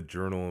pull out the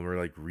journal and we're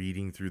like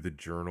reading through the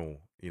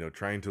journal,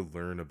 trying to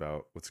learn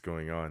about what's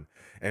going on.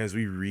 And as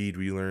we read,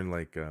 we learn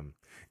like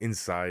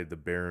inside the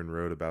Baron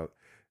wrote about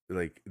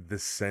like the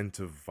scent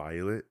of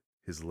Violet,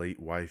 his late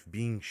wife,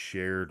 being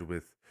shared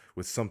with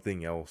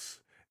something else,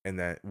 and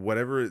that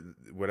whatever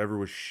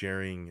was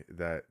sharing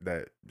that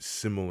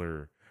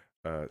similar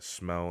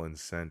smell and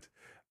scent,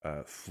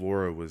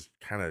 Flora was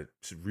kind of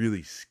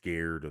really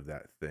scared of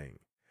that thing.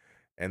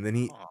 And then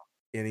he Oh,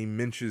 and he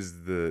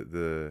mentions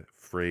the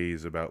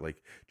phrase about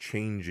like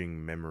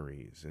changing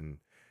memories and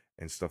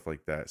stuff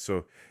like that.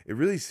 So it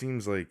really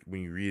seems like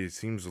when you read it, it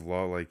seems a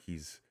lot like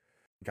he's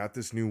got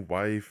this new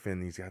wife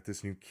and he's got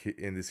this new kid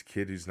and this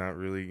kid who's not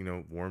really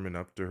warming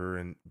up to her,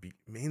 and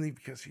mainly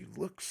because he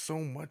looks so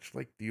much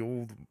like the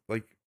old,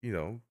 like,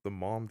 the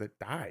mom that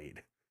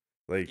died.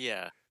 Like,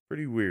 yeah.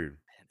 pretty weird.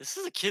 This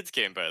is a kid's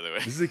game, by the way.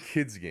 This is a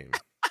kid's game.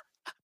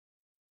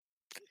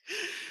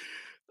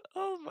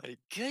 Oh my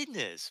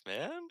goodness,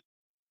 man.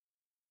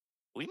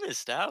 We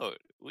missed out.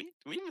 We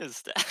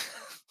missed out.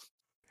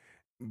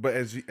 But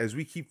as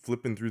we keep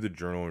flipping through the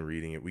journal and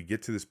reading it, we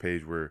get to this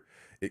page where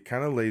it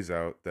kind of lays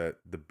out that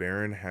the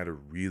Baron had a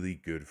really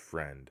good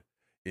friend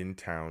in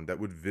town that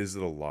would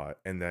visit a lot,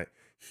 and that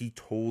he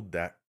told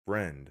that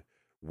friend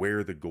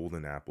where the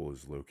golden apple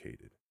is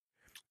located.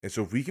 And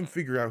so if we can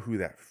figure out who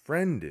that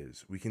friend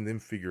is, we can then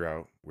figure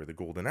out where the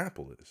golden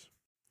apple is.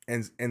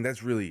 And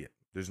that's really it.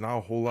 There's not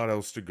a whole lot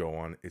else to go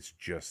on. It's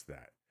just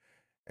that.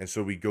 And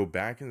so we go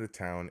back into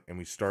town and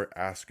we start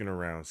asking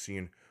around,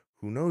 seeing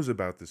who knows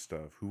about this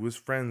stuff, who was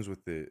friends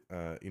with it,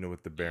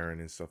 with the Baron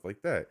and stuff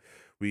like that.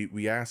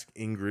 We ask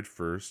Ingrid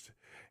first,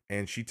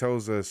 and she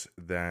tells us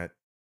that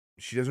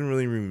she doesn't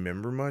really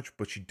remember much,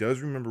 but she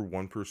does remember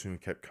one person who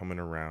kept coming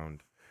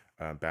around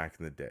back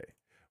in the day.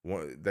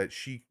 One that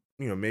she,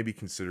 maybe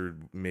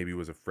considered maybe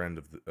was a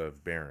friend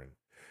of Baron,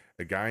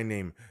 a guy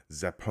named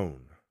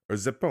Zappone or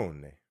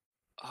Zappone.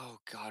 Oh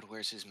God,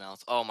 where's his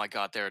mouth? Oh my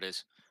God, there it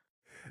is.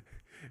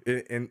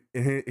 In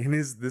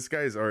his this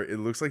guy's art, it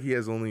looks like he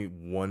has only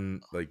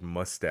one like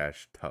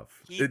mustache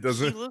tuft. He It he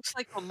doesn't. looks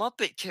like a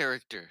Muppet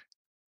character.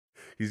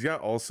 He's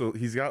got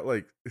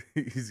like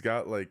he's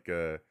got like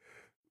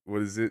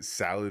what is it,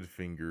 salad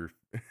finger,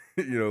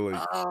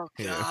 like Oh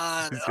hands.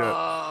 God. He's got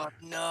Oh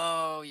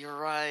no, you're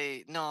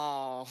right.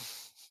 No.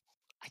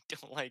 I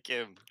don't like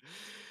him.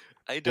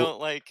 I well don't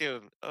like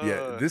him.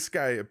 yeah, this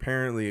guy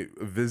apparently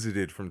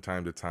visited from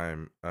time to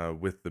time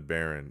with the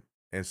Baron,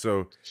 and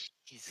so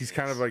he's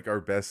kind of Jesus. like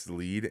our best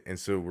lead, and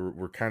so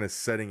we're kind of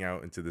setting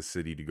out into the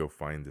city to go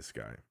find this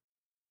guy.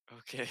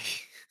 Okay.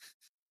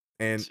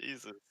 And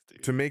Jesus,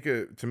 to dude.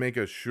 make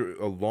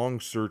a long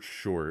search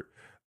short,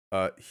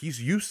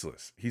 he's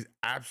useless. He's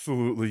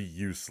absolutely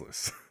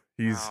useless.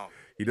 he's Oh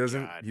he my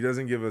doesn't God. he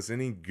doesn't give us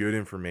any good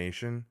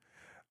information.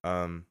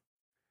 Um,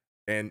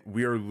 and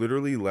we are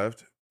literally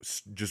left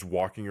just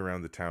walking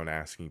around the town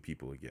asking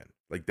people again.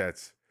 Like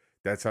that's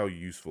how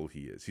useful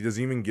he is. He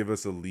doesn't even give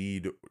us a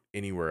lead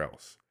anywhere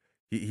else.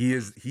 He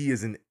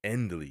is an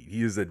end lead.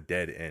 He is a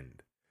dead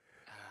end.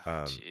 Oh,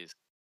 Um, jeez.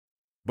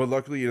 but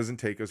luckily it doesn't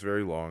take us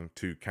very long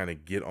to kind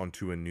of get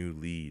onto a new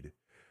lead.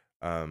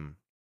 Um,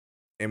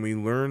 and we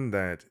learn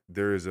that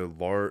there is a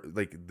large,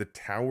 like, the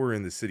tower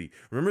in the city.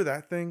 Remember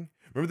that thing?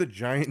 Remember the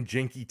giant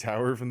janky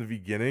tower from the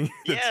beginning?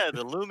 That's Yeah,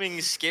 the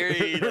looming,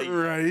 scary, like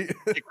right.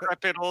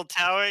 decrepit old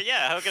tower.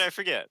 Yeah, how could I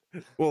forget?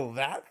 Well,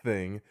 that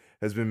thing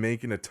has been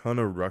making a ton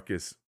of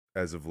ruckus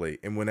as of late,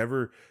 and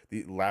whenever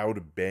the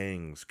loud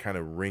bangs kind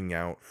of ring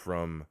out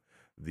from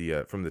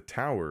the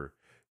tower,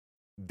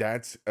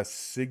 that's a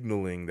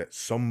signaling that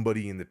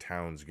somebody in the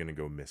town's gonna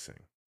go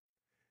missing.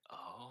 Oh.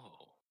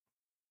 All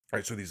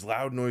right, so these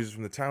loud noises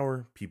from the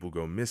tower, people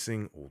go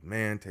missing, old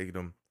man taking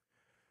them.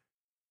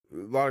 A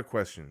lot of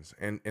questions.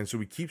 And so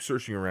we keep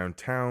searching around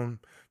town,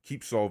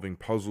 keep solving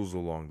puzzles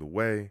along the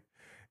way,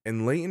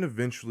 and Leighton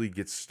eventually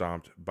gets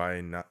stopped by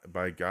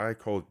a guy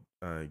called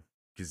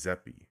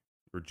Giuseppe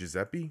or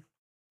Giuseppe.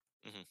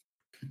 Hmm.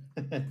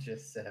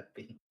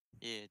 Giuseppe.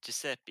 Yeah,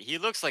 Giuseppe. He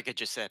looks like a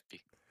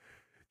Giuseppe.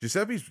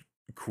 Giuseppe's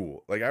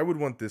cool. Like, I would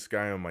want this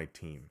guy on my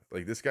team.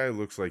 Like, this guy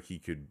looks like he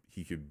could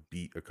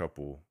beat a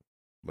couple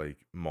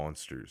like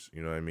monsters.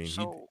 You know what I mean? He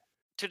So,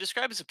 to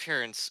describe his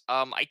appearance,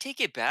 I take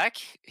it back.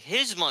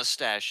 His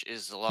mustache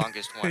is the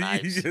longest one he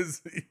I've seen.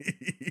 is.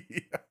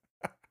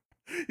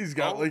 He's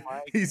got Oh like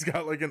my! he's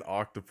got like an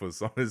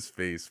octopus on his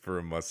face for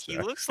a He mustache.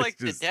 looks It's like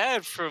the just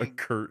dad a from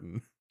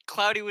curtain.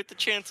 Cloudy with the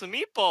Chance of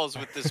Meatballs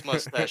with this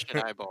mustache and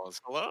eyeballs.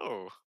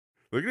 Hello.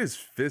 Look at his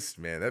fist,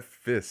 man. That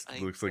fist I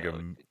looks like a,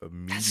 know. a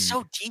That's meaty.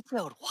 so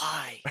detailed.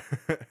 Why?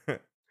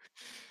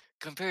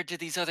 compared to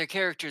these other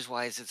characters,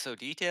 why is it so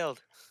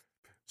detailed?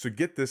 So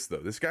get this though.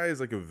 This guy is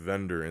like a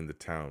vendor in the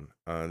town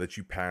that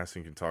you pass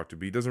and can talk to,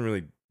 but he doesn't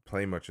really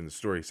play much in the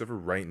story, except for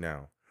right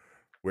now,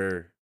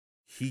 where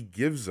he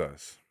gives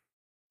us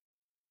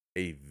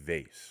a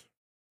vase.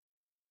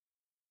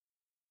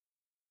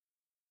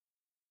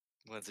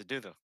 What does it do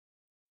though?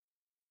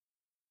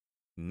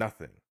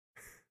 Nothing.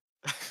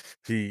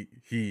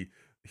 He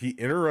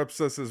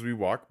interrupts us as we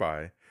walk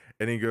by,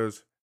 and he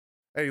goes,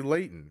 "Hey,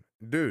 Leighton,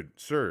 dude,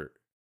 sir,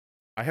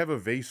 I have a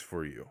vase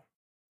for you.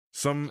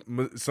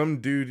 Some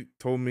dude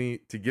told me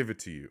to give it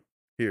to you.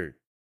 Here."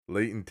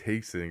 Leighton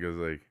takes it and goes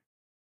like,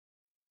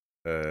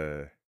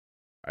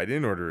 I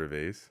didn't order a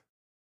vase."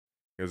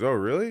 He goes, "Oh,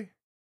 really?"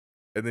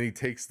 And then he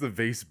takes the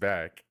vase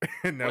back,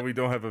 and now What? we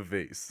don't have a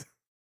vase.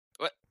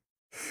 What?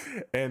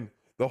 And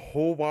the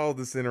whole while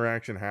this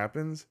interaction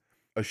happens,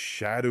 a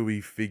shadowy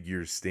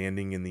figure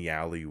standing in the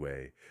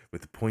alleyway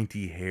with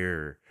pointy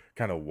hair,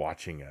 kind of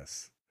watching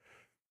us.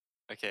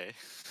 Okay.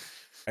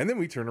 And then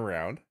we turn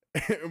around,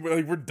 and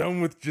we're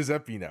done with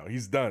Giuseppe now.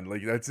 He's done.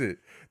 Like, that's it.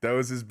 That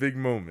was his big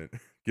moment,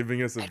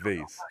 giving us a I don't know vase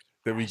about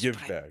that you we guys, give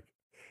but back.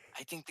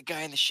 I think the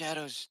guy in the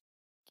shadows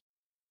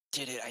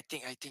did it. I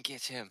think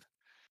it's him.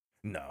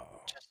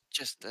 No.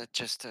 Just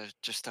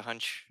a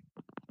hunch.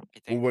 I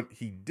Well, think. what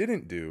he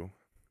didn't do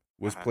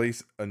was Uh-huh.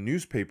 place a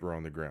newspaper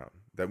on the ground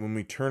that when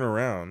we turn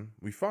around,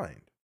 we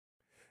find.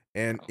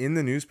 And Oh. in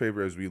the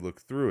newspaper, as we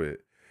look through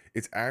it,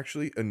 it's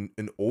actually an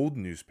old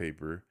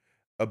newspaper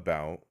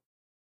about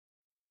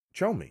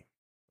Chelmy,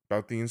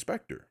 about the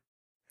inspector.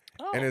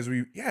 And Oh. as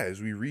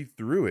we read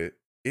through it,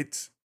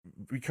 it's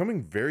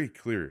becoming very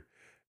clear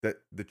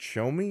that the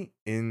Chelmy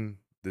in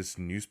this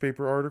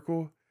newspaper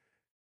article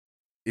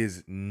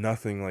is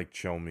nothing like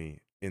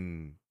Chelmy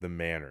in the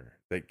manner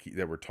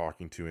that we're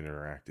talking to and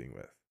interacting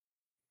with.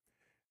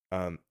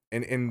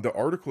 And the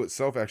article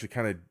itself actually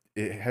kind of,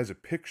 it has a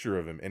picture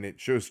of him, and it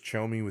shows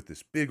Chelmy with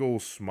this big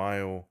old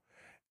smile,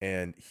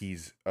 and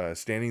he's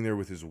standing there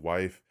with his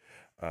wife.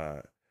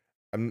 Uh,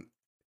 I'm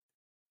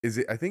is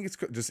it? I think it's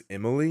just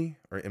Emily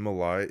or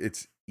Emily.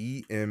 It's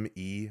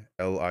Emelie.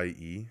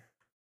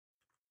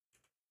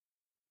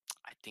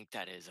 I think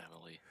that is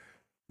Emily.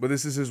 But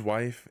this is his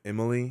wife,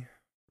 Emily,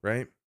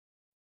 right?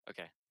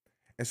 Okay.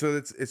 And so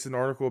it's an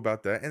article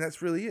about that, and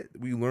that's really it.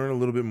 We learn a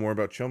little bit more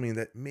about Chelmy, and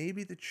that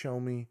maybe the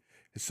Chelmy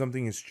is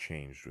something has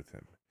changed with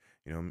him.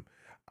 You know,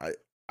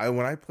 I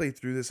when I played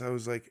through this, I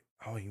was like,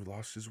 oh, he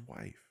lost his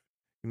wife.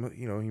 He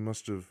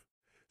must have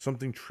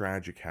something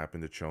tragic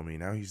happened to Chelmy.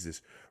 Now he's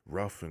this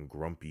rough and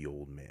grumpy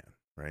old man,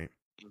 right?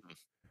 Mhm.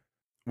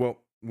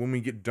 Well, when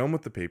we get done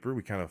with the paper,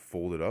 we kind of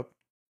fold it up,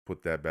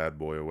 put that bad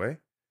boy away.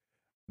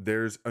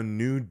 There's a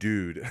new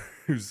dude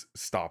who's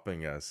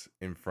stopping us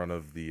in front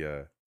of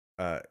the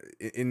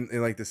in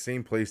like the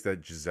same place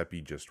that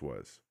Giuseppe just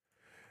was.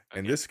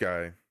 And Okay. this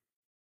guy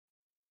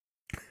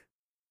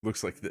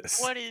looks like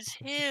this. What is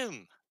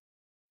him?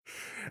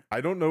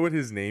 I don't know what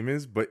his name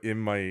is, but in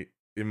my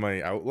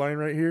outline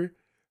right here,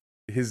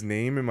 his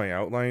name in my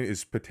outline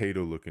is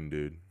Potato Looking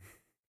Dude.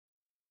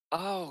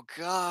 Oh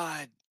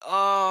God.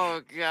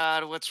 Oh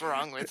God. What's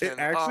wrong with It him?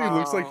 actually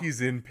looks like Oh,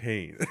 he's in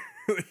pain.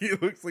 He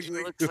looks like he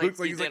looks it like looks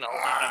like he's he's like, in a lot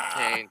of ah,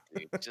 pain,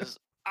 dude. Just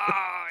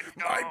oh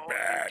my no,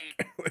 back.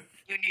 Like,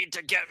 you need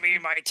to get me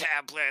my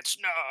tablets.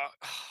 No.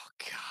 Oh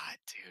God,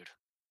 dude.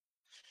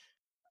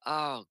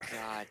 Oh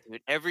God,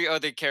 dude. Every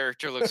other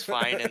character looks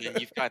fine, and then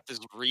you've got this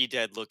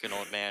re-dead looking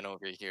old man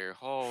over here.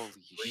 Holy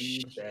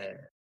Read shit.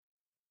 that.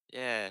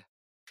 Yeah.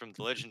 From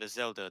The Legend of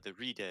Zelda, the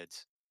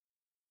re-deads.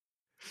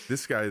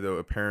 This guy though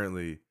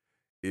apparently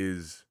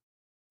is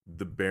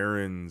the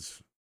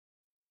Baron's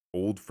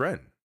old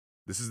friend.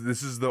 This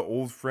is the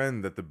old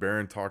friend that the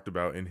Baron talked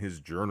about in his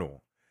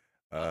journal.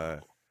 Uh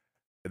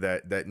Oh.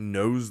 that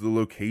knows the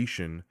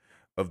location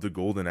of the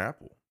golden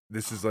apple.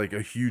 This is like Oh.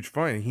 a huge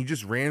find. He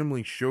just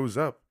randomly shows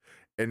up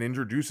and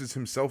introduces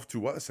himself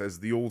to us as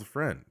the old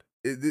friend.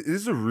 This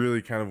is a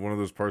really kind of one of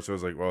those parts where I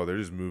was like, wow, they're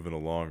just moving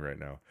along right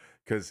now.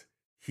 Because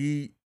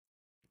he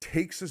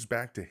takes us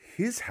back to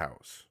his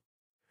house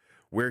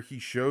where he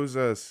shows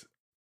us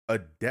a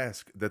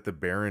desk that the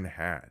Baron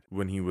had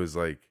when he was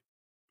like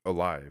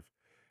alive.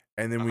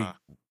 And then Uh-huh.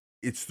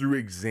 it's through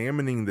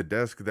examining the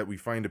desk that we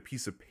find a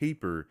piece of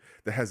paper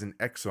that has an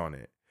X on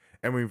it.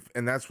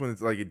 And that's when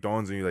it's like it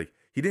dawns on you, like,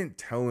 he didn't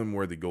tell him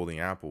where the golden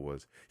apple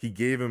was. He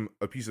gave him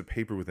a piece of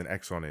paper with an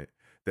X on it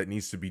that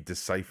needs to be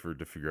deciphered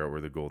to figure out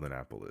where the golden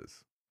apple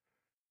is.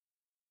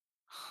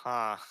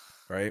 Huh.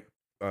 Right?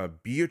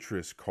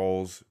 Beatrice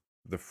calls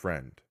the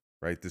friend,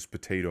 right? This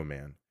potato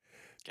man.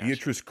 Gotcha.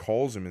 Beatrice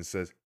calls him and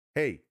says,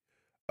 "Hey,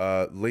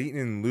 Leighton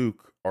and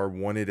Luke are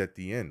wanted at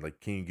the inn. Like,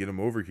 can you get them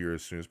over here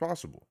as soon as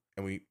possible?"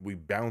 And we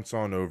bounce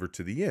on over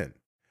to the inn.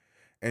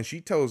 And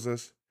she tells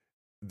us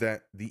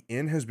that the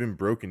inn has been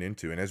broken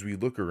into, and as we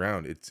look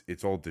around,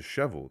 it's all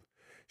disheveled.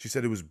 She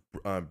said it was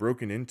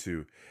broken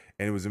into,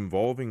 and it was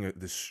involving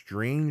this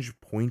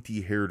strange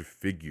pointy-haired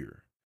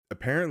figure.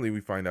 Apparently, we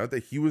find out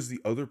that he was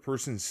the other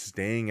person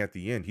staying at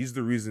the inn. He's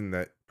the reason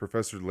that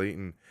Professor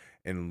Layton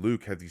and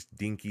Luke had these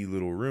dinky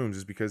little rooms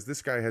is because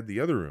this guy had the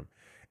other room,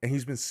 and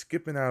he's been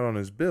skipping out on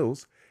his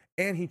bills,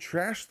 and he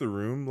trashed the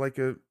room like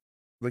an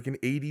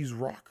 80s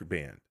rock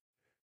band.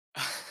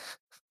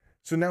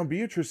 So now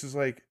Beatrice is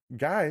like,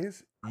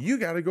 guys, you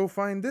got to go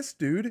find this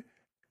dude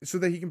so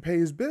that he can pay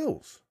his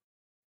bills.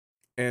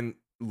 And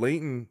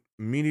Leighton,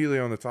 immediately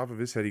on the top of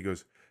his head, he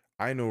goes,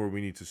 I know where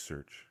we need to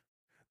search.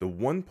 The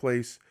one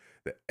place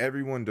that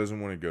everyone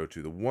doesn't want to go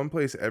to, the one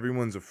place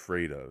everyone's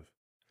afraid of,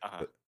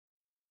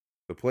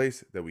 the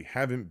place that we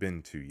haven't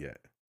been to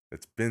yet,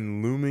 that's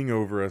been looming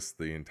over us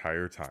the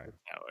entire time.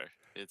 Tower.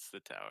 It's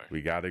the tower.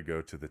 We got to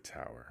go to the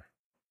tower.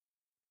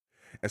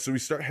 And so we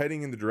start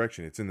heading in the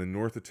direction. It's in the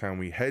north of town.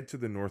 We head to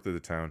the north of the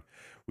town.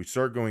 We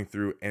start going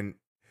through, and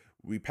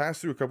we pass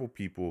through a couple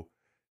people,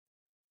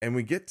 and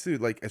we get to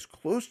like as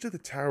close to the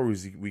tower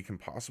as we can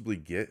possibly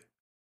get,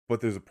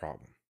 but there's a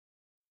problem.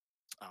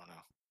 Oh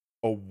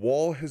no. A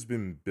wall has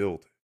been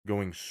built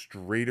going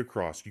straight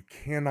across. You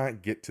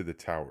cannot get to the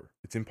tower.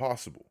 It's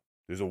impossible.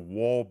 There's a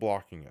wall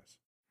blocking us.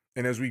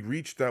 And as we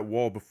reach that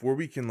wall, before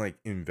we can like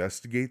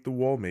investigate the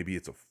wall, maybe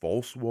it's a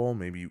false wall,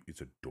 maybe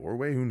it's a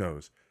doorway, who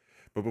knows?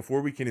 But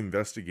before we can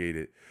investigate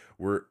it,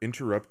 we're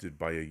interrupted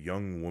by a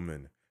young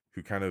woman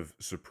who kind of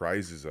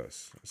surprises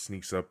us,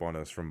 sneaks up on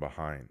us from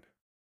behind.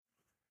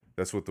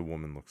 That's what the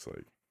woman looks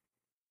like.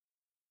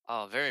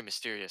 Oh, very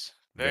mysterious.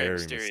 Very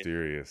mysterious.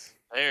 mysterious.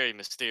 Very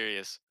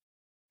mysterious.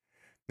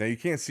 Now you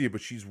can't see it, but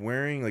she's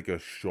wearing like a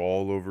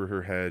shawl over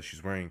her head.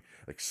 She's wearing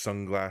like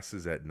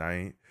sunglasses at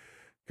night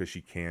because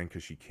she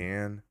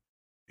can.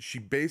 She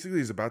basically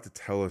is about to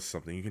tell us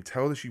something. You can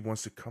tell that she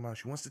wants to come out.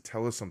 She wants to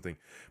tell us something.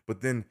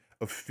 But then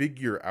a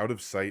figure out of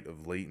sight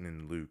of Leighton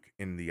and Luke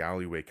in the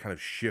alleyway kind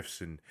of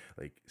shifts and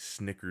like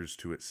snickers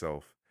to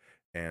itself.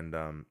 And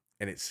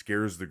it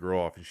scares the girl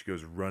off, and she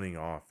goes running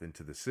off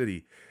into the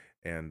city.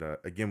 And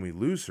again, we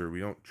lose her. We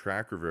don't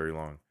track her very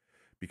long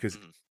because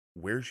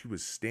where she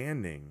was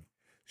standing,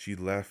 she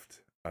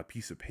left a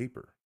piece of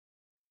paper.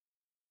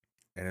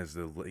 And as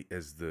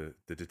the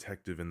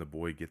detective and the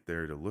boy get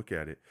there to look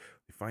at it,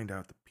 they find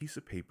out the piece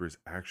of paper is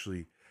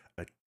actually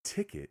a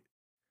ticket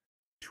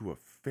to a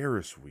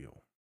Ferris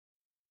wheel.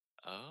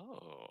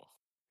 Oh.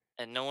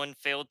 And no one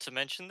failed to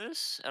mention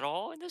this at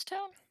all in this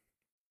town?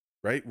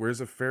 Right?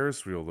 Where's a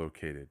Ferris wheel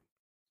located?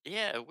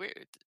 Yeah,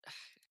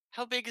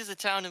 how big is the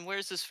town and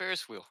where's this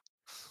Ferris wheel?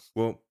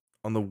 Well,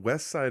 on the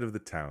west side of the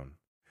town,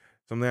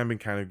 something I've been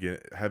kind of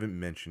haven't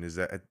mentioned is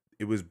that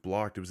it was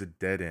blocked. It was a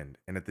dead end,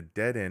 and at the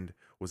dead end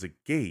was a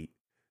gate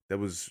that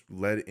was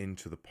led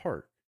into the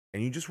park,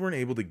 and you just weren't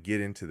able to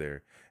get into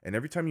there. And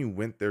every time you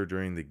went there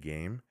during the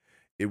game,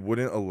 it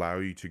wouldn't allow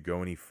you to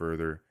go any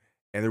further,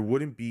 and there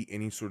wouldn't be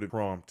any sort of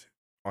prompt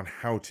on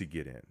how to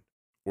get in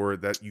or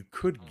that you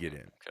could get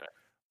in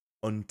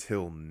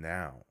until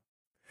now.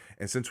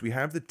 And since we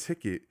have the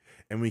ticket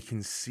and we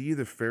can see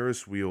the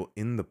Ferris wheel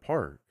in the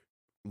park,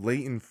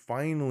 Leighton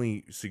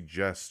finally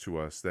suggests to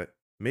us that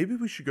maybe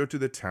we should go to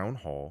the town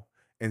hall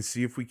and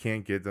see if we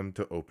can't get them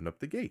to open up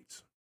the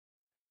gates.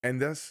 And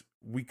thus,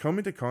 we come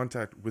into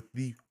contact with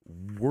the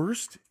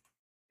worst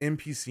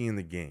NPC in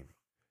the game.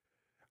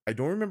 I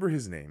don't remember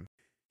his name.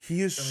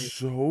 He is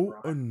so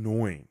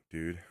annoying,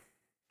 dude.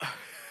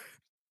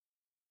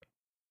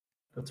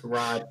 That's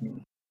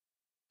Rodney.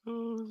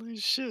 Holy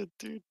shit,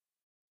 dude.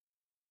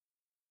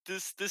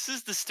 This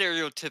is the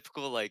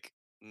stereotypical like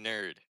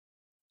nerd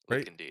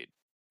looking dude.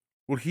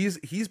 Well,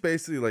 he's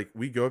basically like,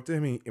 we go up to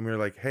him and we're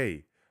like,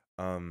 hey,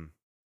 can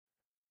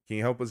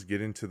you help us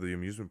get into the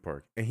amusement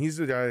park? And he's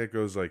the guy that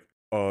goes like,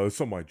 it's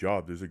not my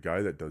job. There's a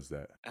guy that does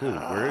that. Cool.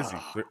 Where is he?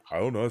 Like, I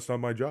don't know. It's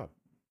not my job.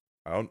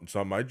 It's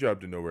not my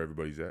job to know where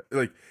everybody's at.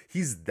 Like,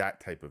 he's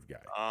that type of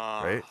guy,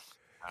 right?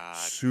 God,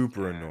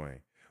 super annoying.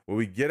 Well,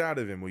 we get out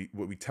of him.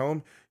 We tell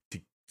him to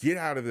get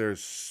out of there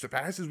as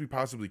fast as we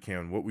possibly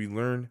can. What we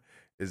learn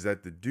is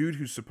that the dude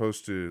who's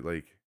supposed to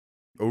like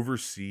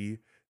oversee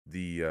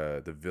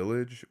the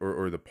village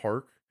or the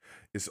park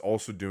is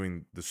also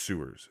doing the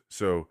sewers.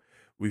 So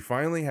we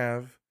finally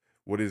have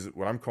what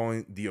I'm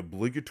calling the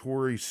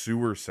obligatory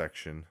sewer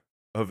section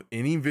of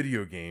any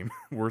video game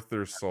worth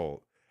their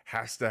salt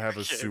has to have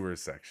a sewer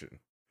section.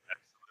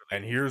 Absolutely.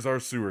 And here's our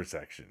sewer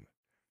section.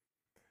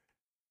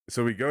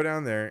 So we go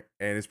down there,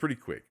 and it's pretty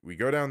quick. We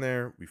go down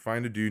there, we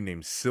find a dude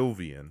named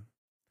Sylvian.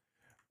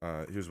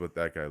 Here's what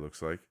that guy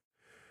looks like.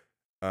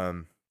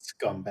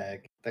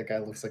 Scumbag. That guy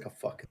looks like a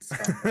fucking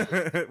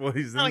scumbag. Well,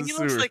 he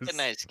looks like a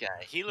nice guy.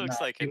 He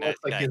looks like a nice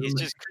guy. He's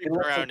just creeping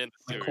around in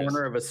the sewers.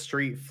 Corner of a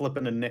street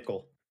flipping a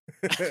nickel.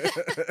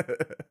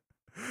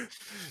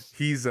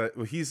 He's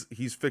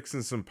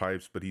fixing some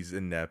pipes, but he's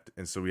inept,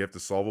 and so we have to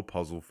solve a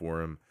puzzle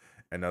for him.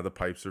 And now the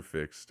pipes are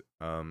fixed.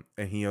 And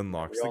he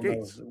unlocks the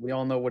gates. We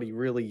all know what he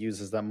really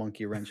uses that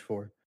monkey wrench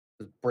for.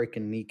 Just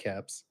breaking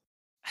kneecaps.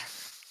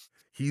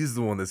 He's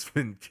the one that's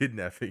been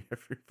kidnapping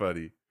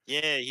everybody.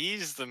 Yeah,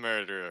 he's the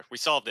murderer. We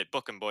solved it.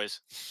 Book him,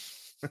 boys.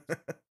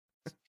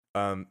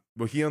 Well,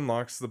 he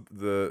unlocks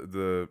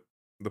the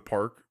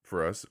park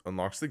for us,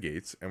 unlocks the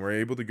gates, and we're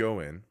able to go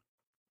in.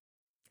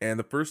 And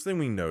the first thing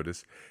we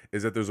notice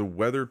is that there's a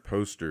weathered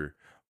poster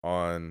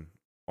on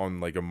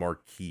like a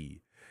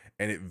marquee,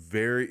 and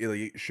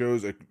it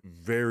shows a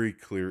very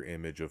clear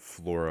image of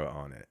Flora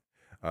on it,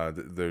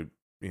 the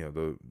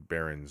the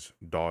Baron's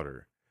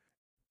daughter.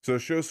 So it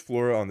shows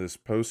Flora on this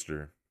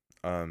poster,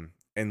 and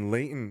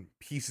Leighton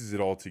pieces it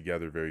all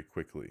together very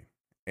quickly.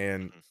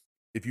 And Mhm.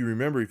 if you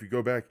remember, if you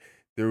go back,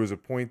 there was a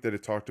point that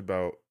it talked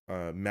about,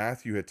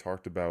 Matthew had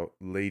talked about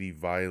Lady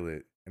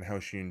Violet and how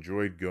she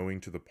enjoyed going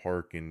to the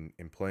park and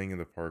playing in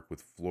the park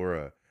with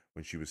Flora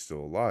when she was still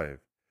alive.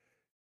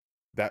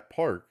 That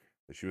park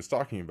that she was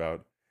talking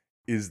about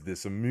is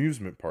this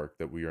amusement park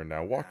that we are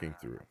now walking Ah,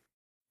 through.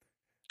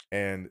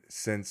 And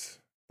since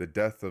the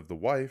death of the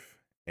wife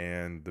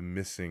and the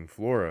missing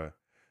Flora,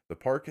 the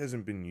park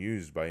hasn't been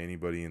used by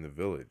anybody in the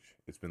village.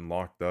 It's been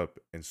locked up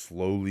and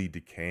slowly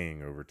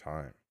decaying over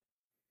time.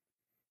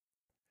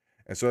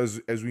 And so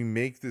as we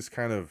make this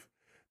kind of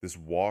this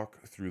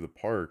walk through the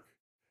park,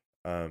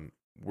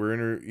 we're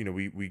in a,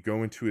 we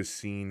go into a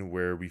scene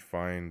where we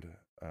find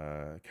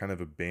kind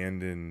of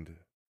abandoned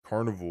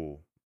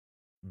carnival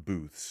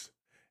booths,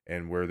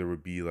 and where there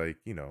would be like,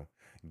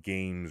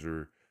 games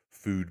or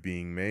food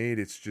being made.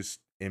 It's just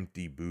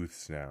empty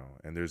booths now,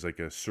 and there's like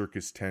a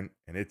circus tent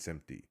and it's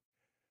empty.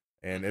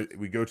 And mhm.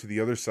 we go to the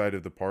other side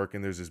of the park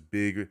and there's this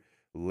big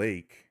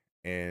lake,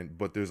 and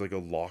but there's like a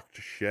locked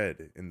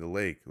shed in the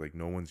lake, like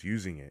no one's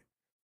using it.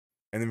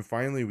 And then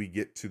finally we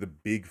get to the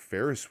big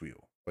Ferris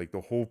wheel. Like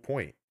the whole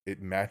point,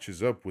 it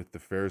matches up with the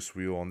Ferris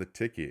wheel on the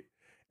ticket,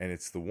 and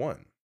it's the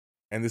one.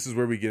 And this is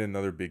where we get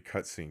another big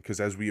cutscene, because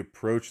as we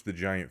approach the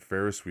giant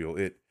Ferris wheel,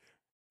 it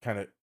kind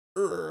of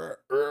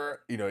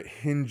it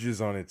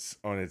hinges on its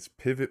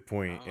pivot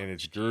point Oh, and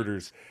its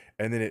girders, jeez.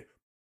 and then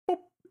boop,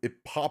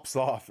 it pops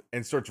off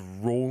and starts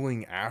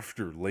rolling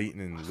after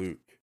Leighton and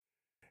Luke.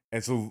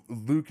 And so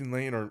Luke and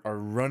Lane are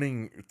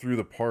running through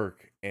the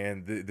park,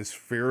 and this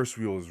Ferris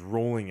wheel is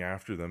rolling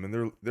after them,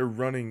 and they're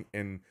running,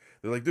 and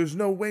they're like, "There's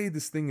no way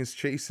this thing is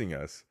chasing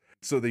us."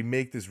 So they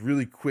make this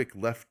really quick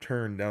left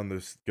turn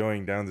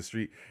going down the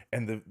street,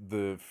 and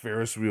the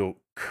Ferris wheel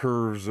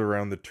curves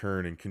around the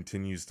turn and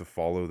continues to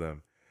follow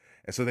them.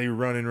 And so they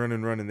run and run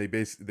and run, and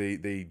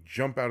they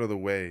jump out of the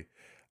way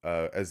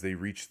as they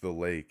reach the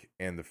lake,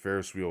 and the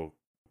Ferris wheel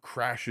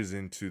crashes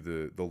into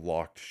the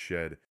locked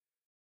shed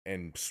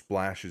and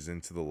splashes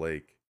into the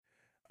lake.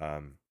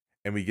 Um,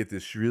 and we get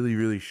this really,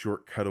 really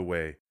short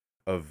cutaway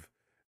of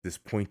this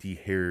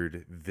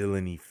pointy-haired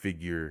villainy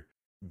figure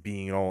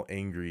being all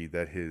angry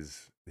that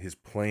his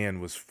plan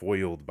was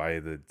foiled by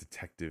the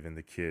detective, and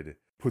the kid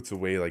puts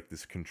away like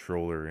this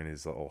controller and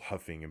is all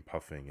huffing and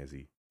puffing as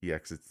he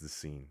exits the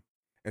scene.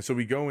 And so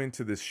we go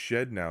into this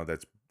shed now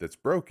that's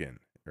broken,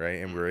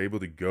 right? And Mm. we're able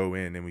to go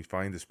in, and we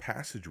find this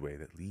passageway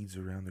that leads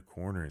around the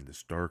corner in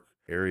this dark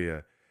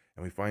area,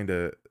 and we find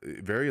a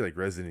very like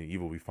Resident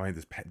Evil. We find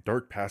this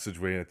dark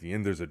passageway, and at the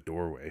end there's a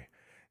doorway,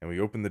 and we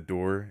open the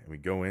door and we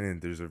go in,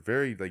 and there's a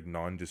very like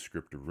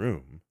nondescript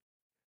room,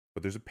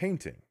 but there's a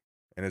painting,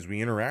 and as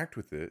we interact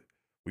with it,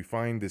 we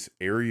find this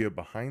area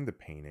behind the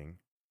painting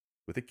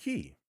with a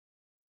key,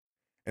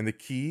 and the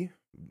key,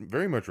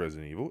 very much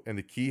Resident Evil, and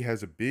the key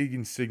has a big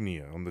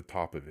insignia on the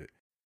top of it.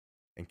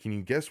 And can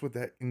you guess what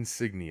that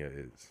insignia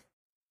is?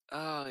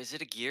 Oh, is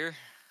it a gear?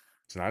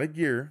 It's not a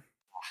gear.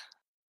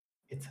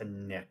 It's a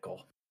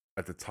nickel.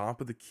 At the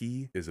top of the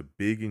key is a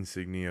big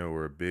insignia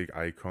or a big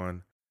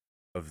icon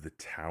of the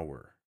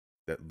tower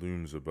that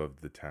looms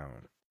above the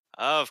town.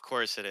 Of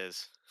course it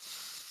is.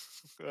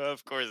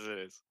 Of course it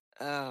is.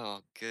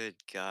 Oh, good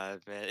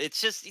God, man! You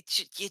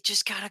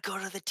just gotta go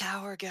to the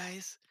tower,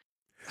 guys.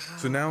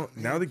 So Oh now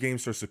man. the game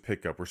starts to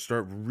pick up. We're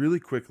start really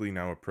quickly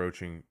now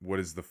approaching what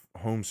is the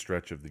home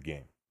stretch of the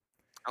game.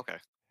 Okay.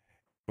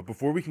 But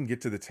before we can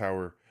get to the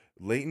tower,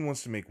 Leighton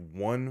wants to make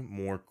one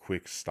more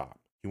quick stop.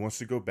 He wants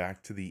to go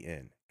back to the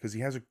inn because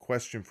he has a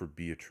question for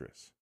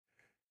Beatrice.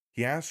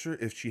 He asks her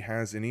if she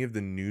has any of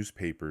the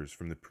newspapers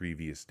from the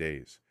previous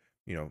days,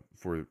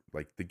 for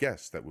like the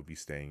guests that would be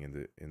staying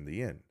in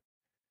the inn.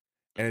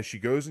 And Mm. as she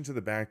goes into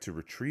the back to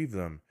retrieve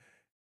them,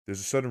 there's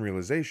a sudden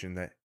realization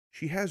that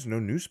she has no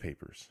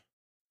newspapers.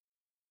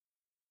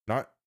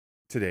 Not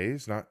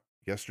today's, not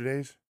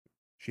yesterday's.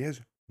 She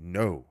has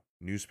no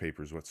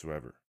newspapers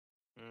whatsoever.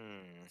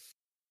 Hmm.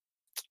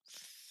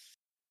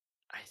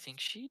 I think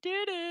she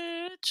did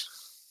it.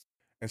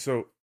 And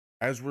so,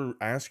 as we're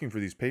asking for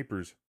these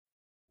papers,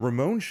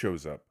 Ramon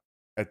shows up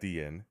at the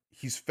inn.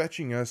 He's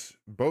fetching us,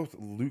 both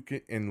Luke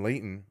and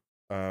Leighton,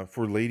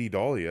 for Lady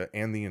Dahlia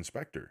and the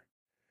inspector.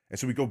 And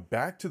so we go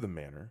back to the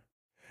manor,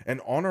 and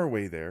on our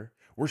way there,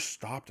 we're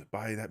stopped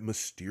by that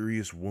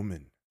mysterious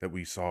woman that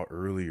we saw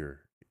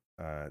earlier,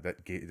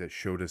 that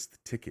showed us the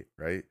ticket,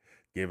 right?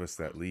 Gave us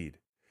that Mm. lead.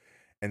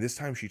 And this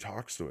time she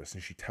talks to us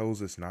and she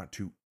tells us not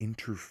to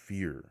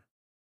interfere.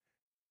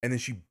 And then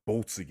she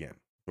bolts again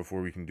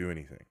before we can do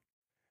anything.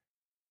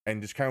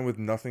 And just kind of with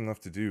nothing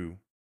left to do,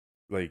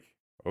 like,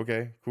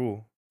 okay,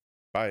 cool,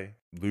 bye.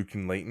 Luke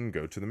and Leighton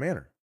go to the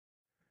manor.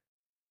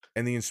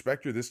 And the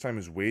inspector this time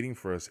is waiting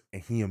for us,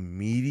 and he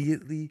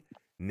immediately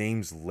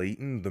names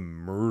Leighton the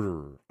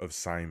murderer of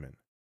Simon.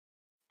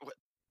 What?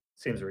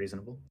 Seems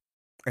reasonable.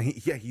 And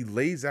he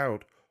lays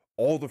out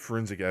all the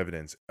forensic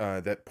evidence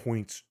that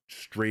points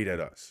straight at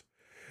us.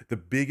 The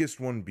biggest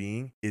one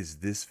being is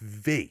this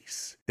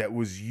vase that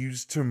was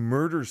used to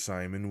murder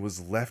Simon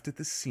was left at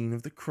the scene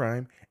of the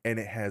crime, and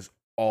it has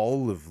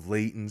all of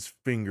Leighton's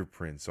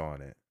fingerprints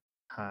on it.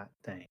 Hot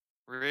dang.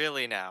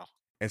 Really now?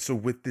 And so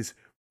with this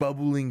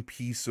bubbling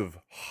piece of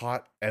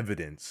hot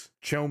evidence,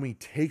 Chelmy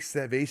takes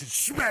that vase and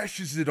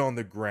smashes it on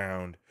the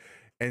ground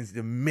and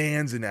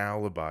demands an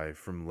alibi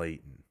from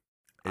Leighton.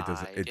 It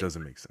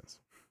doesn't make sense.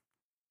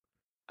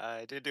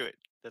 I did do it.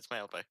 That's my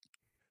alibi.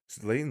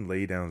 So Leighton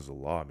lay down the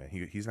law, man.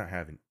 He's not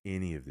having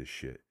any of this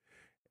shit.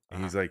 And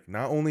Uh-huh. he's like,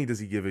 not only does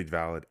he give a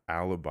valid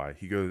alibi,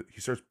 he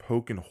starts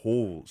poking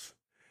holes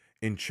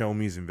in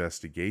Chelmy's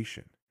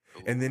investigation.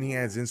 And then he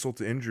adds Ooh. insult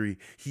to injury.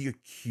 He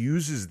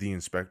accuses the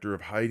inspector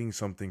of hiding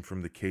something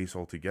from the case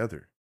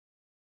altogether.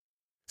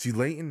 See,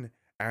 Leighton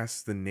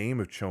asks the name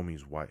of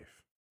Chelmy's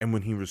wife. And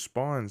when he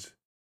responds,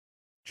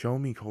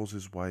 Chelmy calls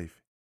his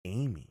wife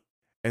Amy.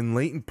 And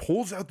Leighton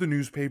pulls out the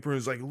newspaper and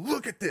is like,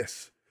 look at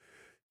this.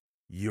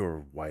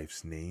 Your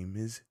wife's name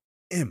is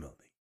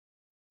Emily,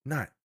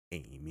 not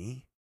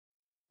Amy.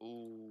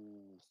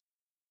 Ooh.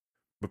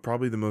 But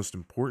probably the most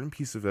important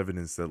piece of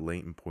evidence that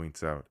Leighton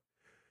points out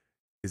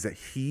is that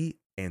he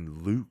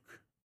and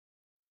Luke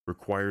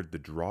required the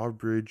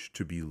drawbridge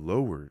to be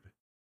lowered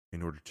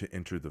in order to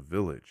enter the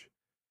village.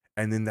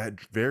 And then that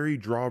very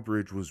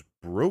drawbridge was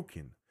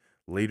broken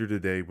later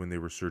today when they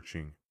were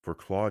searching for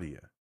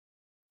Claudia.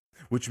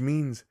 Which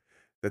means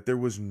that there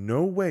was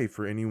no way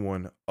for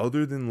anyone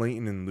other than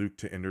Leighton and Luke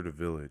to enter the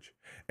village.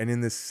 And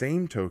in the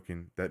same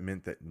token, that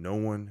meant that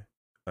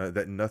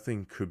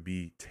nothing could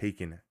be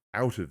taken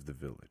out of the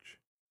village.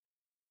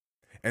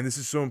 And this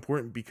is so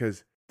important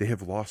because they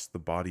have lost the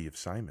body of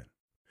Simon.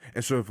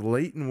 And so if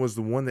Leighton was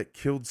the one that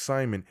killed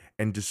Simon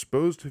and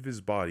disposed of his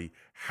body,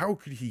 how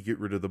could he get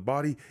rid of the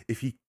body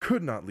if he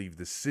could not leave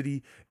the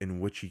city in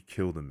which he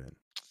killed him in?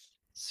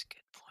 That's a good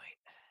point.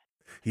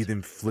 He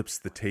then flips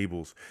the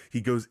tables.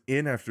 He goes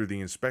in after the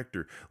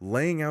inspector,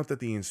 laying out that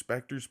the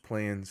inspector's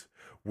plans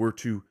were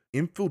to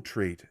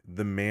infiltrate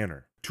the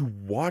manor, to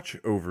watch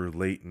over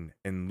Leighton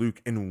and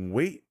Luke and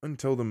wait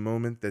until the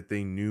moment that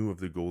they knew of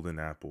the golden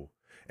apple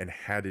and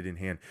had it in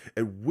hand,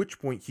 at which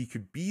point he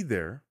could be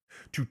there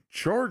to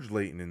charge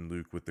Leighton and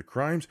Luke with the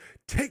crimes,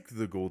 take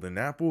the golden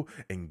apple,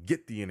 and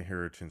get the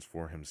inheritance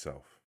for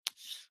himself.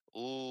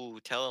 Ooh,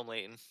 tell him,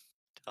 Leighton.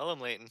 Tell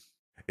him, Leighton.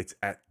 It's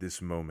at this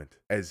moment,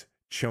 as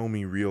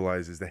Chelmy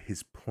realizes that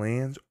his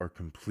plans are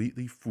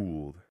completely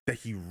fooled, that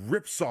he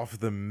rips off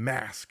the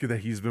mask that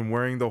he's been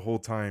wearing the whole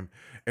time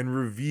and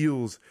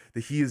reveals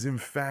that he is in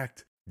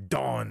fact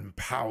Don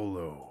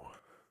Paulo,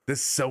 the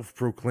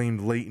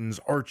self-proclaimed Leighton's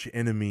arch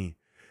enemy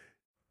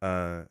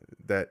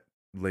that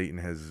Leighton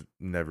has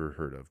never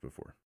heard of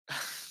before.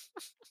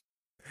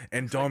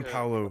 And It's Don like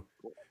Paulo,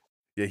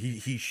 yeah,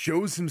 he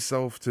shows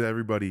himself to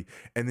everybody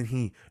and then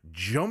he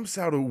jumps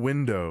out a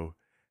window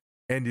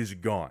and is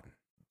gone.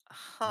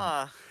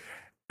 Huh.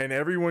 And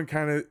everyone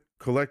kind of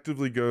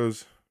collectively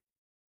goes,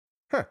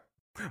 huh,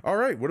 all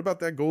right, what about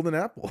that golden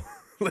apple?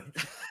 Like,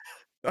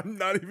 I'm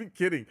not even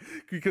kidding.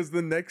 Because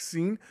the next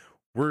scene,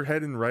 we're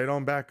heading right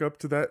on back up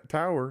to that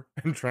tower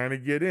and trying to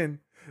get in.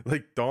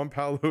 Like, Don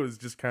Paulo is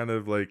just kind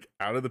of like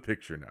out of the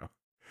picture now.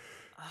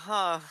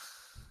 Huh.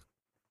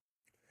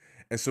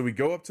 And so we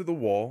go up to the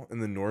wall in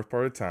the north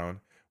part of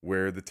town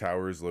where the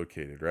tower is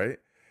located, right?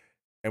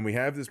 And we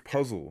have this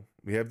puzzle.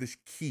 We have this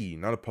key,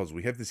 not a puzzle.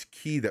 We have this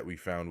key that we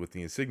found with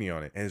the insignia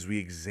on it. And as we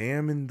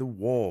examine the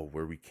wall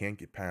where we can't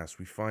get past,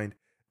 we find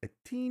a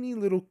teeny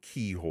little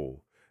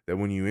keyhole that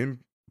when you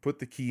put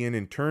the key in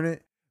and turn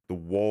it, the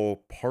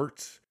wall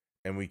parts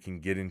and we can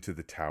get into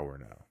the tower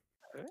now.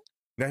 Okay.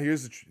 Now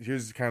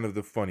here's kind of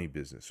the funny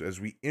business. So as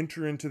we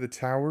enter into the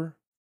tower,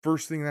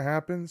 first thing that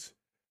happens,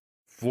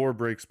 floor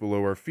breaks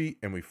below our feet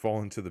and we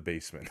fall into the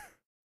basement.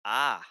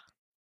 Ah.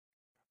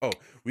 Oh,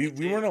 we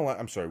Me weren't too. allowed.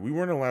 I'm sorry, we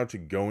weren't allowed to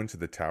go into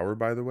the tower,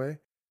 by the way,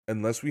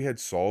 unless we had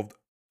solved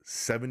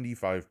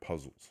 75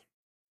 puzzles.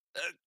 Uh,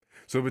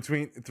 So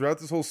throughout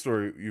this whole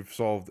story, you've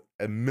solved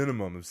a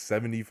minimum of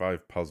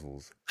 75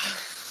 puzzles.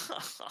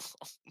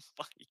 Oh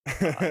my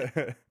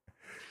god.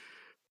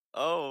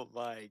 Oh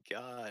my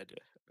god.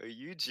 Are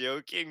you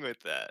joking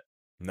with that?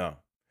 No.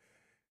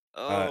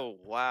 Oh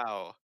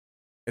wow.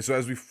 And so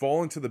as we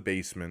fall into the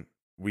basement,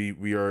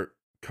 we are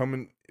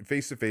coming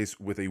face to face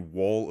with a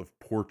wall of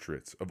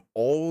portraits of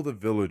all the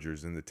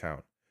villagers in the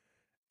town.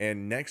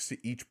 And next to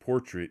each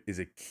portrait is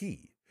a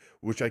key,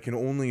 which I can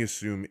only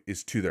assume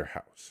is to their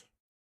house.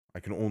 I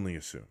can only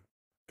assume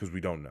because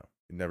we don't know.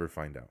 We never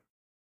find out.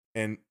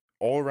 And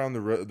all around the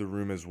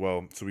room as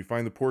well. So we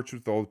find the portraits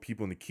with all the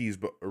people and the keys,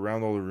 but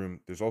around all the room,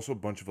 there's also a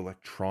bunch of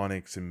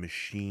electronics and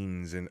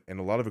machines and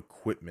a lot of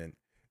equipment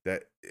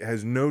that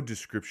has no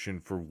description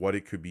for what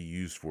it could be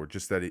used for,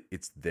 just that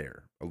it's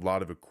there. A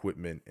lot of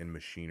equipment and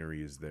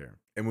machinery is there.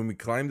 And when we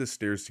climb the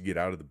stairs to get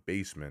out of the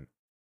basement,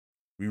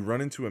 we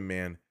run into a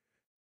man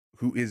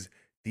who is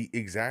the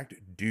exact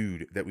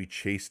dude that we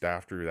chased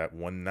after that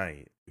one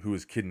night who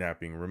was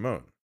kidnapping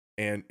Ramon.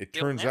 And it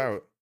Kill turns him.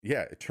 out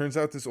Yeah, it turns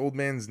out this old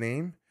man's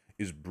name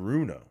is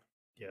Bruno.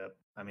 Yep.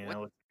 I mean, What? that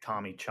was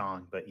Tommy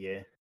Chong, but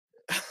yeah.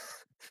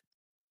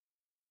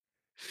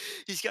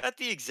 He's got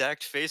the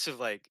exact face of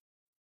like,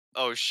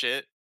 oh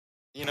shit,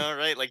 you know,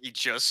 right? Like he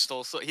just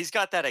stole. So he's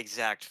got that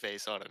exact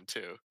face on him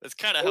too. That's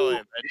kind of how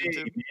I Oh,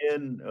 imagined hey,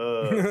 him.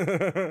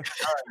 man.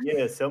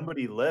 Yeah,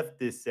 somebody left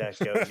this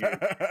sack out here,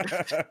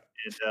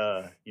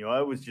 and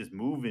I was just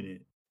moving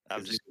it I'm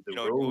because just, the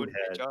doing road my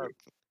had job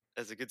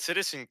as a good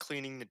citizen,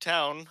 cleaning the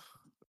town,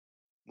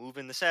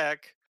 moving the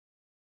sack.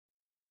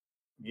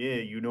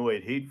 Yeah,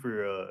 I'd hate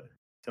for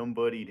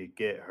somebody to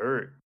get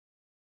hurt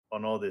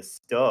on all this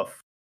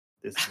stuff,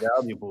 this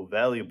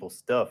valuable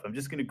stuff. I'm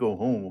just gonna go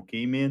home,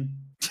 okay, man?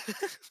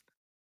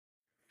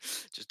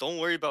 Just don't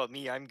worry about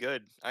me. I'm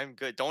good. I'm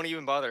good. Don't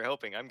even bother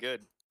helping. I'm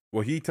good.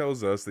 Well, he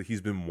tells us that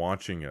he's been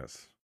watching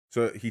us.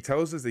 So he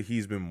tells us that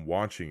he's been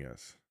watching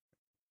us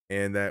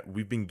and that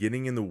we've been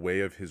getting in the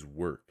way of his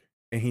work.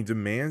 And he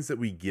demands that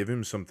we give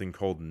him something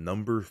called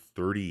number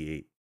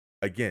 38.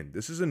 Again,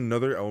 this is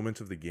another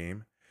element of the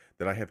game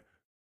that I have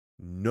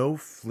no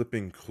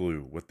flipping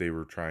clue what they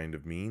were trying to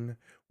mean,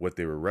 what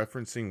they were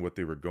referencing, what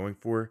they were going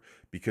for,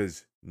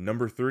 because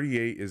number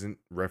 38 isn't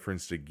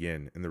referenced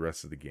again in the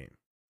rest of the game.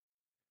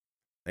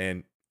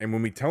 And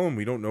when we tell him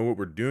we don't know what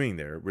we're doing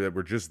there, that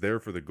we're just there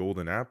for the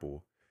golden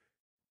apple,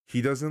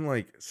 he doesn't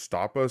like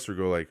stop us or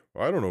go like,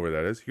 well, I don't know where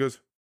that is. He goes,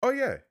 oh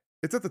yeah,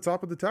 it's at the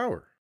top of the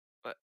tower.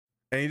 But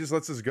And he just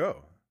lets us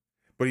go.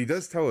 But he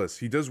does tell us,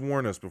 he does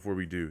warn us before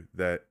we do,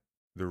 that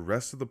the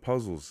rest of the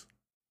puzzles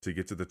to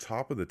get to the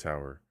top of the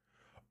tower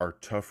are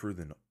tougher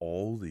than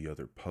all the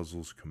other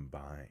puzzles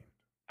combined.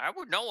 I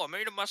would know. I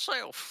made it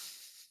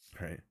myself.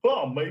 Right.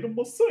 Oh, I made it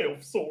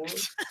myself, Sora.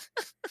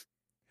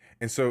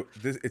 And so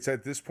it's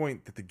at this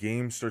point that the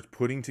game starts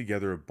putting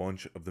together a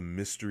bunch of the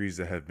mysteries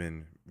that have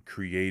been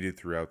created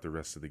throughout the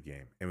rest of the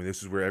game. And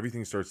this is where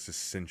everything starts to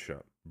cinch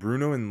up.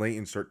 Bruno and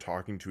Layton start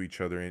talking to each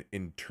other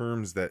in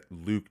terms that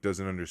Luke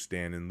doesn't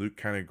understand, and Luke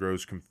kind of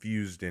grows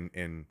confused and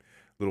a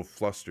little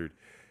flustered.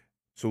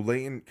 So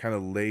Layton kind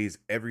of lays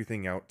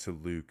everything out to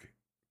Luke,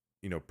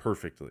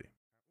 perfectly.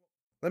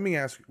 Let me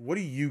ask, what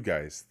do you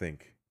guys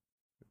think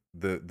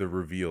the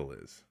reveal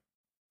is?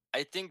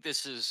 I think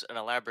this is an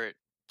elaborate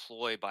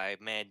ploy by a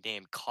man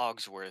named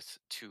Cogsworth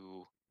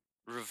to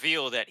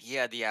reveal that he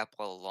had the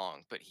apple all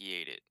along, but he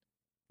ate it.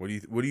 What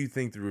do you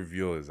think the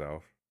reveal is,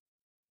 Alf?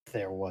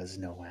 There was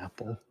no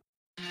apple.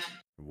 There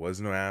was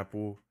no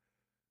apple.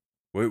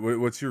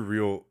 What's your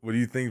real? What do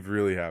you think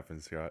really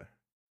happened, Scott?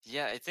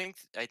 Yeah, I think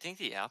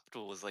the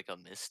apple was like a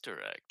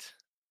misdirect,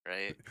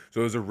 right?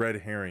 So it was a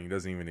red herring. It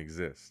doesn't even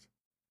exist.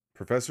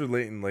 Professor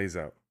Layton lays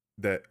out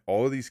that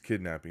all of these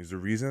kidnappings, the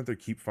reason that they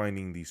keep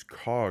finding these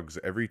cogs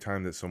every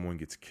time that someone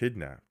gets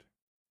kidnapped,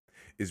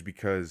 is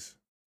because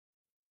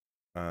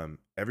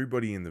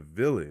everybody in the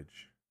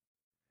village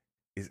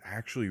is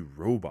actually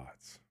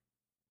robots,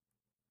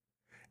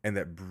 and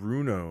that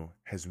Bruno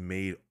has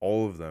made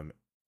all of them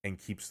and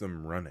keeps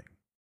them running.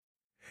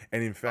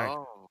 And in fact,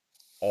 Oh,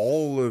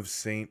 all of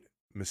Saint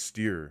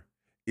Mystere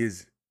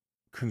is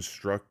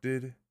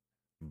constructed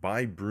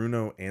by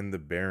Bruno and the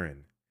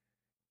Baron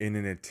in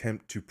an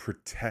attempt to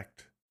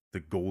protect the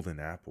golden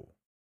apple.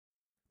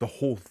 The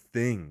whole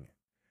thing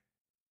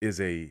is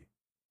a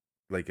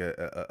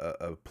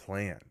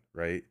plan,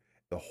 right?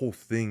 The whole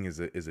thing is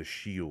a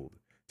shield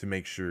to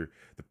make sure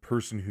the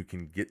person who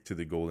can get to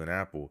the golden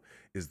apple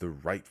is the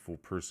rightful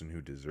person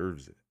who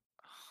deserves it.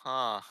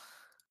 huh.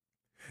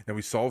 Now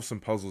we solve some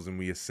puzzles and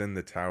we ascend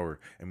the tower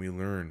and we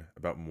learn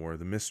about more of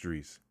the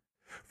mysteries.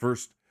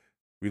 First,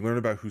 we learn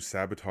about who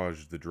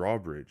sabotaged the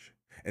drawbridge,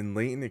 and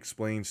Layton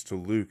explains to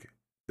Luke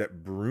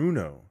that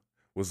Bruno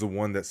was the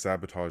one that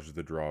sabotaged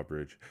the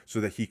drawbridge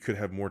so that he could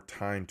have more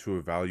time to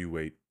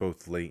evaluate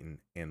both Layton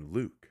and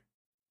Luke.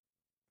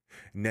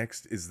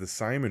 Next is the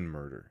Simon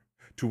murder,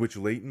 to which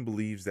Layton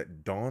believes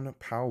that Don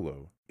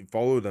Paolo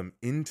followed them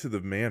into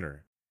the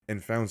manor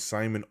and found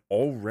Simon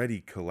already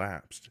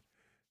collapsed,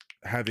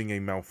 having a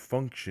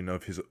malfunction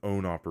of his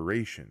own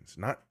operations,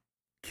 not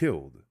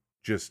killed,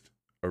 just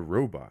a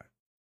robot.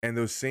 And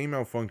those same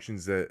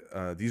malfunctions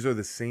these are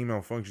the same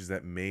malfunctions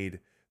that made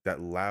that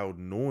loud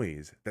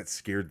noise that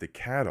scared the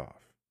cat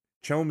off.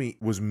 Chelmy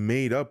was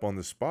made up on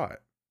the spot.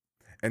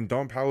 And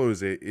Don Paolo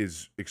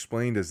is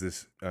explained as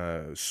this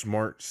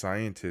smart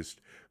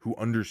scientist who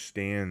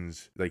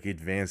understands like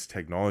advanced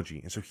technology.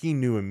 And so he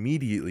knew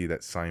immediately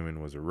that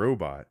Simon was a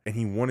robot, and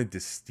he wanted to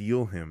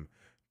steal him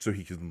so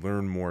he could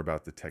learn more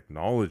about the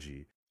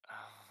technology.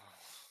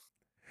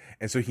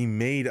 And so he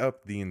made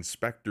up the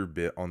inspector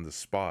bit on the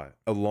spot,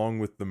 along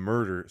with the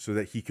murder, so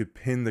that he could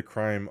pin the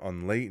crime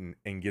on Layton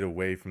and get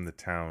away from the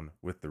town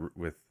with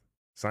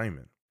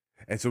Simon.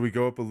 And so we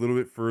go up a little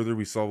bit further,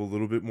 we solve a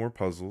little bit more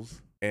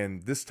puzzles.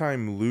 And this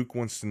time Luke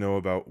wants to know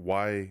about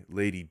why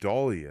Lady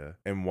Dahlia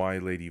and why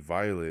Lady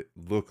Violet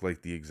look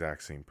like the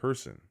exact same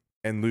person.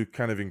 And Layton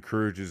kind of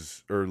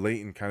encourages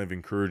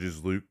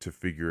Luke to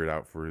figure it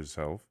out for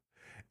himself.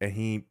 And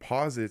he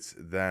posits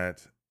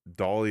that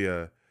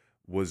Dahlia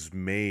was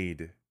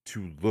made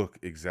to look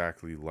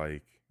exactly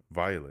like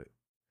Violet.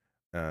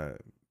 uh,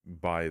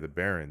 by the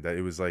Baron. That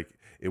it was like,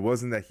 it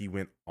wasn't that he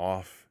went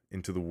off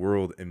into the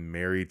world and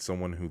married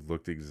someone who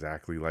looked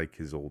exactly like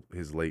his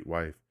late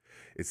wife.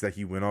 It's that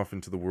he went off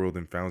into the world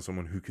and found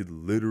someone who could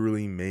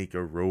literally make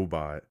a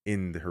robot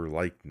in her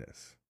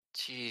likeness.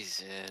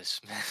 Jesus,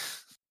 man.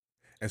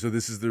 And so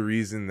this is the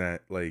reason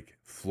that like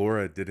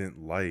Flora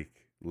didn't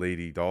like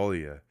Lady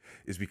Dahlia,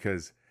 is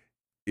because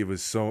it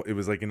was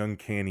like an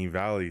uncanny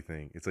valley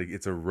thing. It's like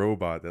it's a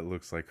robot that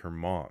looks like her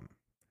mom,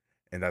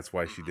 and that's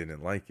why she Mhm.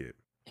 didn't like it.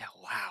 Yeah,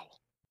 wow.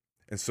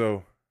 And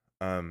so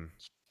um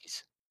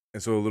Jeez.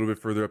 and so a little bit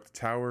further up the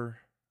tower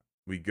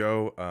we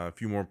go, a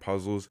few more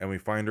puzzles, and we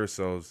find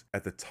ourselves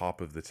at the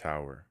top of the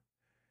tower.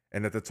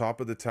 And at the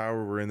top of the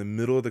tower, we're in the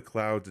middle of the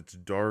clouds. It's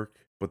dark,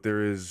 but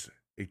there is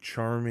a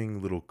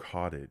charming little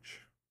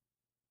cottage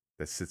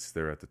that sits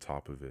there at the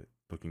top of it,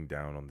 looking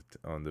down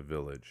on the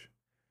village.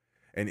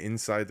 And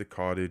inside the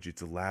cottage,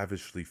 it's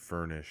lavishly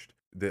furnished.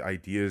 The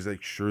idea is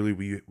like, surely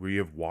we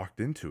have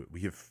walked into it.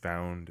 We have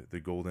found the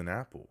golden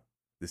apple.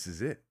 This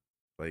is it.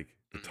 Like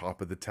the Mhm.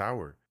 top of the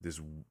tower, this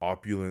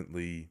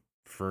opulently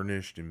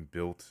furnished and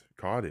built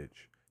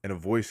cottage. And a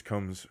voice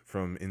comes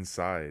from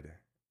inside.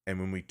 And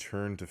when we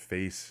turn to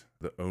face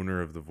the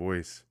owner of the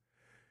voice,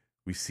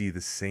 we see the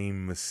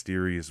same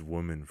mysterious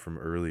woman from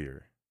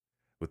earlier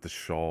with the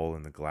shawl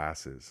and the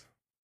glasses.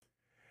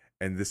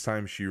 And this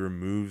time she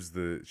removes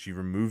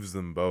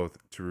them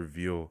both to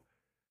reveal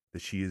that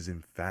she is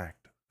in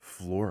fact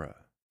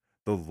Flora,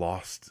 the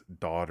lost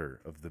daughter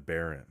of the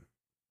Baron.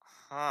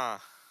 Huh.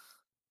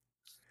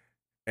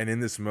 And in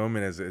this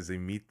moment, as they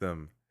meet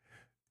them,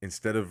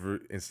 instead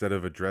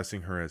of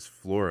addressing her as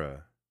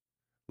Flora,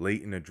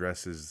 Leighton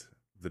addresses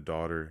the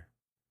daughter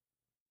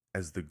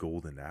as the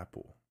golden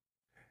apple.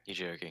 You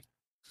joking?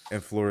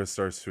 And Flora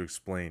starts to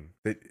explain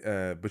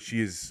that, but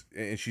she's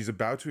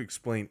about to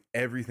explain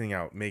everything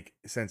out, make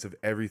sense of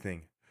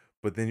everything.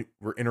 But then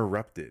we're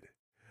interrupted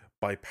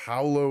by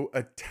Paolo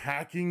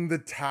attacking the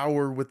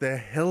tower with a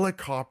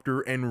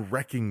helicopter and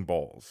wrecking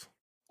balls.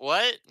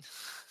 What?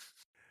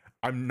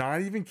 I'm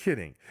not even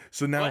kidding.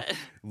 So now What?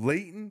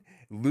 Leighton,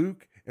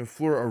 Luke, and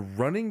Flora are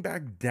running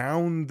back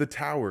down the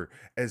tower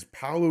as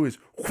Paolo is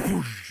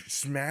whoosh,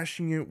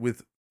 smashing it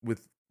with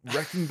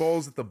wrecking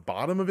balls at the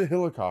bottom of a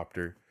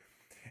helicopter.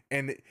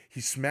 And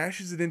he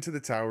smashes it into the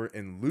tower,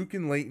 and Luke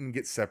and Leighton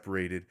get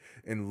separated,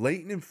 and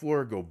Leighton and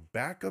Flora go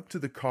back up to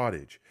the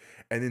cottage.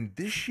 And then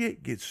this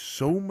shit gets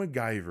so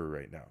MacGyver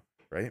right now,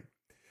 right?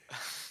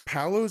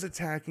 Paolo's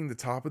attacking the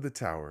top of the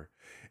tower,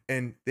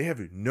 and they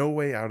have no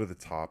way out of the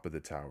top of the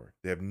tower.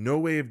 They have no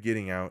way of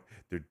getting out.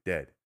 They're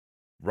dead.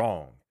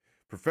 Wrong.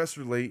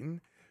 Professor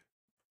Layton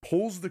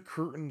pulls the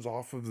curtains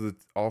off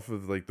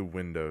of like the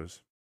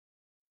windows,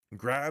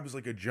 grabs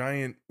like a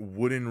giant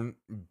wooden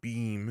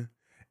beam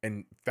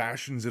and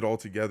fashions it all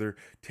together,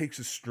 takes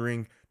a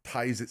string,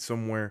 ties it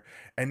somewhere,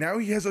 and now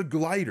he has a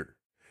glider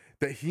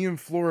that he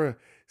and Flora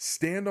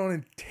stand on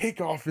and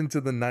take off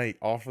into the night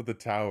off of the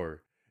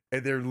tower.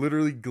 And they're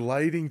literally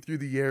gliding through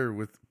the air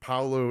with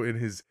Paolo in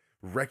his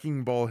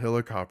wrecking ball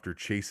helicopter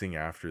chasing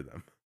after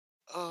them.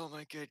 Oh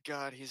my good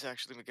God, he's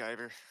actually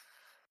MacGyver.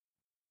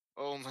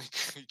 Oh my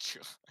good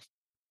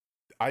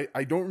God.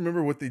 I don't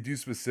remember what they do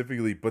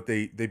specifically, but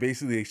they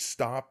basically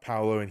stop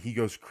Paolo and he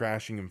goes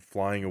crashing and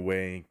flying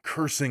away,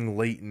 cursing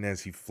Leighton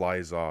as he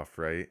flies off,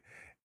 right?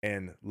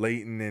 And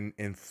Leighton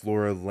and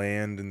Flora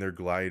land in their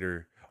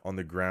glider on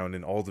the ground,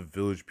 and all the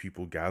village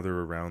people gather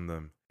around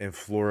them. And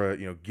Flora,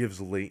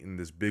 gives Leighton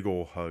this big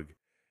old hug.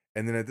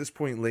 And then at this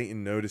point,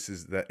 Leighton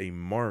notices that a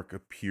mark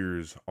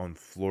appears on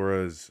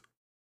Flora's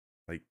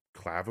like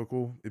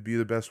clavicle, it'd be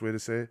the best way to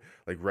say it.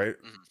 Like right,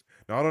 Mhm.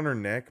 not on her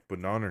neck, but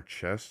not on her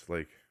chest.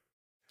 Like,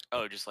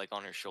 Oh, just like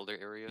on her shoulder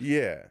area?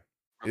 yeah, it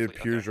Roughly.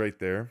 appears Okay. right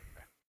there.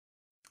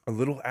 A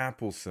little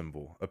apple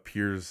symbol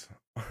appears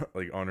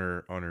like on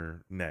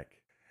her neck.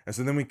 And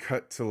so then we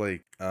cut to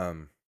like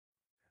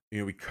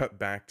we cut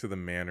back to the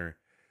manor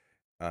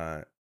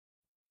uh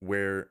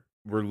where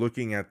we're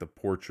looking at the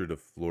portrait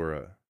of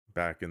Flora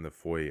back in the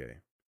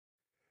foyer.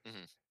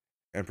 Mhm.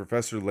 And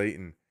Professor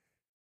Layton,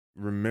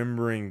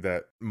 remembering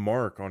that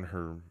mark on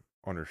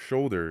her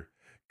shoulder,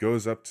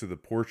 goes up to the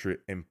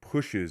portrait and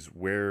pushes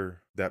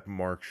where that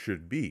mark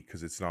should be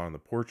because it's not on the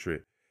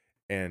portrait.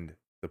 And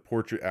the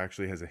portrait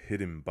actually has a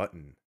hidden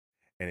button,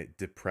 and it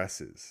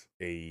depresses.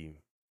 A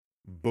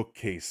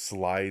bookcase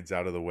slides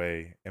out of the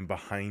way, and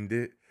behind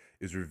it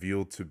is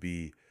revealed to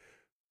be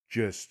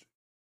just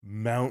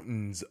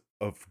mountains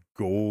of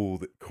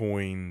gold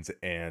coins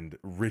and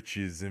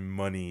riches and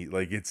money.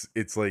 Like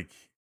it's like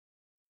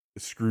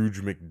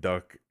Scrooge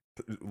McDuck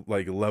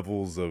like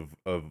levels of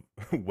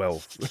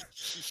wealth.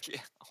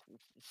 Yeah.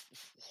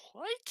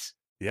 What?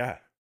 Yeah.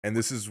 And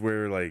this is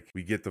where like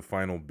we get the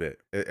final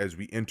bit. As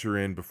we enter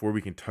in, before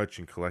we can touch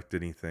and collect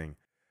anything,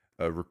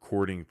 a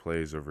recording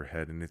plays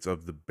overhead, and it's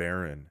of the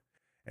Baron,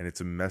 and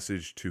it's a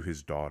message to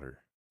his daughter.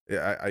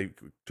 I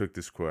took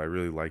this quote. I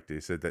really liked it.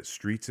 It said that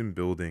streets and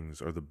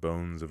buildings are the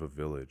bones of a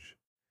village,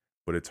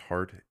 but its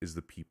heart is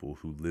the people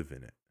who live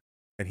in it.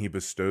 And he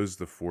bestows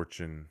the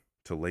fortune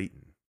to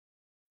Leighton.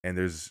 And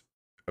there's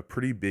a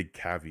pretty big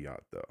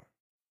caveat, though.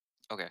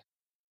 Okay.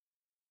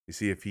 You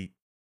see, if he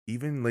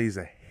even lays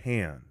a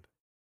hand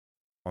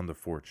on the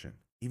fortune,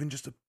 even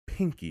just a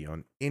pinky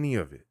on any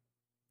of it,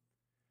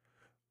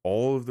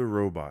 all of the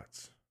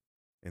robots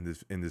in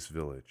this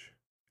village,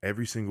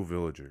 every single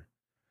villager,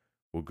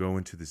 will go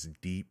into this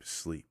deep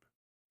sleep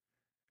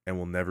and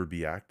will never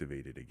be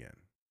activated again.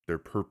 Their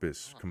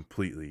purpose Oh.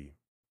 completely,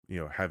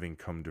 having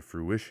come to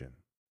fruition.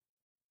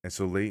 And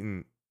so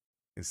Leighton,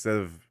 instead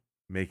of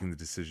making the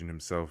decision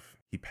himself,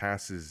 he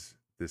passes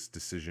this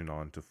decision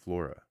on to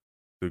Flora,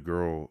 the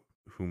girl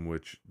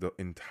which the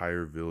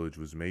entire village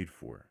was made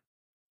for.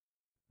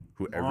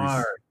 Who every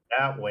Smart.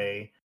 That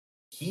way,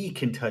 he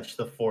can touch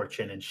the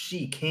fortune and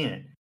she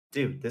can't.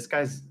 Dude, this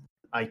guy's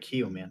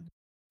IQ, man.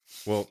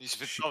 well He's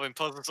been she solving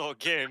puzzles all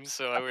game,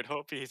 so I would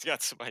hope he's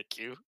got some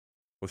IQ.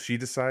 well she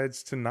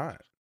decides to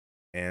not,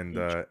 and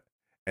Mm.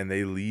 and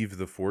they leave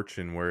the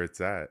fortune where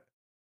it's at,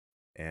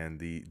 and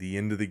the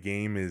end of the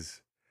game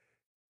is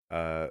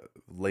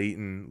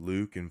Leighton,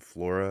 Luke, and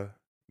Flora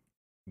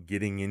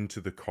getting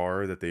into the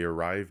car that they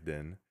arrived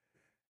in,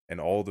 and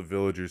all the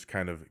villagers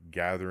kind of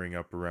gathering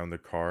up around the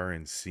car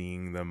and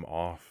seeing them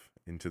off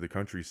into the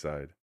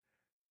countryside.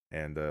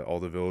 And all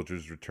the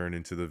villagers return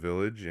into the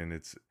village, and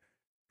it's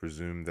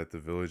presumed that the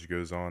village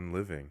goes on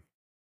living.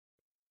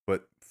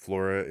 But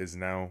Flora is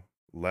now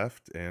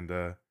left,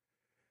 and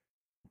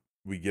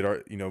we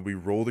get we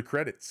roll the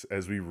credits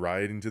as we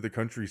ride into the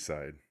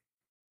countryside,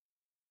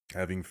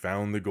 having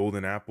found the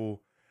golden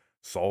apple,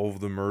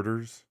 solved the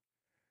murders,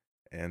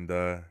 and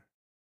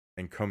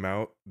come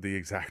out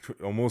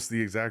almost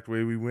the exact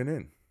way we went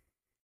in.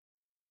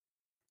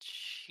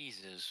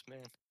 Jesus,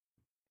 man.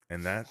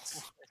 And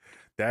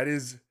that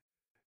is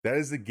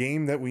the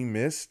game that we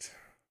missed,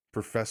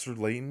 Professor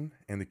Layton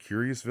and the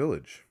Curious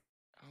Village.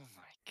 Oh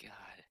my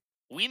god.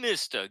 We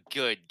missed a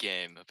good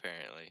game,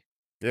 apparently.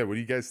 Yeah, what do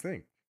you guys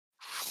think?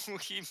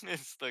 We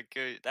missed a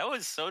good. That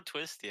was so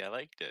twisty. I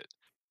liked it.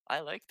 I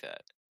like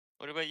that.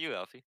 What about you,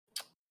 Alfie?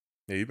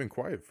 Yeah, you've been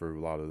quiet for a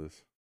lot of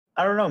this.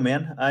 I don't know,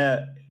 man.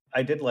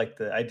 I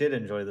did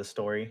enjoy the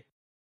story.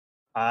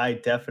 I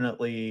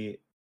definitely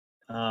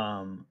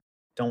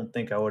don't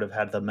think I would have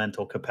had the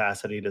mental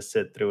capacity to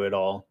sit through it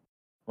all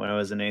when I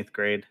was in 8th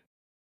grade.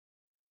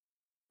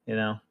 You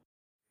know?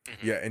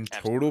 Mhm, Yeah, in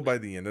total, absolutely. by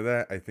the end of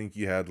that, I think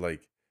you had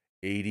like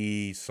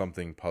 80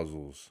 something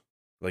puzzles.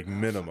 Like Oh,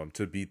 minimum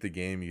to beat the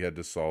game, you had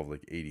to solve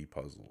like 80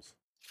 puzzles.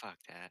 fuck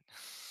that.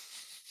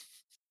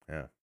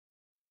 Yeah.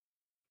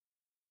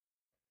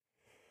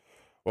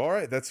 Well, all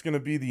right, that's going to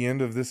be the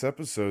end of this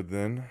episode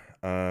then.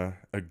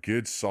 A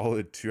good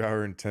solid 2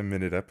 hour and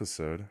 10-minute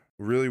episode.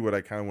 Really, what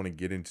I kind of want to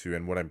get into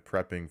and what I'm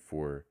prepping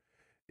for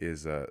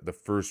is the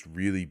first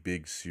really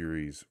big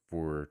series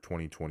for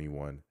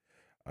 2021.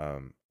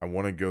 I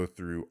want to go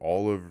through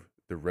all of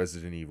the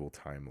Resident Evil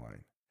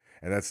timeline.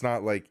 And that's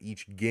not like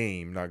each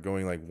game, not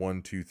going like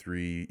 1, 2,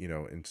 3,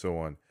 and so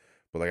on.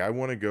 But like I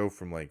want to go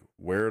from like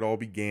where it all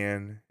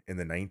began in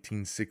the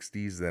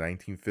 1960s, the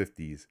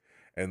 1950s,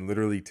 and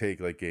literally take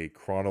like a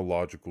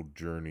chronological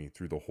journey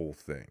through the whole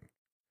thing.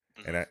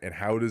 Mhm. And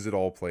how does it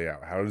all play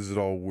out? How does it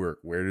all work?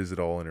 Where does it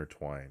all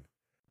intertwine?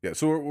 Yeah,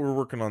 so we're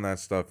working on that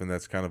stuff, and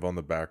that's kind of on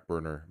the back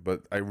burner.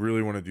 But I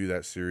really want to do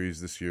that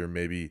series this year.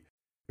 Maybe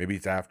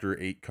it's after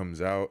 8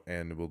 comes out,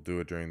 and we'll do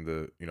it during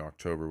the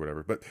October,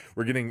 whatever. But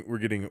we're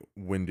getting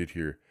winded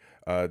here.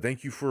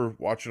 Thank you for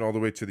watching all the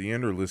way to the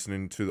end or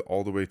listening to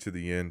all the way to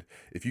the end.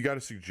 If you got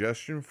a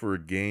suggestion for a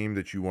game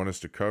that you want us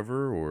to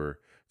cover or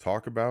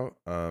talk about,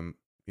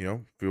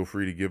 feel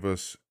free to give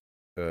us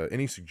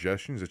any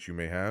suggestions that you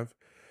may have.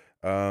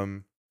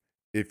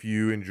 If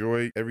you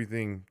enjoy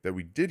everything that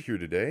we did here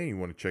today and you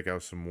want to check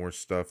out some more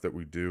stuff that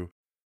we do,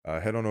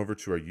 head on over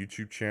to our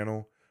YouTube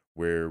channel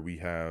where we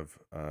have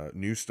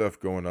new stuff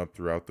going up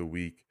throughout the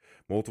week,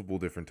 multiple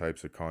different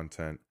types of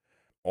content.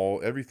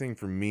 Everything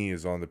from me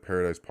is on the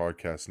Paradise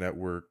Podcast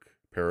Network,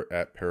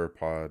 at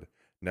Parapod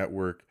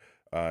Network.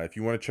 If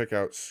you want to check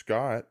out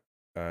Scott,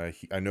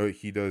 I know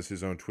he does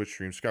his own Twitch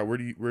stream. Scott, what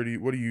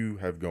do you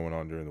have going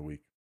on during the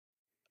week?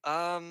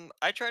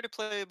 I tried to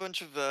play a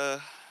bunch of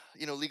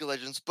League of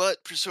Legends,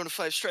 but Persona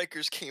 5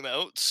 Strikers came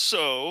out,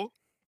 so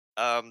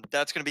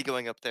that's gonna be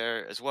going up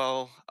there as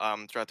well.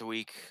 Throughout the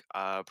week,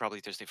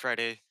 probably Thursday,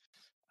 Friday,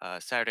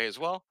 Saturday as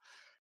well.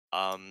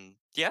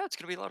 Yeah, it's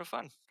gonna be a lot of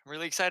fun. I'm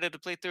really excited to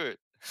play through it.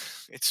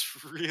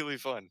 It's really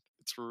fun.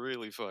 It's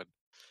really fun.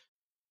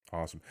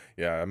 Awesome.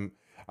 Yeah,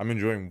 I'm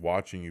enjoying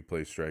watching you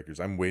play Strikers.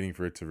 I'm waiting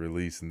for it to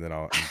release, and then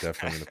I'm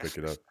definitely gonna pick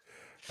it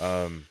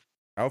up.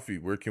 Alfie,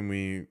 where can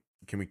we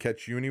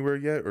catch you anywhere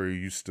yet, or are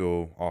you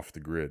still off the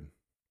grid?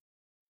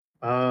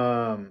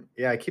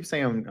 Yeah, I keep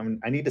saying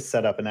I need to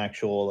set up an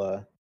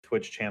actual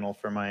Twitch channel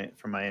for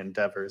my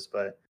endeavors,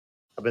 but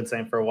I've been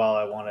saying for a while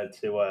I wanted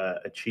to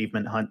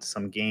achievement hunt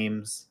some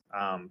games.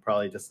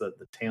 Probably just the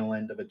tail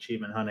end of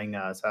achievement hunting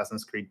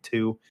Assassin's Creed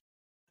 2.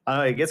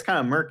 It gets kind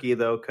of murky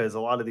though because a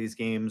lot of these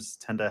games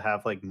tend to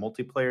have like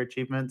multiplayer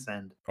achievements,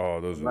 and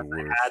Oh, those are the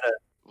unless I had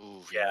worst. a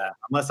Ooh, Yeah,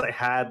 unless I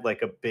had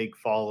like a big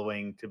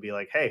following to be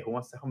like, hey, who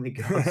wants to help me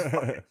get this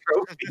fucking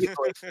trophy?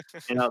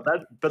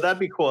 Like, but that'd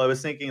be cool. I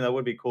was thinking that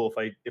would be cool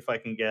if I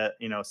can get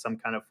some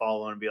kind of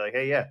following and be like,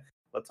 hey, yeah,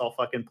 let's all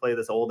fucking play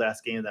this old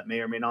ass game that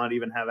may or may not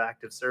even have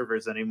active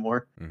servers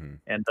anymore. Mhm.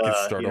 And You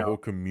could start a whole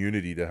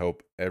community to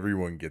help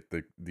everyone get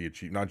the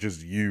achievement, not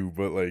just you,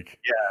 but like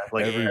yeah,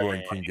 like everyone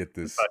yeah, can get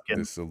this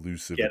fucking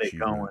elusive get it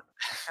achievement.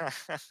 going.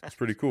 It's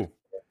pretty cool.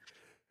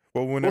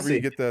 Well, We'll whenever you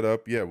see. get that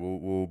up, yeah,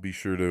 we'll be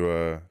sure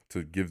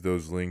to give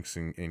those links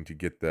and to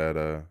get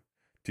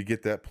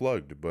that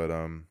plugged.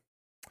 But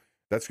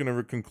that's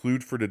gonna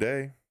conclude for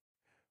today.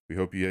 We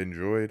hope you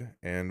enjoyed,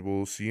 and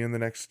we'll see you in the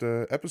next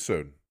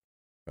episode.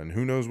 And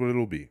who knows what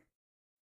it'll be.